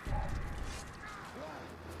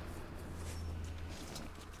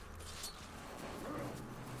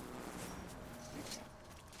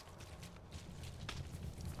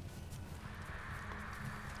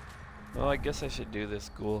 Well, I guess I should do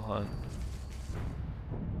this ghoul hunt.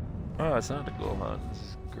 Oh, it's not a ghoul hunt. This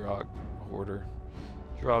is Grog Hoarder.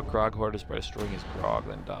 Draw Grog Hoarders by destroying his Grog,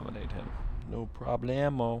 then dominate him. No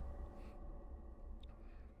problemo.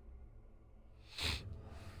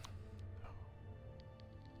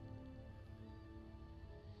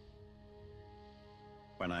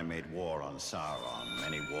 When I made war on Sauron,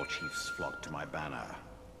 many war chiefs flocked to my banner.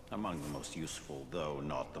 Among the most useful, though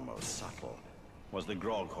not the most subtle, was the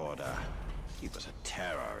Grog Hoarder. He was a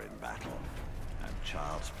terror in battle, and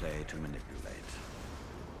child's play to manipulate.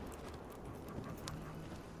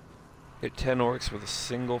 Hit 10 orcs with a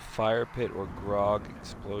single fire pit or Grog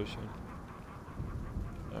explosion.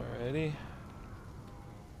 Alrighty.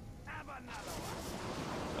 Am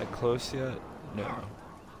I close yet? No.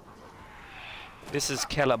 This is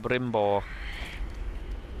Celebrimbo.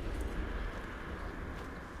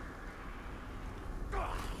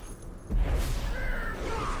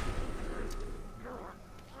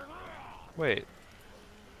 Wait. Is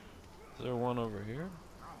there one over here?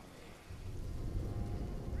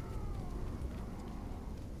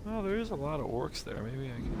 Oh, there is a lot of orcs there.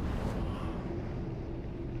 Maybe I can...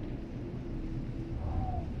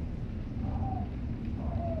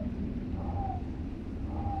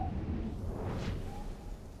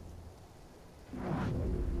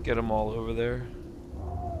 get them all over there.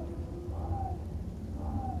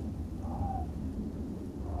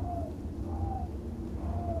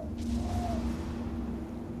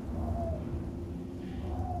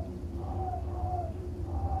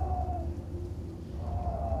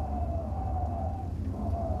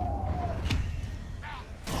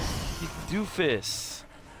 You doofus!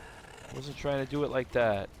 Wasn't trying to do it like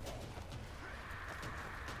that.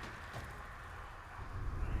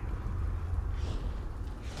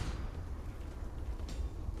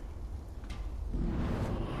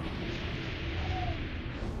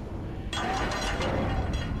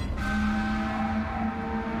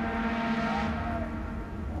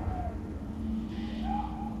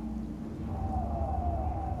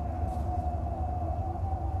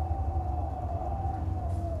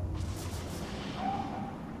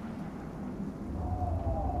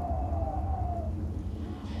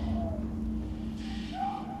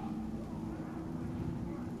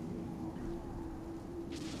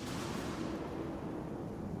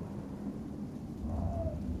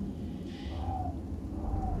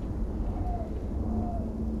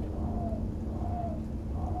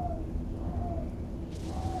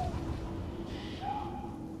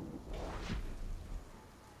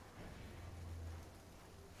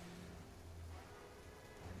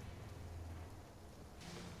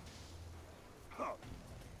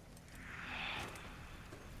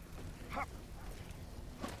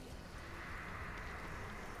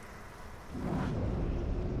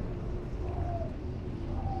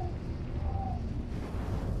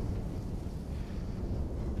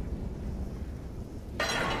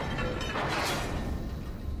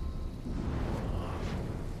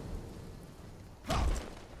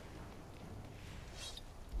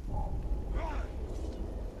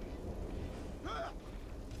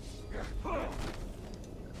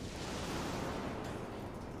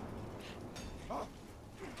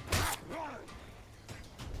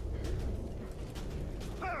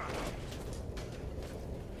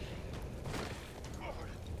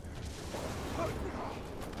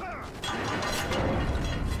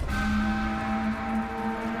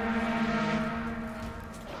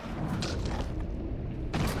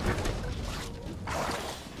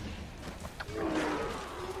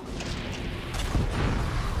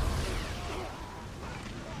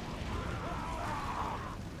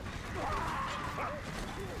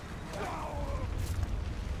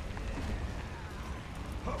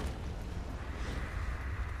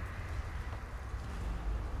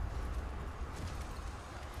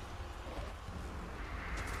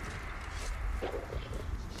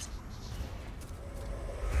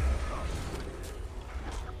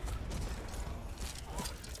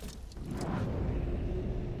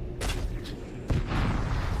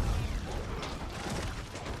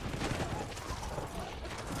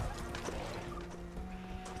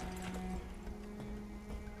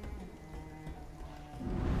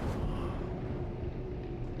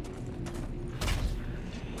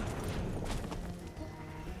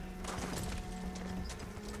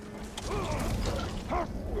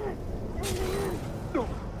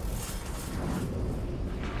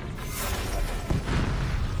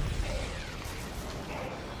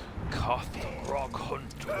 grog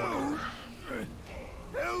hunter.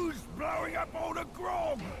 Who's blowing up all the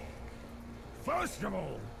grog? First of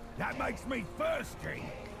all, that makes me thirsty.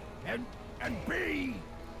 And B,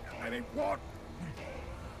 I mean, what?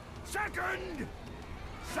 Second,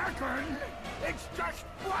 it's just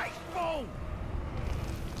wasteful.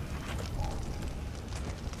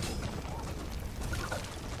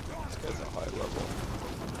 This guy's a high level.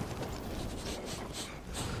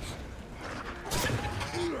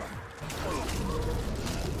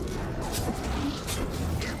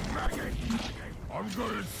 I'm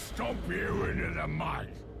gonna stomp you into the mud.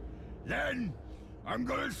 Then, I'm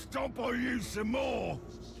gonna stomp on you some more.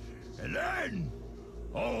 And then,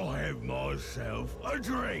 I'll have myself a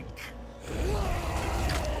drink.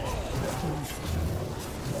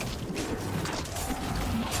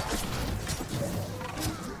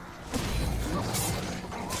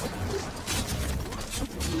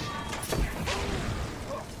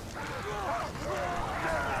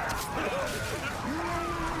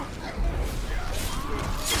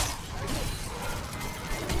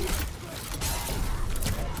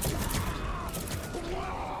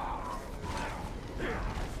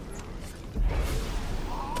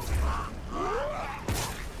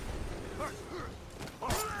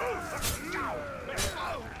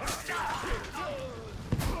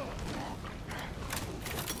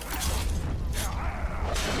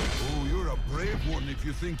 If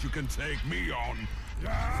you think you can take me on.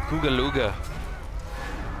 Ooga-looga.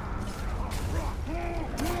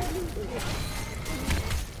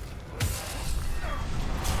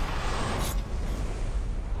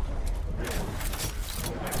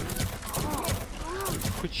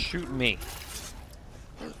 Quit shooting me.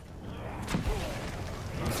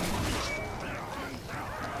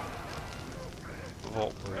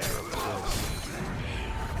 Vault breaker up close.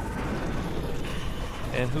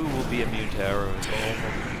 And who will be immune to arrows?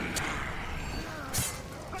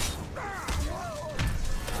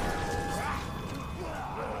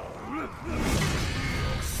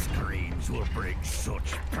 Screams will bring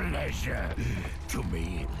such pleasure. To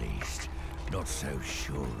me, at least. Not so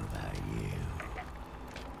sure about you.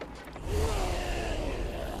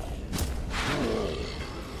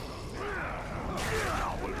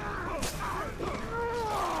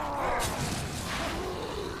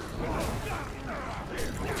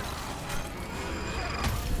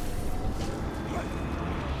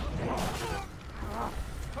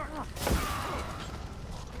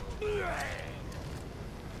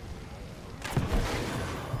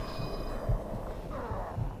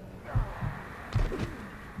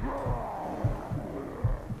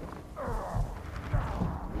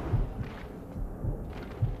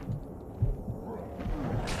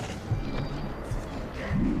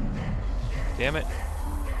 Damn it.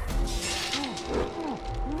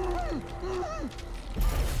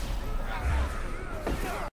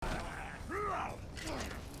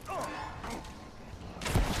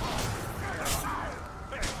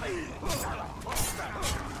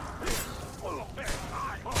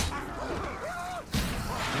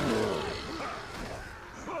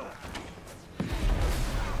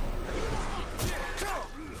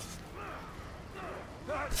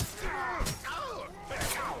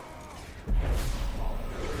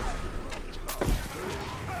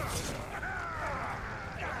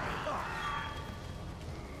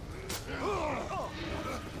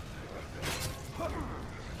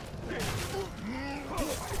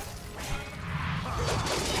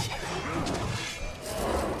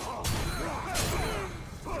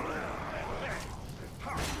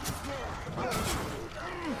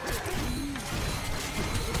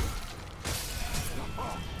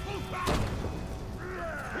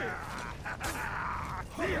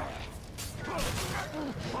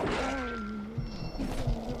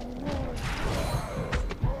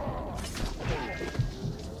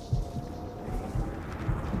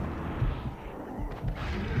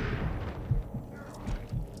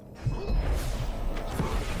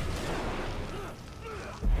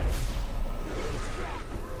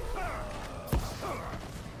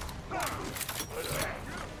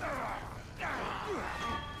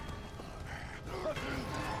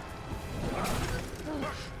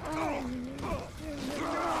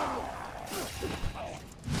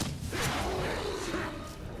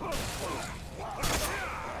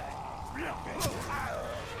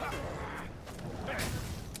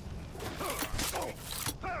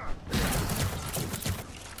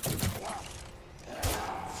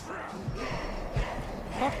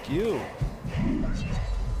 Fuck you.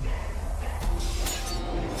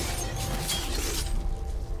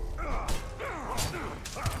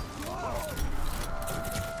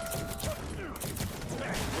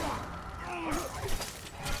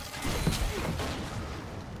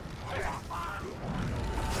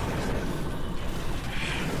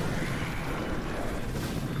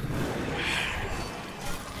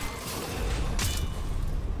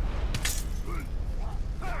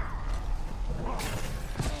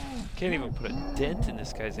 Can't even put a dent in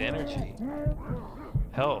this guy's energy.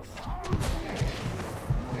 Health.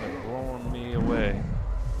 They're blowing me away.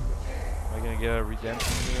 Am I gonna get a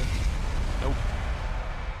redemption here? Nope.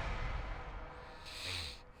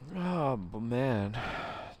 Oh, but man.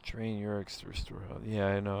 Drain Yurix to restore health. Yeah,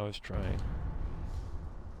 I know, I was trying.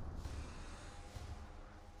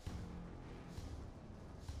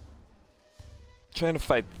 Trying to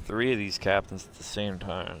fight 3 of these captains at the same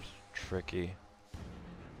time is tricky.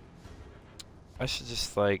 I should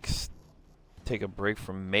just like take a break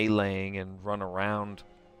from meleeing and run around.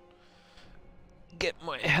 Get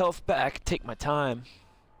my health back, take my time.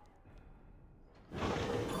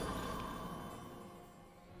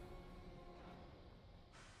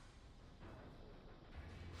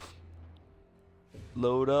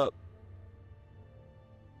 Load up.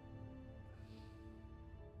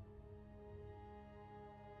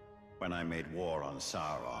 When I made war on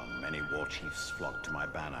Sauron, many war chiefs flocked to my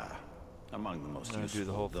banner. Among the most useful, do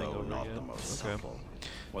the whole thing though over not again? the most Okay. subtle,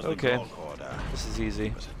 was the Okay. Grog Order. This is easy.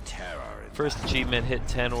 It was a terror in First battle. achievement, hit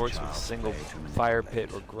 10 orcs with a Child's single play to fire manipulate.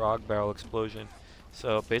 pit or grog barrel explosion.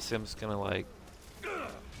 So basically I'm just gonna like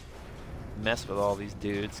mess with all these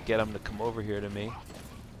dudes, get them to come over here to me.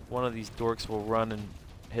 One of these dorks will run and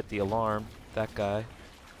hit the alarm. That guy.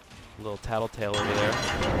 Little tattletale over there.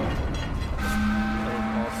 Another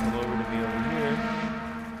Moth come over to me over here.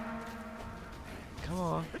 Come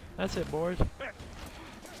on. That's it, boys.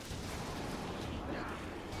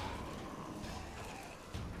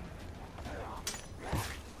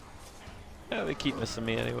 Yeah, they keep missing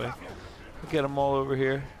me anyway. We'll get them all over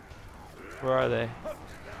here. Where are they? I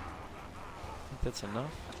think that's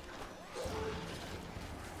enough.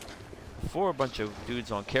 Before a bunch of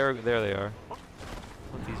dudes on Karagor. There they are. I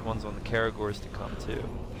want these ones on the Karagors to come too.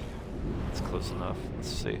 It's close enough. Let's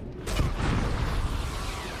see.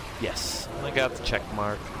 Yes, I got the check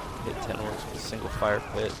mark. Hit 10 orcs with a single fire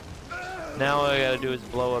pit. Now all I gotta do is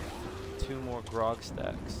blow up 2 more grog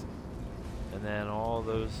stacks. And then all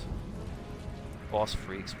those boss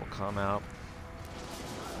freaks will come out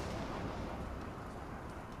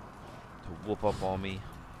to whoop up on me.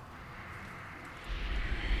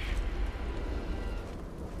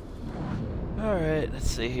 Alright,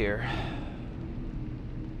 let's see here.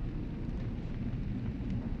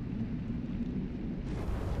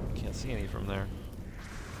 Can't see any from there.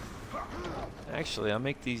 Actually, I'll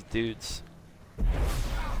make these dudes.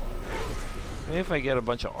 Maybe if I get a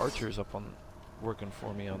bunch of archers up on working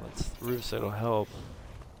for me on the roofs, that'll help.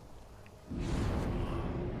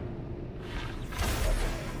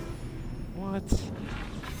 What?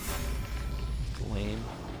 Lame.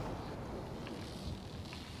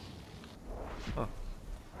 Huh.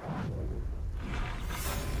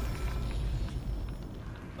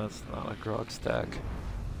 That's not a grog stack.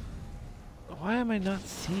 Why am I not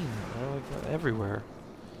seeing it? They're like everywhere.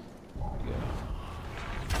 Yeah.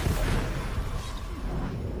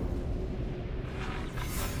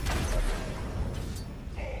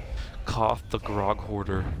 Koth the Grog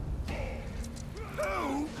Hoarder.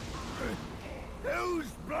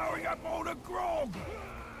 Who's blowing up all the grog?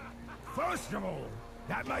 First of all,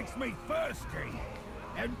 that makes me thirsty.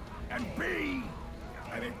 And B,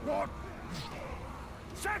 I mean what?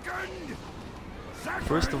 Second!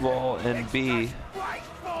 First of all, and B.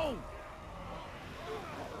 Grateful!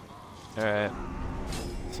 Alright.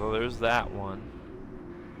 So there's that one.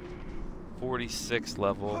 46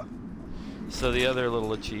 level. So the other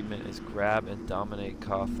little achievement is grab and dominate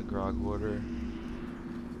Koth the Grog Hoarder,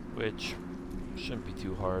 which shouldn't be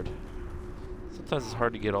too hard. Sometimes it's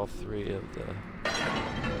hard to get all 3 of the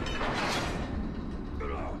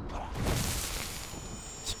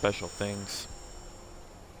special things.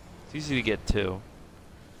 It's easy to get 2.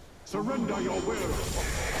 Surrender your will!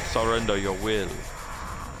 Surrender your will.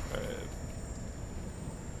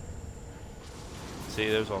 See,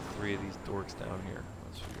 there's all 3 of these dorks down here.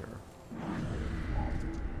 That's for sure.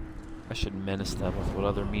 I should menace them with what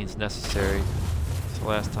other means necessary. It's the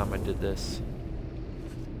last time I did this.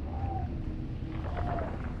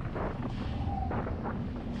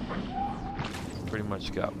 Pretty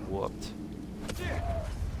much got whooped.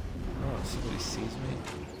 Oh, somebody sees me.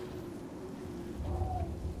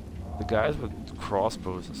 The guys with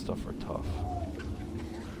crossbows and stuff are tough.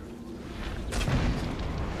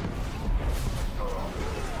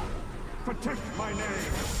 Protect my name!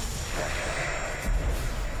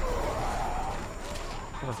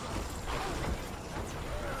 Huh.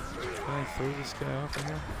 Can I throw this guy off of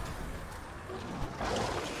here?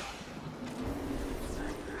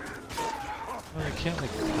 Oh, I can't like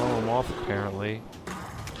throw him off apparently.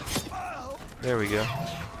 There we go.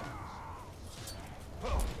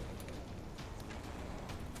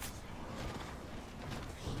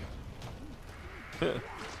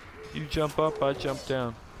 You jump up, I jump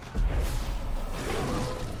down.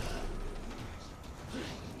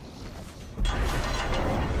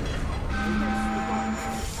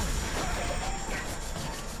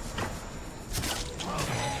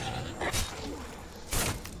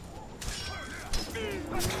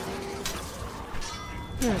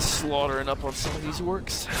 Yeah, slaughtering up on some of these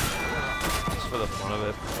orcs. Just for the fun of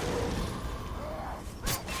it.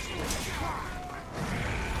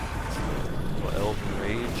 Little elven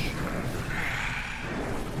rage.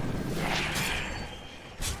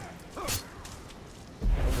 I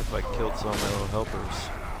wonder if I killed some of my little helpers.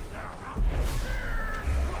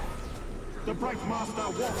 The Bright Master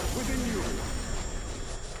walks within you.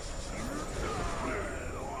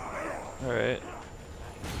 Alright.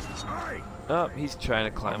 Oh, he's trying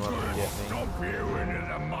to climb up and get me. Stomp you into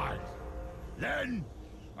the mud. Then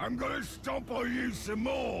I'm gonna stomp on you some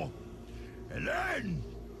more. And then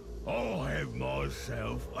I'll have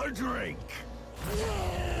myself a drink.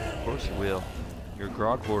 Of course you will. You're a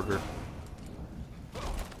grog hoarder.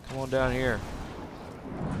 Come on down here.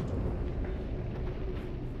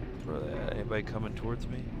 Where are they at? Anybody coming towards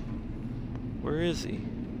me? Where is he?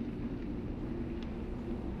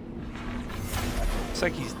 Looks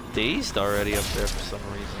like he's dazed already up there for some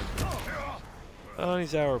reason. Oh,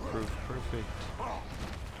 he's hour proof. Perfect.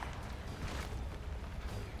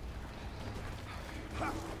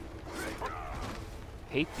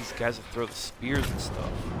 Hate these guys that throw the spears and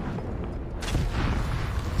stuff.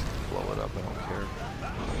 Blow it up, I don't care.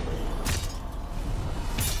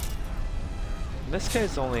 And this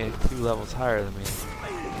guy's only 2 levels higher than me.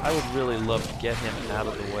 I would really love to get him out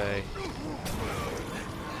of the way.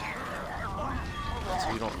 So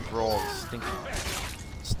you don't throw all the stinky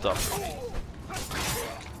stuff at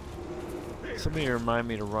me. Somebody remind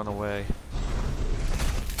me to run away.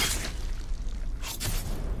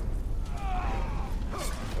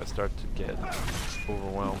 I start to get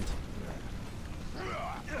overwhelmed.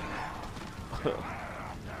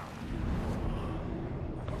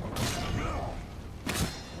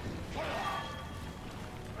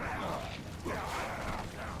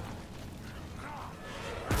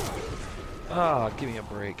 Ah, give me a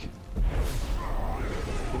break.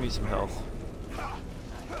 Give me some health.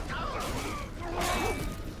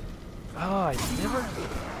 Ah, I never...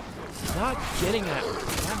 Not getting that...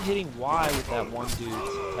 Not hitting Y with that one dude's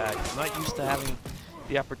attack. I'm not used to having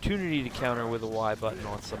the opportunity to counter with a Y button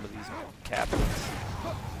on some of these captains.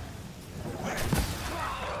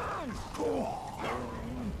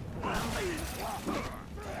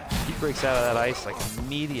 He breaks out of that ice like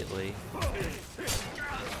immediately.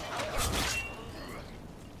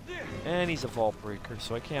 And he's a vault breaker,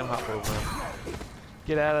 so I can't hop over him.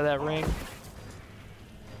 Get out of that ring.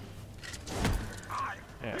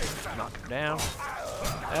 Yeah, knock him down.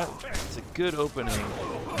 That's a good opening.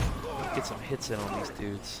 Get some hits in on these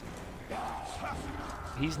dudes.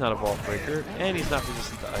 He's not a vault breaker, and he's not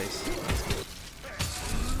resistant to ice. That's good.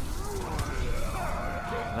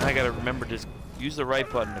 Now I gotta remember to just use the right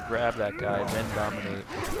button to grab that guy and then dominate.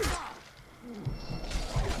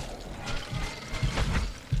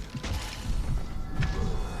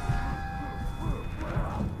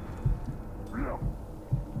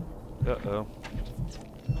 Uh-oh.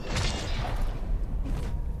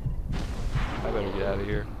 I better get out of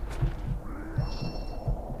here.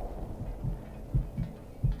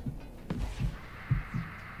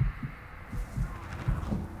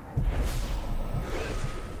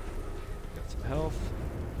 Got some health.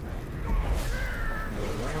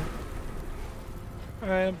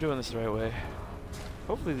 Alright, I'm doing this the right way.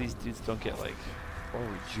 Hopefully these dudes don't get like all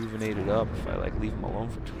rejuvenated up if I like leave them alone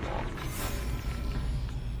for too long.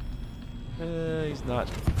 He's not.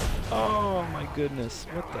 Oh my goodness!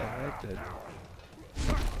 What the heck?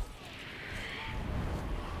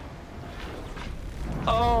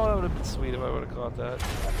 Oh, that would have been sweet if I would have caught that.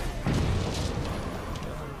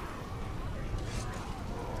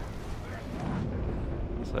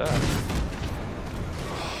 What's that?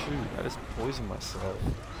 Shoot! I just poisoned myself.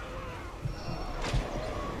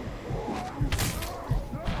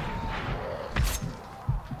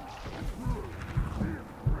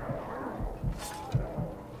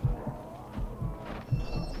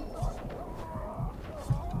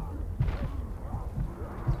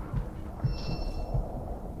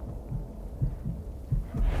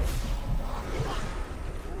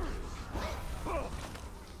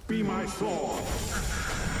 Be my sword.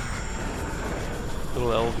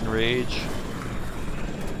 Little elven rage.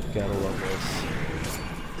 Gotta love this.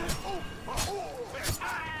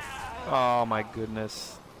 Oh my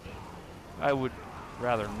goodness. I would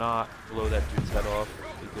rather not blow that dude's head off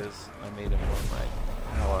because I made him one of my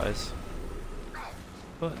allies.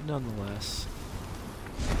 But nonetheless.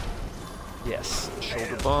 Yes,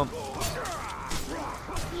 shoulder bump.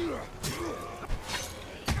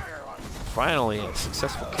 Finally, a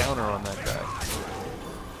successful counter on that guy.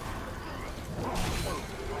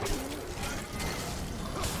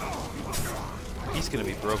 He's gonna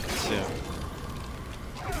be broken soon.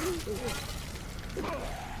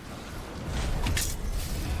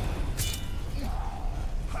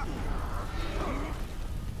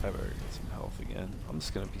 I better get some health again. I'm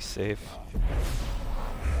just gonna be safe.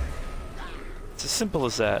 It's as simple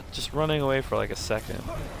as that. Just running away for like a second.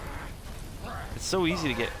 It's so easy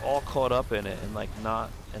to get all caught up in it and like not,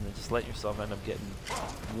 and then just let yourself end up getting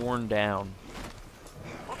worn down.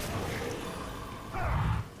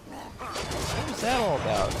 What was that all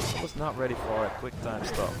about? I was not ready for all that quick time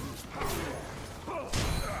stuff.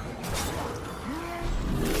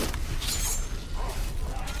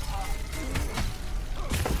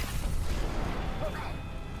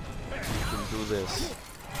 You can do this.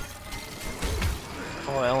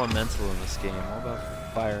 All elemental in this game, all about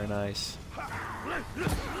fire and ice.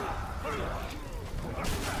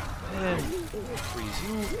 And freeze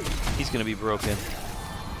you. He's gonna be broken.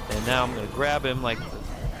 And now I'm gonna grab him like.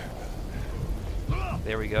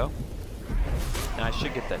 There we go. Now I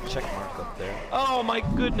should get that check mark up there. Oh my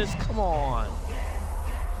goodness, come on! Alright,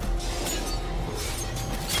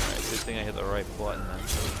 good thing I hit the right button then.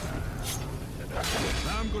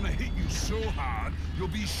 I'm gonna hit you so hard, you'll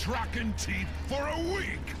be shracking teeth for a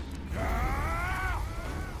week! I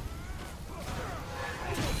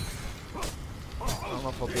don't know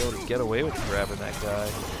if I'll be able to get away with grabbing that guy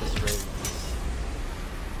at this rate.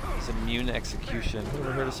 He's immune to execution.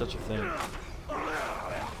 Never heard of such a thing.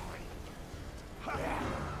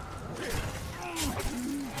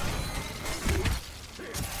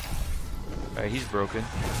 Alright, he's broken.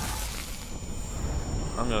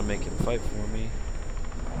 I'm gonna make him fight for me.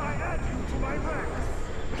 I add you to my ranks.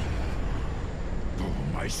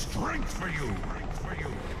 My strength for you!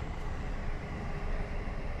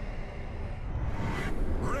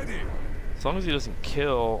 Ready! As long as he doesn't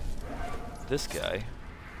kill this guy.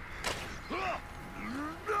 Nah,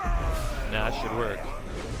 that should work.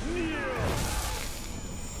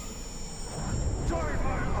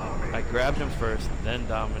 I grabbed him first, then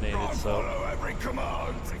dominated, so Every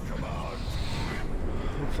command!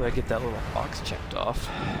 hopefully I get that little box checked off.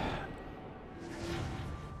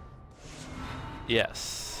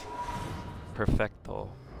 Yes. Perfecto.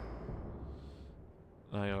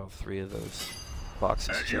 I got all 3 of those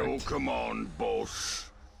boxes At your checked. command, boss.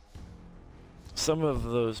 Some of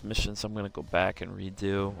those missions I'm gonna go back and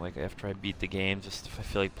redo, like after I beat the game, just if I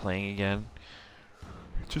feel like playing again.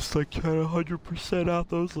 Just like try to 100% out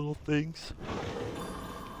those little things.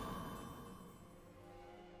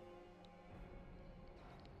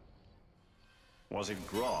 Was it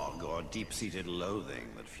grog or deep-seated loathing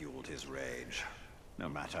that fueled his rage? No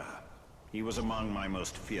matter. He was among my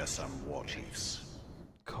most fearsome war chiefs.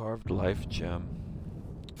 Carved life gem.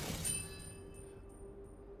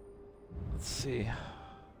 Let's see.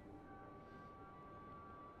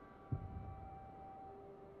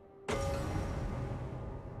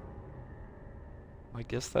 I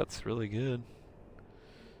guess that's really good.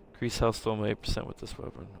 Increase health still 8% with this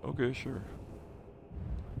weapon. Okay, sure.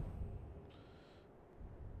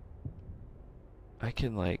 I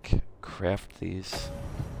can like craft these.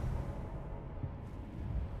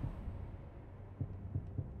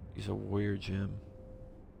 Use a warrior gem.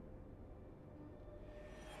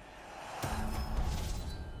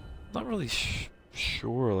 Not really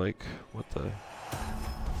sure like what the.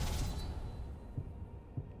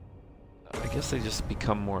 I guess they just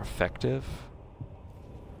become more effective.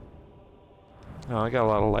 Oh, I got a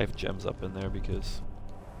lot of life gems up in there because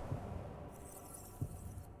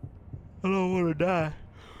I don't want to die.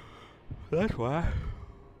 That's why.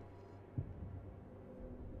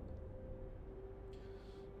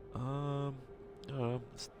 I don't know.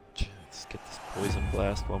 Let's get this poison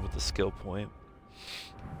blast one with the skill point.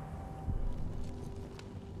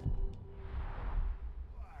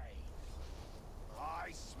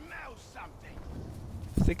 I smell something.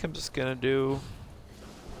 I think I'm just gonna do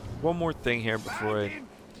one more thing here before I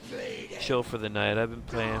chill for the night. I've been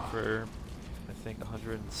playing for I think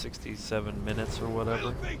 167 minutes or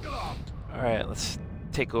whatever. Alright, let's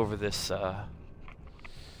take over this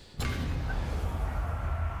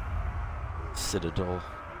citadel.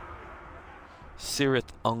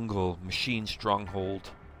 Cirith Ungol Machine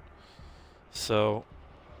Stronghold. So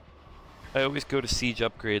I always go to siege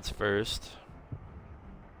upgrades first.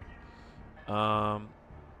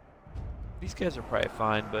 These guys are probably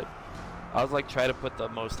fine, but I would like try to put the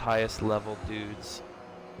most highest level dudes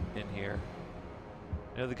in here.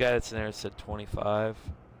 You know the guy that's in there said 25?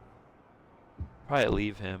 Probably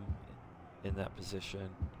leave him in that position.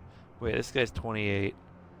 Wait, this guy's 28.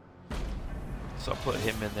 So I'll put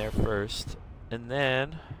him in there first. And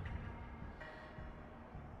then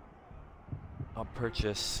I'll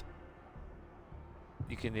purchase,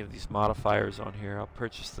 you can have these modifiers on here. I'll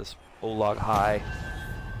purchase this Olag High.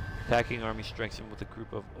 Attacking army strengthened with a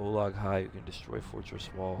group of Olag High who can destroy fortress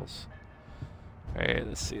walls. Alright,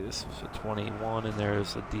 let's see, this was a 21 and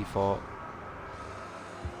there's a default.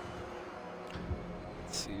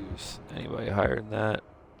 Let's see who's anybody higher than that.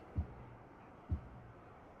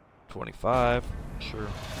 25, sure.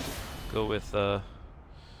 Go with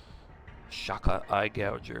Shaka Eye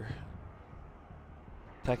Gouger.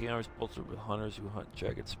 Attacking armies bolstered with hunters who hunt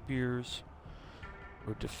jagged spears.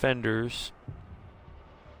 Or defenders.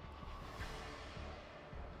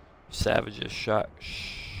 Savages,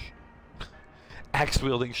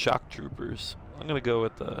 axe-wielding shock troopers. I'm gonna go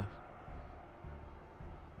with the...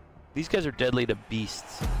 These guys are deadly to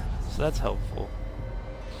beasts, so that's helpful.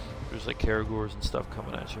 There's like Karagors and stuff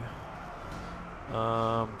coming at you.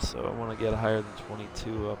 So I want to get higher than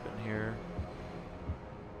 22 up in here.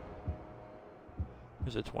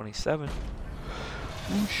 There's a 27.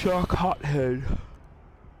 Ooh, shock hothead.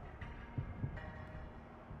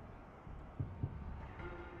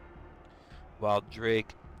 Wild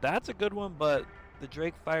Drake. That's a good one, but the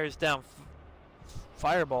Drake fires down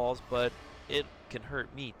fireballs, but it can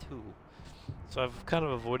hurt me too. So I've kind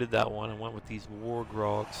of avoided that one and went with these War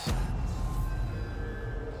Grogs.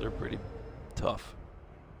 They're pretty tough.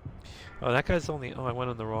 Oh, that guy's only... Oh, I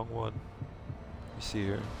went on the wrong one. You see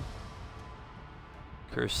here.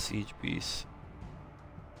 Cursed Siege Beast.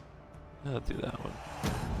 I'll do that one.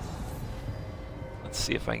 Let's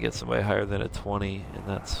see if I can get somebody higher than a 20 in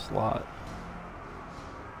that slot.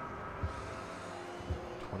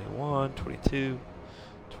 21, 22,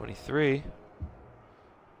 23,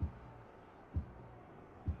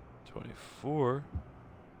 24.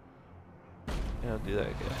 Yeah, I'll do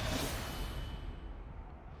that guy.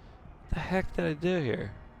 What the heck did I do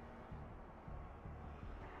here?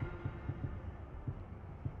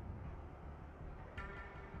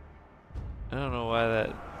 I don't know why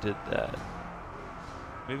that did that.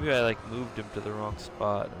 Maybe I like moved him to the wrong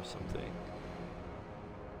spot or something.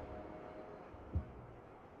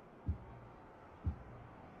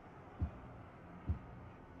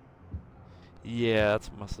 Yeah, that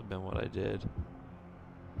must have been what I did.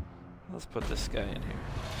 Let's put this guy in here.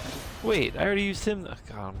 Wait, I already used him. Oh,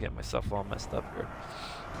 God, I'm getting myself all messed up here.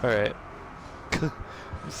 Alright.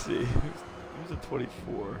 Let's see. Who's a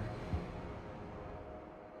 24?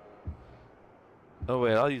 Oh,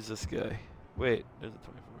 wait, I'll use this guy. Wait, there's a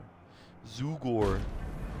 24. Zugor.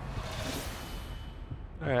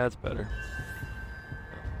 Alright, that's better.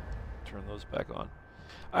 Turn those back on.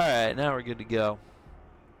 Alright, now we're good to go.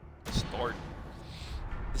 Start.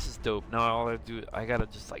 This is dope. Now all I do, I gotta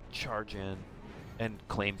just like charge in and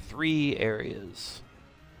claim 3 areas.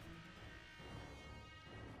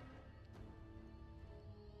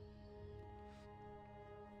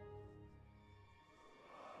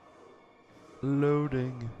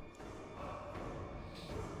 Loading.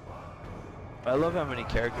 I love how many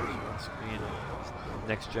characters are on screen on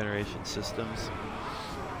next generation systems.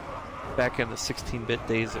 Back in the 16-bit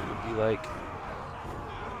days, it would be like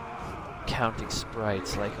counting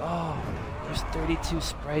sprites, like, oh, there's 32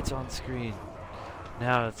 sprites on screen.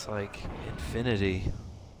 Now it's like infinity.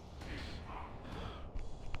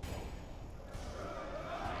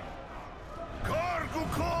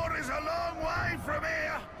 Korgukor is a long way from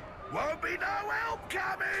here. Won't be no help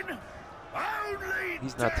coming. Only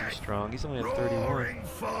he's not too strong. He's only at 31. roaring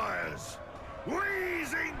fires,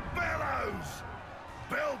 wheezing bellows,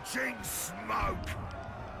 belching smoke.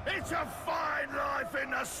 It's a fine life in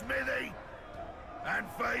the smithy. And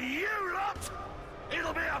for you lot,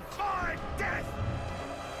 it'll be a fine death.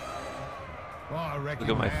 Look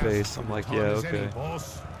at my face. I'm like, yeah, okay.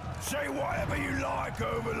 Say whatever you like,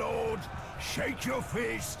 Overlord. Shake your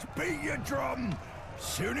fist, beat your drum.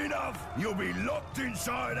 Soon enough, you'll be locked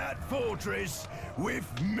inside that fortress with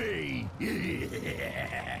me.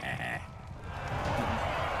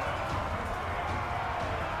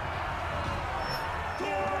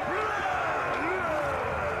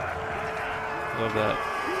 Love that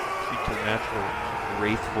supernatural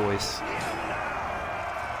wraith voice.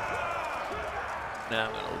 Now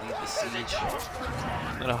I'm gonna leave the siege.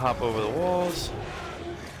 I'm gonna hop over the walls.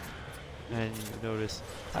 And you notice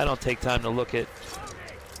I don't take time to look at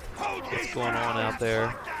what's going on out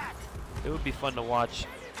there. It would be fun to watch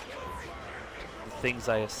the things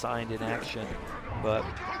I assigned in action, but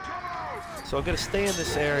so I'm gonna stay in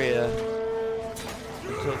this area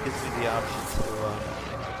until it gives me the option to,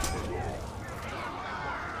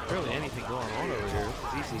 barely anything going on over here.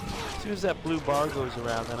 This is easy. As soon as that blue bar goes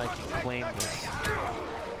around, then I can claim this.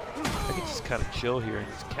 I can just kind of chill here and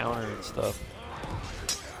just counter and stuff.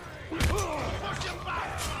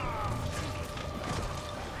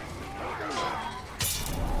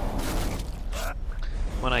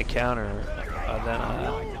 When I counter, then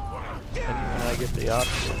I get the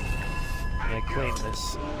option, and I claim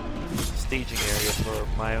this staging area for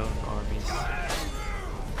my own armies.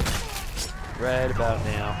 Right about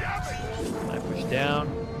now. I push down,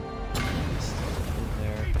 in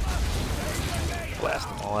there, blast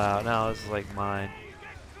them all out. Now this is like mine.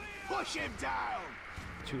 Push him down.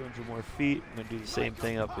 200 more feet. I'm gonna do the same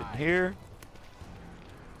thing up in here.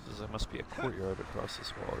 There must be a courtyard across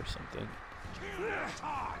this wall or something.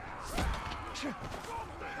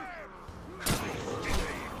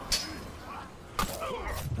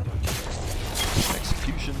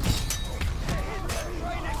 Executions.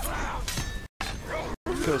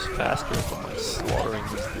 It goes faster if I'm like slaughtering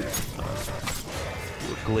these dudes.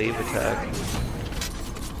 Do a glaive attack.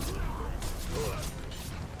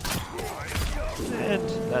 And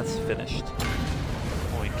that's finished.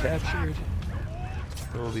 Point captured.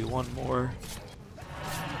 There will be one more.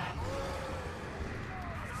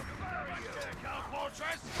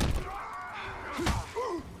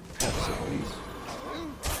 Have some of these.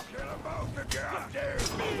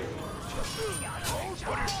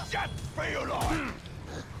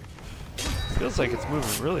 Feels like it's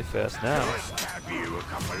moving really fast now.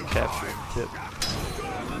 Capturing the tip.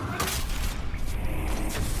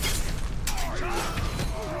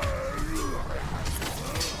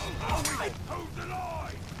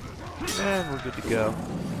 And we're good to go.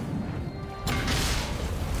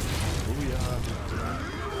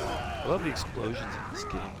 I love the explosions in this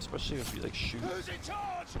game, especially if you like shoot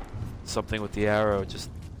something with the arrow. It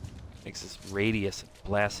just makes this radius, it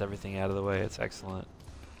blasts everything out of the way. It's excellent.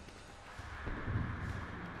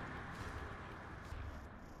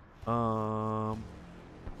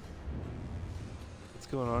 What's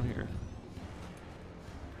going on here?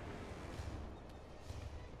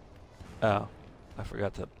 Oh, I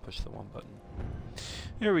forgot to push the one button.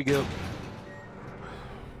 Here we go.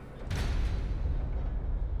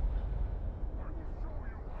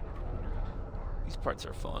 These parts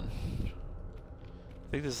are fun.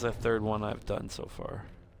 I think this is the third one I've done so far.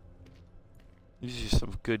 These are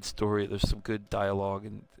some good story. There's some good dialogue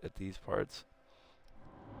at these parts.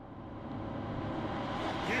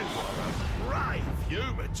 You are a brave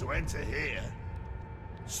human to enter here.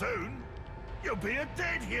 Soon, you'll be a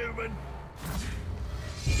dead human.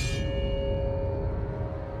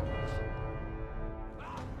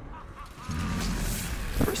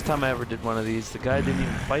 First time I ever did one of these, the guy didn't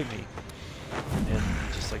even fight me. And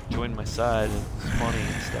just like joined my side, and it was funny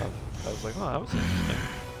and stuff. I was like, oh, that was interesting.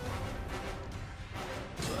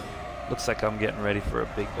 Looks like I'm getting ready for a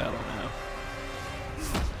big battle now.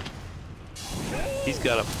 He's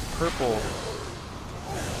got a purple.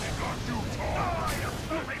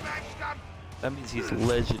 That means he's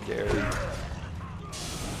legendary.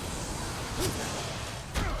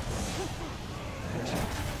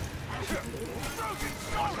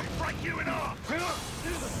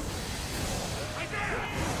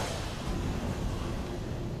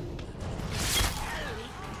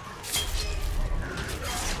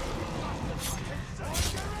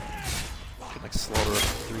 Can like slaughter up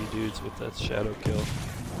 3 dudes with that shadow kill.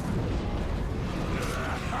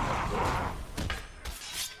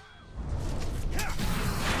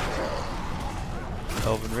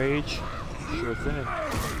 Elven Rage, sure thing.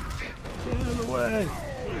 Get out of the way.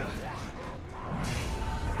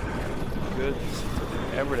 Good. This took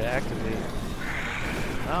forever to activate.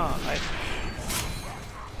 No, I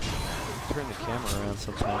turn the camera around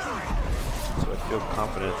sometimes, so I feel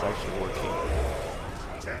confident it's actually working.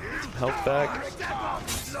 Some health back.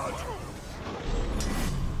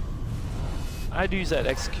 I'd use that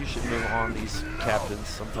execution move on these captains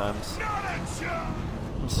sometimes.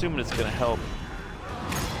 I'm assuming it's going to help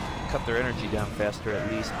cut their energy down faster at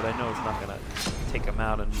least, but I know it's not going to take them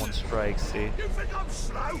out in one strike, see?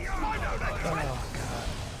 Oh, God.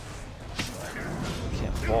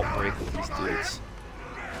 Can't vault break with these dudes.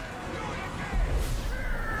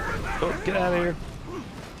 Oh, get out of here.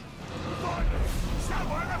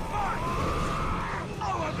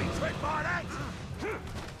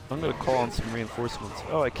 I'm going to call on some reinforcements.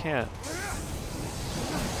 Oh, I can't.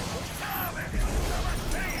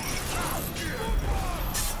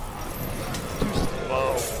 Too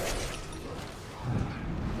slow.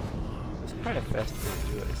 There's probably a faster way to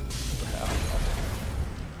do it.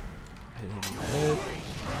 Hit him in the head.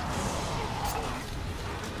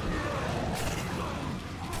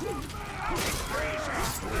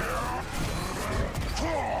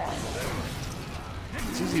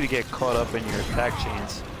 It's easy to get caught up in your attack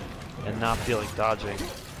chains and not feel like dodging.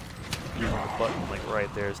 Even the button like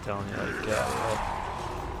right there is telling you like get out of the way.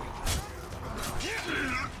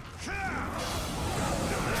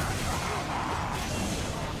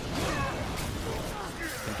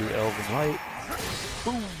 And do Elven Light.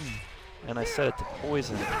 Boom! And I set it to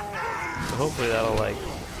poison. So hopefully that'll like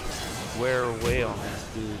wear away on these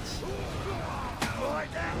dudes.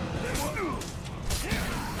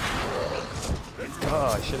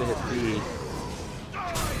 Oh, I should have hit B.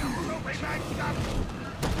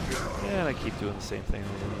 And I keep doing the same thing.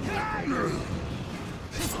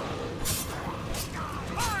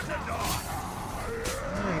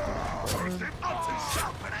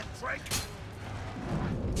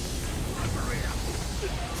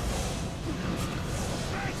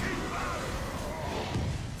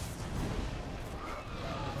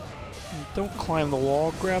 Don't climb the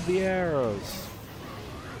wall, grab the arrows.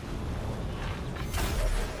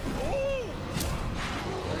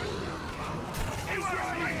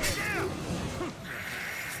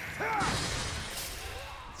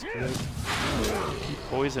 That's good. Keep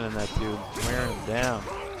poisoning that dude, wearing him down.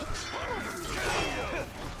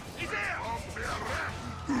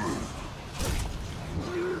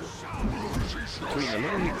 Between the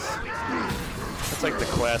legs. That's like the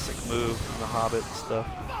classic move from The Hobbit and stuff.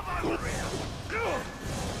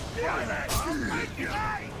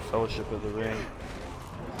 Fellowship of the Ring.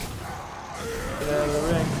 Get out of the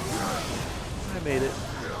ring. I made it.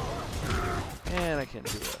 And I can't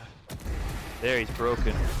do that. There, he's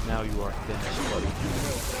broken. Now you are finished, buddy.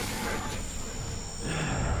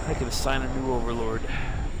 I can assign a new overlord.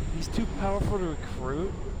 He's too powerful to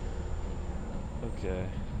recruit? Okay.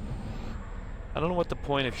 I don't know what the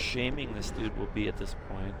point of shaming this dude will be at this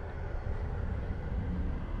point.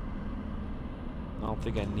 I don't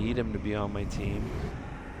think I need him to be on my team.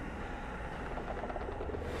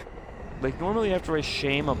 Like, normally after I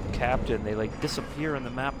shame a captain, they, like, disappear on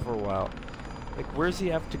the map for a while. Like, where's he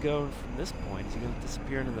have to go from this point? Is he gonna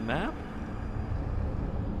disappear into the map?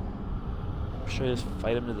 Or should I just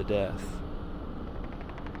fight him to the death?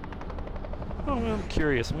 Oh, I'm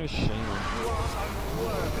curious. I'm gonna shame him.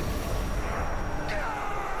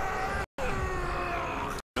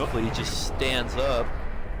 Hopefully he just stands up.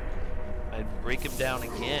 I'd break him down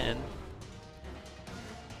again.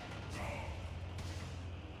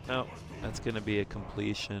 No, that's gonna be a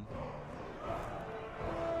completion.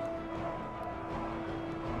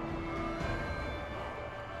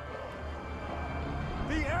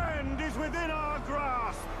 The end is within our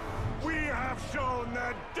grasp. We have shown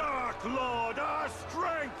the Dark Lord our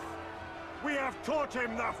strength. We have taught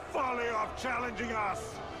him the folly of challenging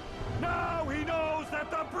us. Now he knows that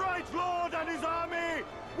the Bright Lord and his army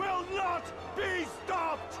will not be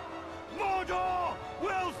stopped! Mordor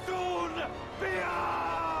will soon be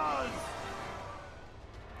ours!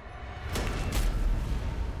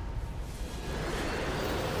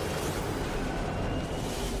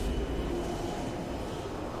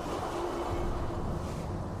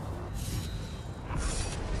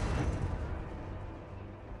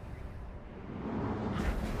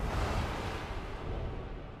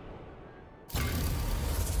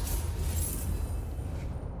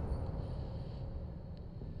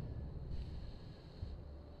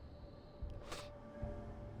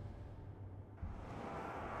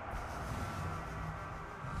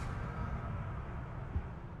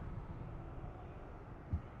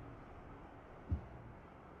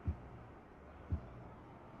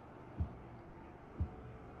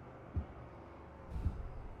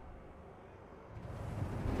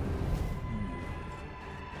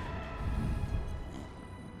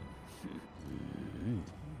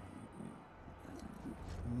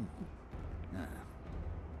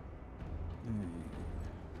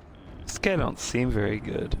 This guy don't seem very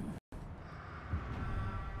good.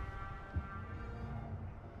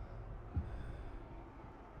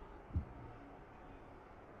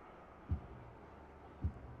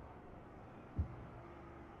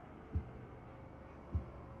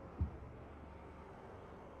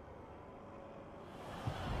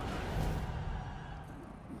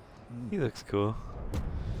 He looks cool.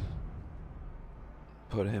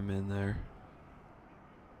 Put him in there.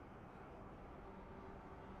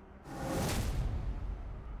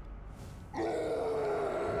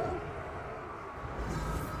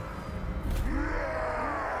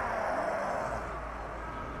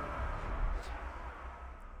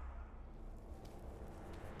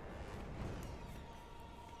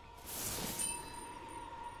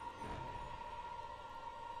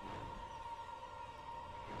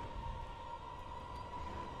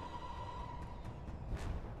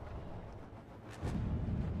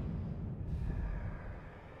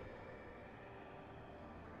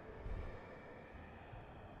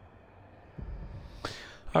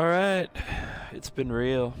 Alright, it's been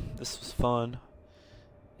real. This was fun.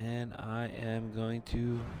 And I am going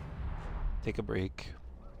to take a break.